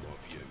obscuring my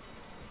view.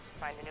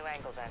 Find a new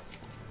angle then.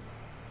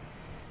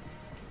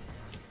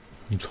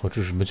 你瞅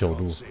这是什么角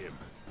度？ See him.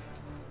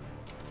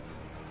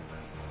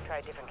 Try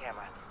a different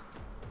camera.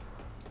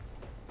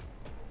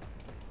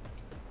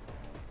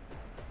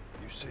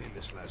 You seen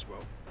this,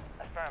 Laswell?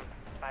 Affirm.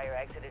 Buyer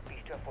exited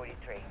Bistro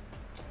 43.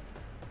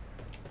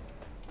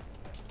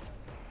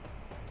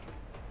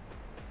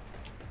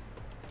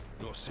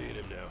 Not seeing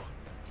him now.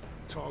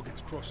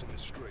 Target's crossing the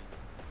street.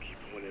 Keep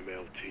on him,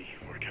 LT.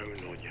 We're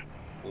counting on you.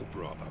 All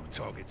Bravo.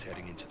 Target's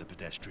heading into the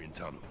pedestrian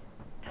tunnel.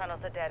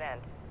 Tunnel's a dead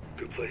end.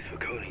 Good place for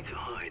Coney to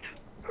hide.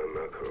 And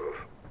Makarov.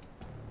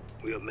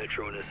 We have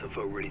Metro and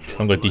SFO ready to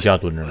穿个地下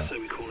蹲着呢。 say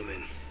we call him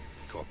in.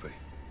 Copy.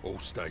 All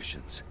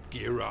stations.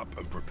 Gear up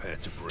and prepare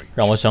to breach.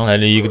 让我想起来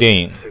了一个电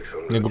影，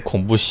那个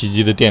恐怖袭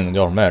击的电影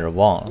叫什么来着？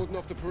忘了。 Holding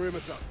off the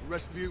perimeter.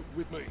 Rest of you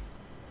with me.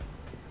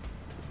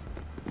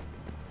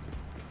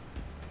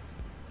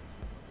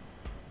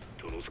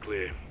 Tunnel's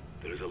clear.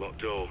 There is a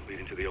locked door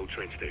leading to the old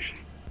train station.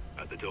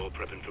 At the door,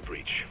 prepping for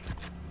breach.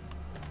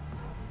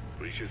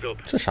 Breach is up.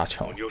 这啥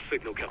枪 On your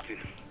signal, Captain.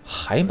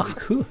 海马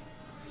克。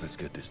 Let's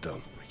get this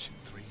done. Breach in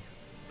 3,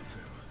 2,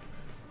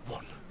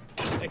 1.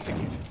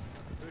 Execute.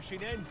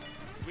 Pushing in.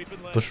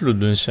 Sweeping left. 不是伦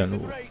敦线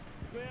路。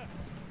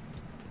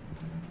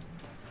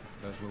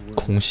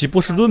孔西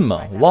波士顿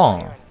嘛，我忘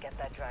了。 Get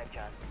that drive,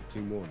 John.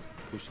 Team 1,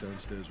 push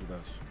downstairs with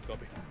us.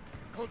 Copy.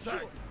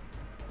 Contact.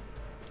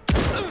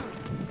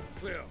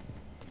 Clear.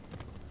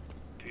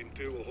 Team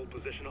 2 will hold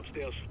position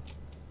upstairs.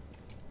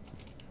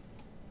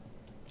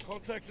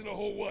 Contacts in the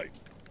hallway.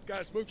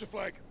 Guys, move to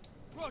flank.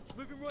 Roger,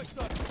 moving right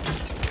side.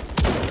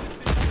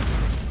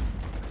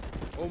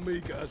 On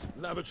me, guys.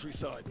 Lavatory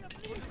side.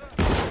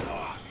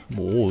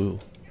 哦，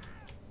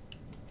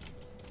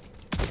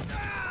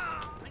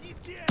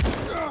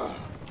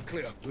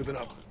 Clear. Moving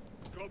up.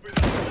 Copy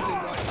Pushing in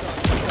right side.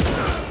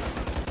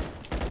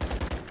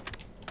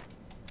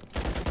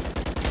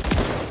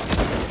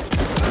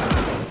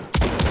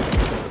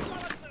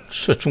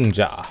 这重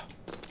甲，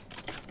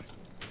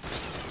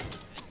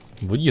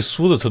我一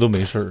输的他都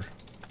没事儿。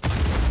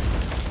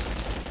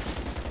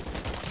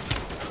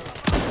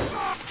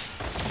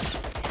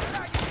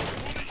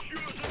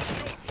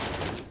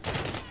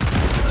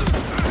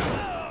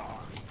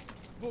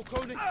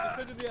 Coney,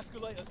 descending the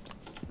escalators.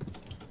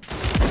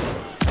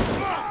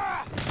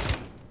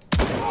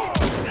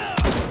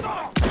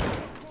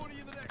 Corny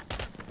in the next.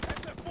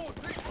 SF4,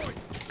 take point.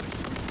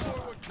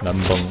 难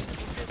崩。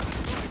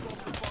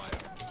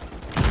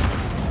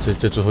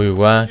这最后一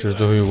关，这是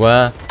最后一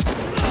关。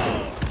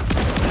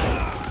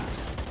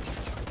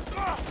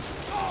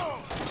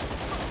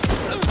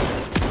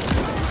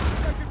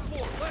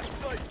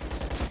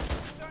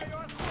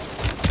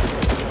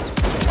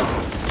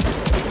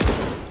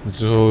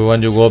最后一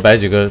关就给我摆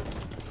几个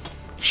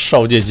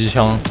少界机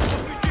枪。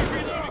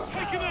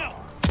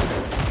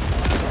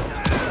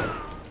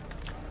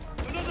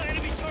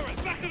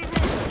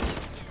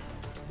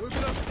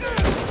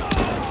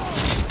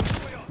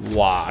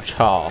哇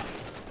操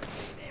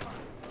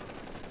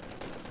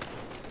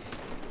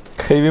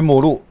 ！KV 末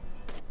路，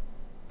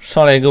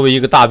上来给我一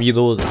个大逼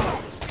兜子。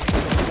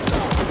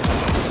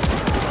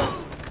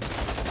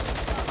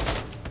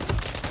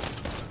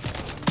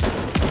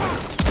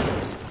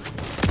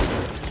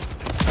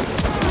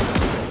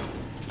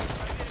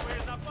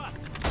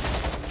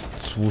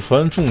 祖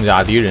传重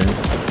甲敌人，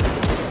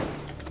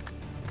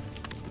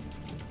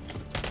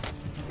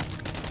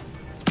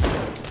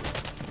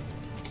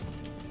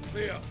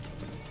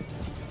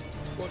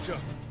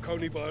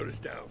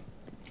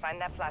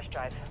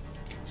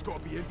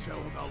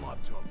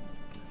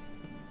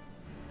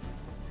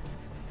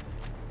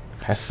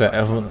还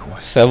CF 呢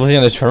 ？CF 现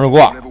在全是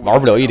挂，玩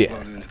不了一点。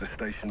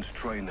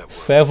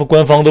CF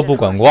官方都不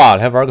管挂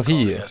了，还玩个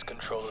屁！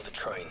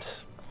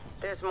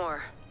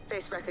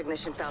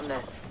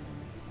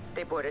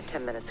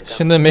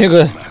 现在没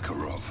个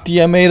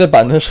DMA 的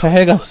板凳车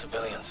还敢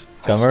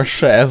玩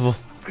CF？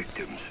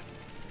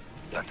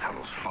 That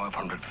tunnel's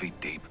 500 feet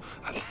deep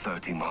and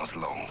 30 miles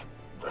long.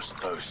 There's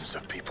thousands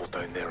of people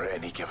down there at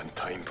any given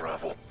time,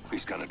 Bravo.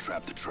 He's gonna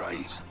trap the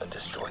trains and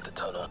destroy the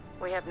tunnel.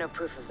 We have no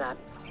proof of that.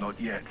 Not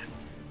yet.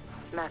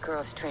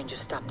 Makarov's train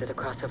just stopped at a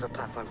crossover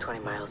platform 20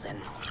 miles in.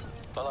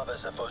 I'll have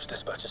SFOs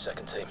dispatch a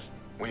second team.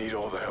 We need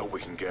all the help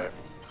we can get.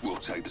 We'll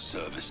take the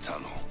service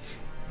tunnel.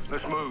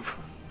 Let's move.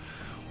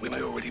 We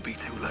may already be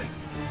too late.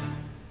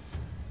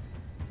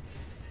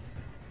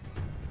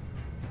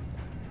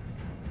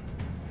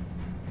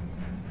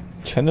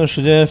 前段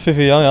时间沸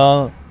沸扬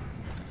扬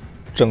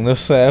整的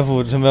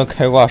CF 他妈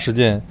开挂事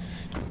件，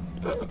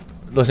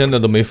到现在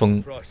都没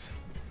封。 I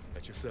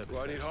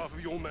need half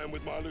of your men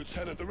with my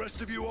lieutenant, the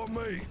rest of you on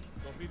me.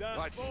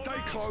 Right, stay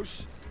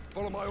close.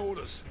 Follow my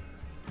orders.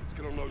 Let's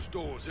get on those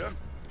doors, yeah?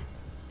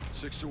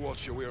 6 to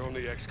Watcher, we're on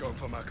the X going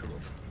for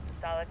Makarov.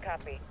 Solid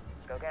copy.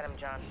 Go get him,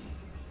 John.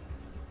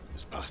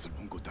 This bastard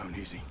won't go down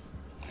easy.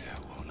 Yeah,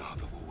 well,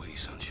 neither will we,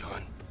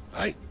 sunshine.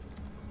 Hey,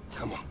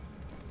 come on.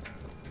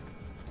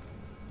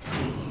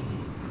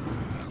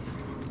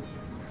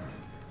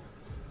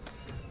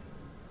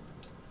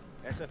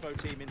 SFO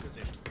team in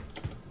position.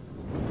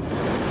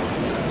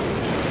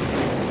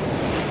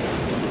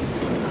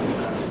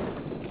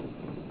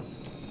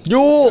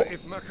 哟，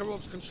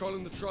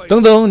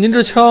等等，您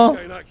这枪，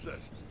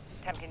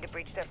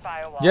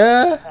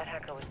耶！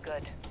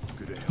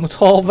我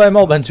操，外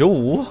贸版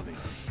95，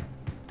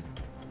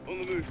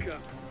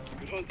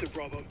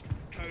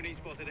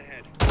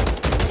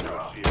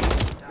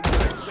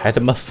还他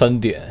妈3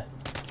点，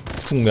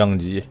重量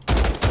级。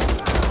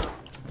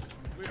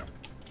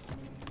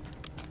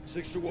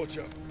 6 to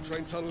Watcher.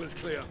 Train tunnel is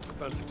clear.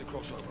 Advancing to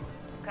crossover.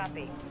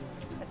 Copy.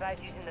 Advise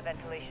using the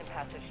ventilation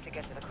passage to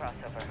get to the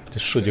crossover. 这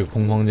设计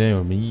空房间有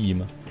什么意义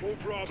吗？ All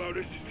Bravo,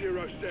 this is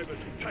 07.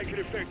 Take an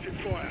effective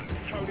fire.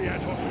 Tony has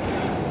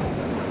hospital.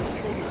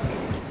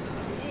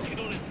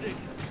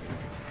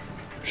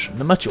 是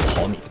他妈9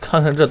毫米，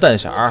看看这弹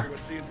匣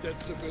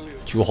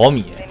，9毫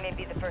米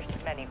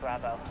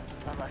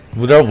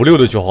，5.56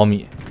的9毫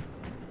米。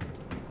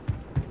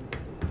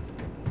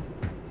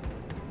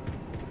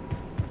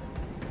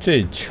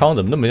 这枪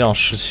怎么那么像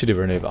17里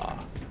边那把？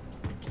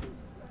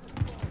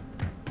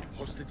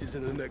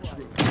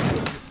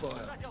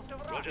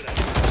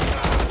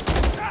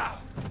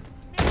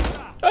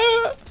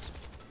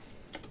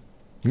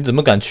你怎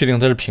么敢确定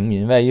他是平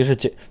民？万一是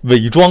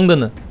伪装的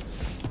呢？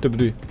对不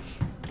对？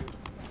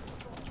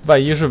万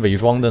一是伪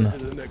装的呢？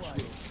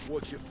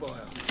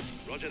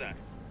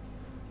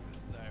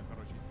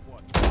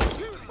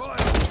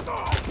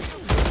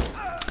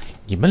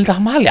你们他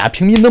妈俩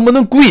平民能不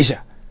能跪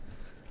下？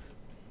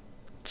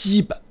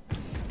 基本，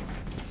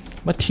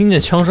妈听见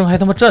枪声还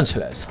他妈站起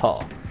来，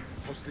操！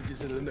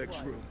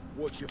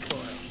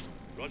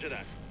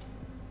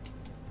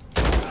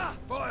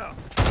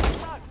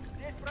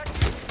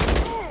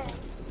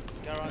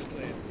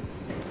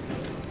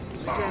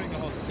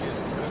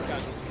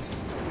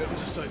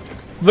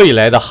未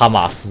来的哈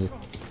马斯，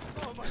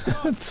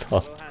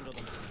操！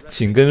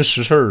紧跟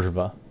时事是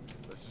吧？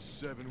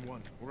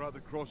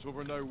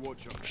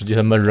 直接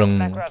他妈扔！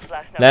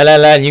来来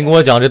来，你跟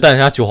我讲这弹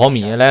匣9毫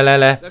米，来来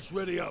来，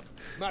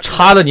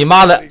插的你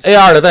妈的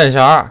A2 的弹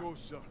匣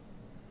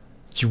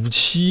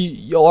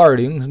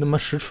，97-120，他妈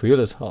实锤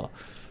了，操！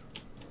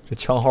这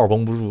枪号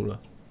绷不住了。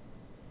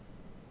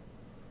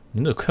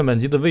你这快慢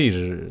机的位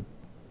置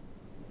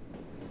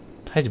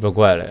太鸡巴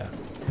怪了呀！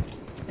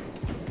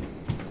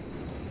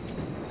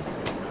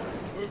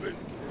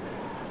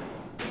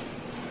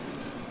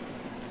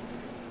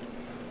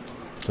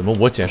怎么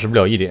我解释不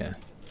了一点？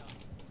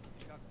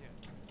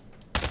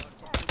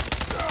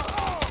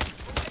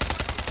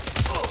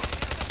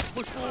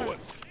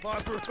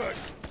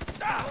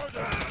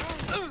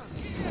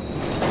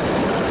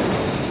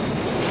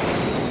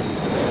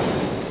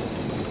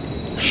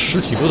 尸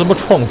体都他妈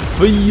撞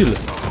飞了！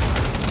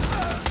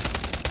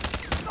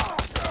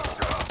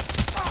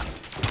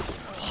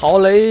跑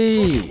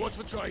嘞！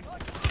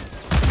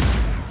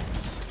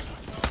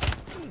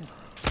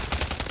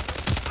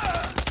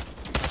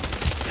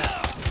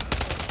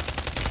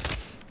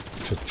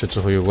这指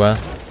挥有关。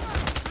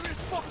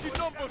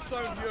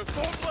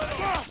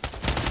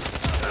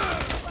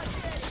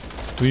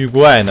堆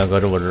怪呢，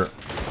搁这我这。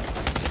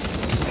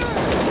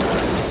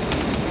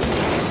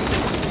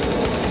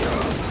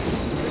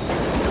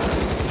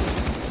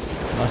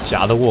把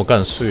甲都给我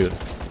干碎了。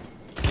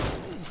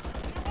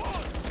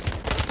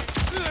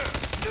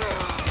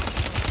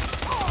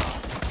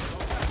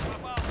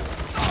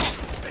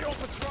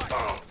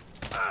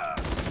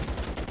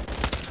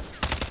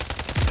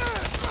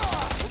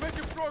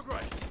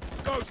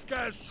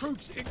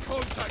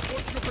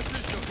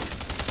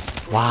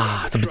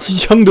 哇，怎么机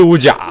枪都有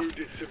甲？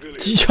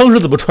机枪是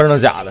怎么穿上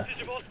甲的？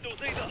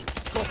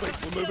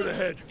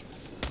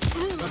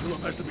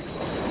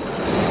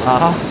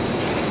啊！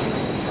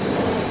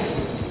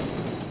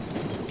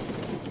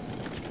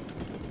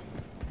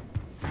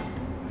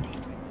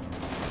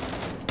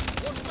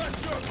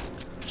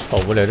超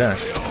无聊战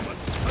士。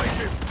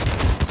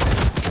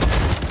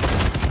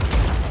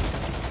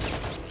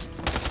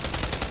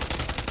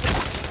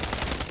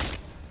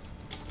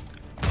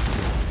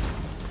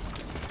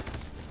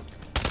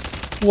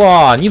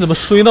 哇！你怎么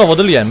摔到我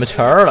的脸巴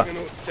前儿了？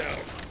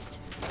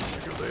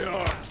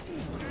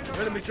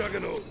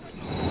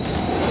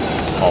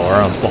好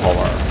玩啊，不好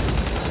玩？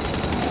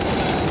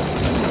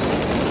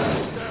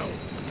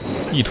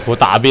一坨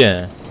大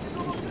便。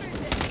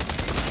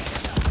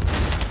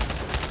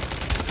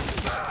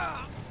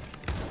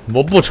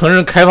我不承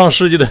认开放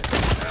世界的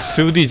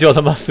COD 叫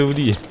他妈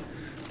COD，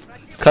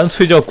 干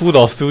脆叫孤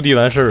岛 COD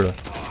完事儿了。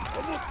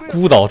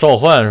孤岛召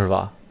唤是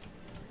吧？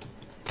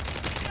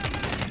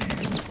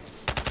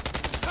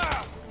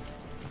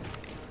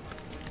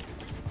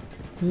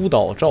 孤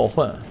岛召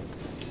唤，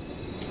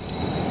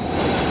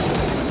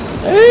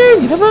哎，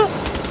你他妈！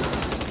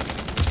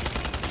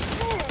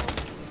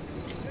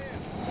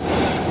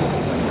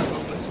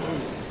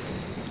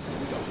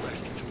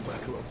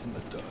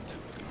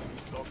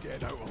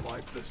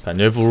感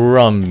觉不如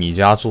让米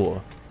家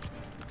做，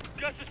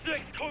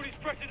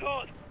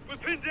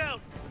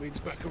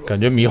感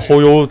觉米后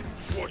优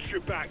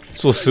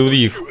做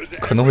COD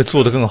可能会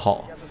做得更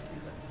好。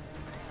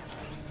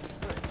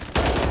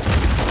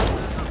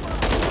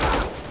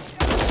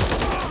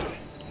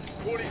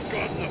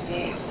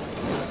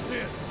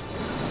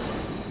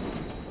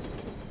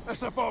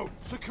 SFO,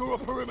 secure a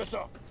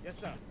perimeter. Yes,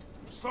 sir.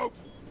 Soap,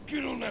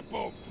 get on that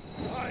bomb.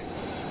 Aye.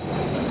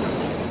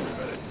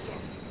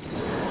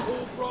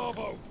 All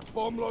Bravo,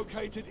 bomb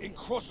located in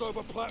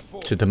crossover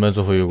platform. 这他妈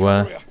最后有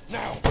关。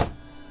 Now.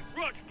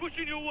 Rush, push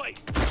in your way.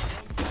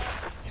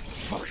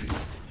 Fuck it.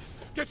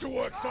 Get to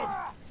work, son.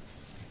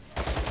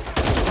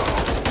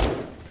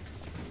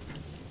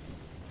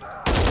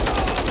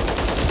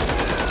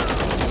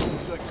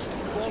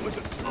 Bomb is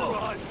at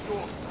right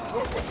shore.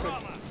 Work with me.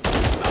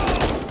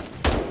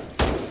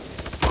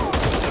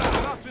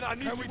 I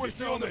need you with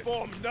me on the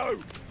bomb now.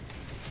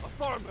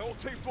 Affirm, it will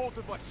take both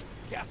of us.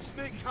 Get a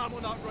snake cam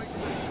on that right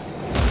side.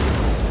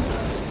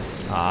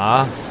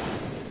 Ah.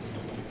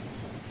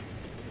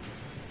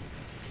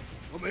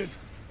 I'm in.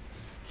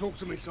 Talk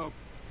to me, Soap.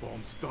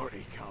 Bomb's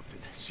dirty,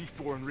 Captain.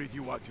 C4 and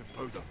radioactive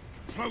powder.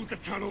 Probe the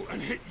tunnel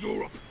and hit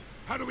Europe.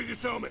 How do we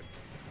disarm it?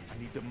 I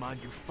need the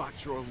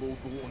manufacturer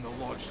logo on the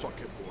large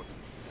circuit board.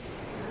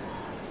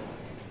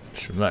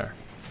 什么玩意儿？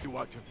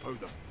 Radioactive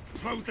powder.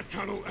 Probe the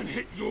tunnel and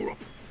hit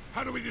Europe.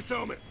 How do we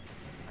disarm it?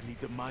 I need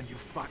the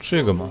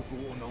manufacturer logo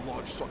on the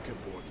large circuit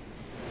board.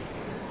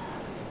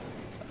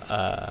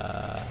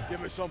 Give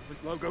me something.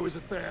 Logo is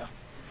a bear.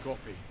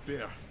 Copy.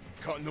 Bear.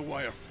 Cutting the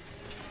wire.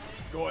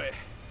 Got it.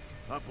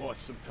 That bought us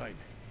some time.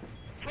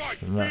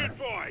 什么玩意儿？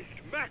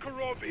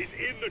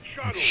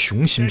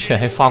熊芯片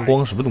还发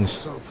光，什么东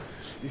西？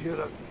 You hear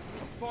that?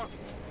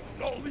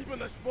 Not leaving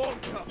this bomb,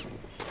 Captain.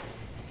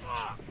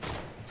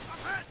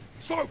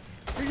 So,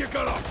 get your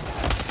gun up.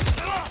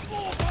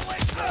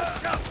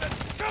 Captain,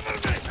 cover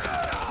me!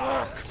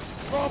 Fuck!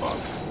 Bravo!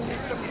 We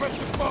need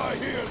suppressive fire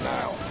here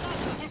now.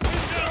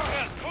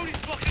 Cody's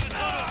blocking the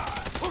tunnel.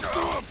 Push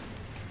through him.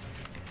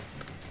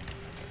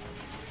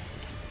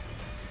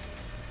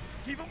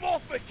 Keep him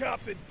off me,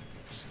 Captain.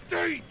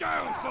 Stay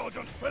down,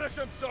 Sergeant. Finish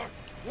him, sir.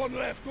 One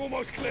left,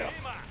 almost clear.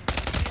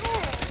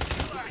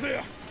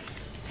 Clear.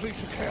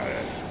 Police are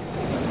KIA.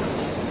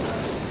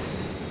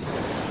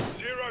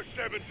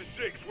 07 to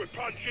 6, we're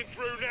punching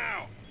through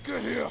now.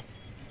 Get here.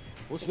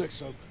 What's next,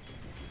 Soap?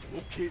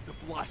 Locate the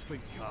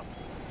blasting cap.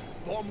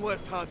 Bottom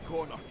left-hand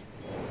corner.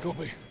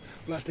 Copy.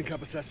 Blasting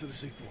cap attached to the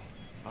C4.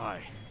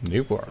 Aye.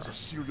 There's a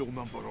serial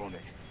number on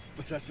it.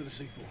 Attached to the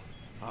C4.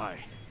 Aye.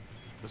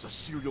 There's a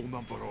serial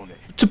number on it.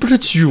 这不是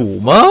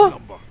9吗？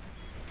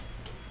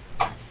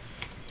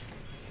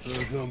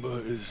 Third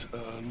number is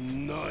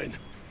 9.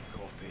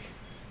 Copy.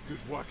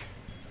 Good work.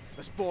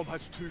 This bomb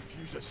has 2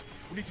 fuses.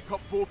 We need to cut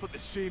both at the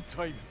same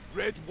time.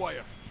 Red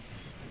wire.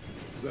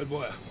 Red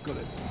wire. Got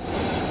it.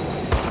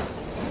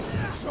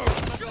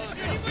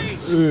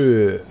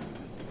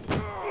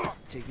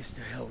 Take your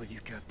To hell with you,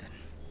 Captain.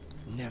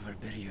 Never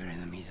bury your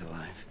enemies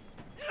alive.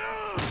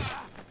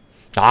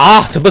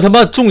 啊！怎么他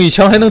妈中一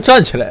枪还能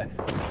站起来？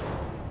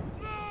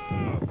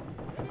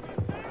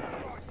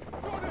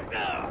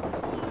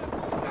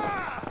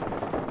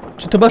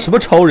这他妈什么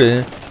超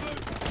人？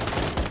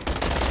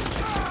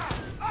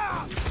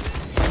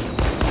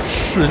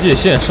世界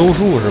线收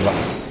束是吧？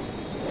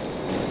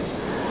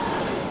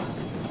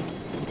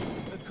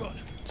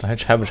咱还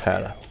拆不拆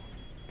了？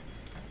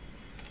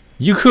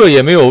一刻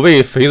也没有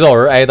为肥皂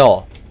而哀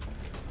悼。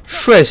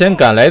率先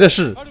赶来的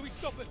是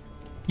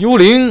幽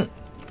灵。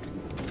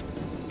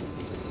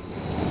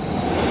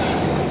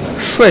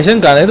 率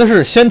先赶来的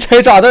是先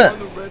拆炸弹。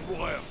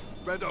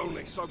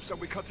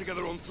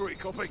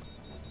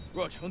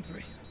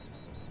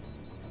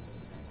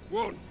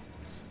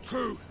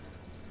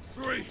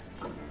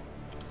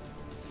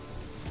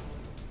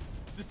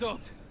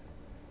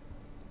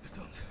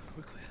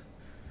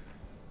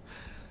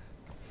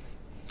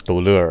都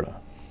乐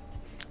了，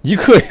一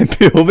刻也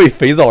没有为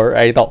肥皂而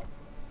哀悼，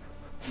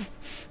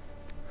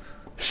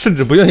甚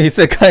至不愿意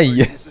再看一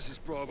眼。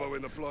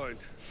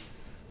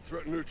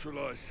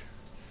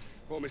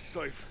 Bomb is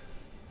safe.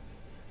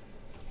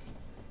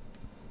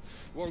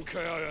 1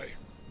 KIA.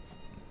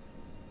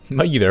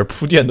 妈一点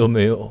铺垫都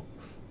没有，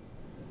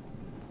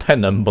太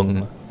难崩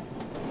了。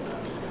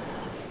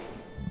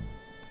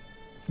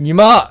你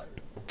妈，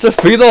这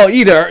肥皂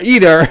一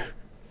点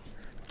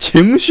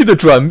情绪的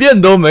转变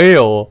都没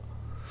有。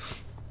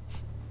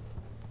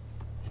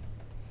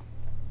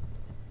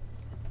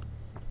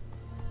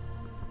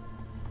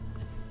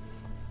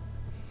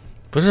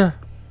不是。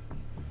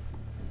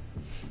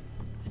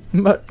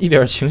 妈一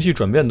点情绪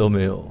转变都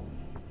没有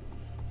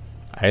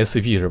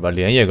 ，SCP 是吧？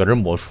连夜搁这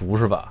抹除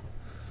是吧？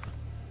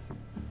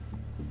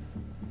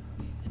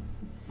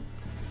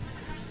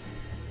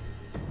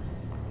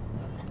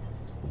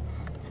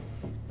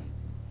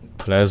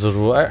普莱斯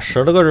说：“哎，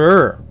使了个人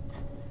儿，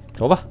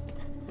走吧。”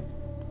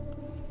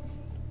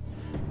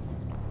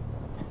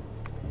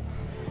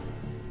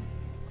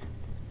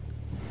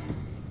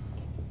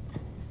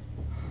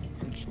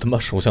他妈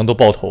手枪都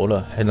爆头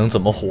了，还能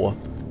怎么活？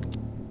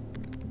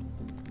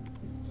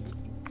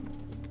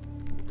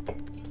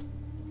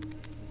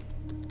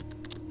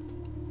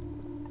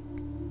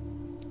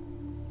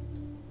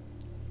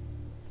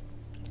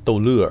 都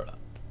乐了，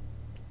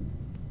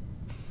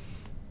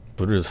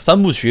不是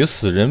三部曲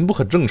死人不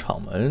很正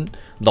常吗？人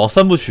老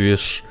三部曲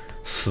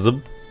死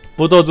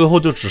不到最后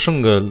就只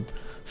剩个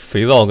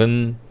肥皂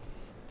跟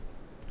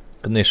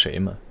那谁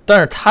嘛。但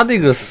是他这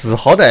个死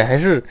好歹还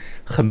是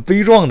很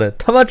悲壮的，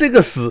他妈这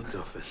个死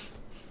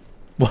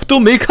我都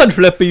没看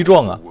出来悲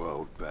壮啊！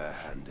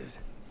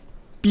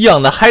逼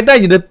养的还戴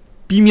你的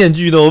逼面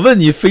具呢，我问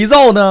你肥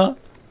皂呢？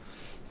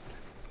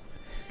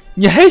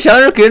 你还想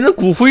着给人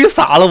骨灰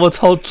撒了？我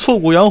操，挫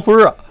骨扬灰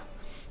啊！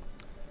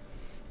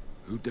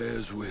 Who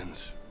dares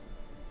wins.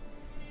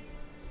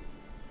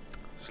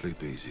 Sleep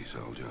easy,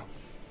 soldier.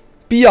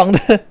 逼养的，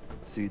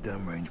 See you down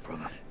range,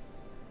 brother.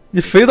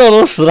 你肥皂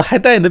都死了，还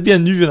戴你的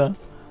面具呢？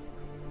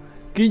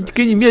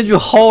给你面具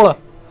薅了。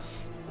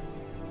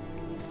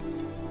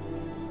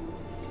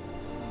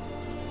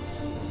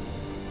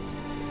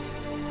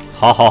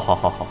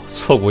好，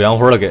挫骨扬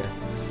灰了给。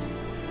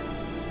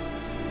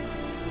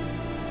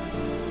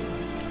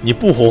 你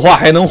不火化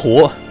还能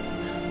活，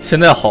现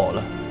在好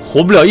了，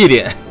活不了一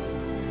点，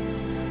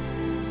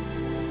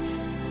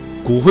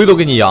骨灰都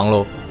给你扬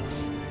喽。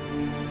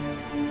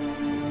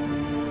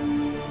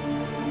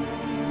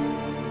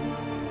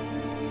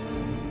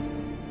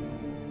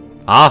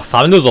啊，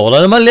撒完就走了，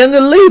他妈连个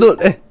泪都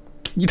哎，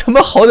你他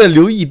妈好歹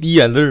流一滴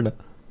眼泪呢。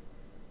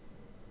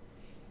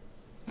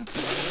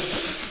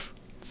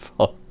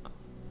操！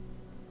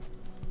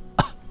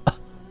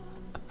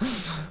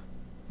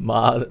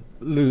妈的，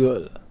乐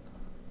了。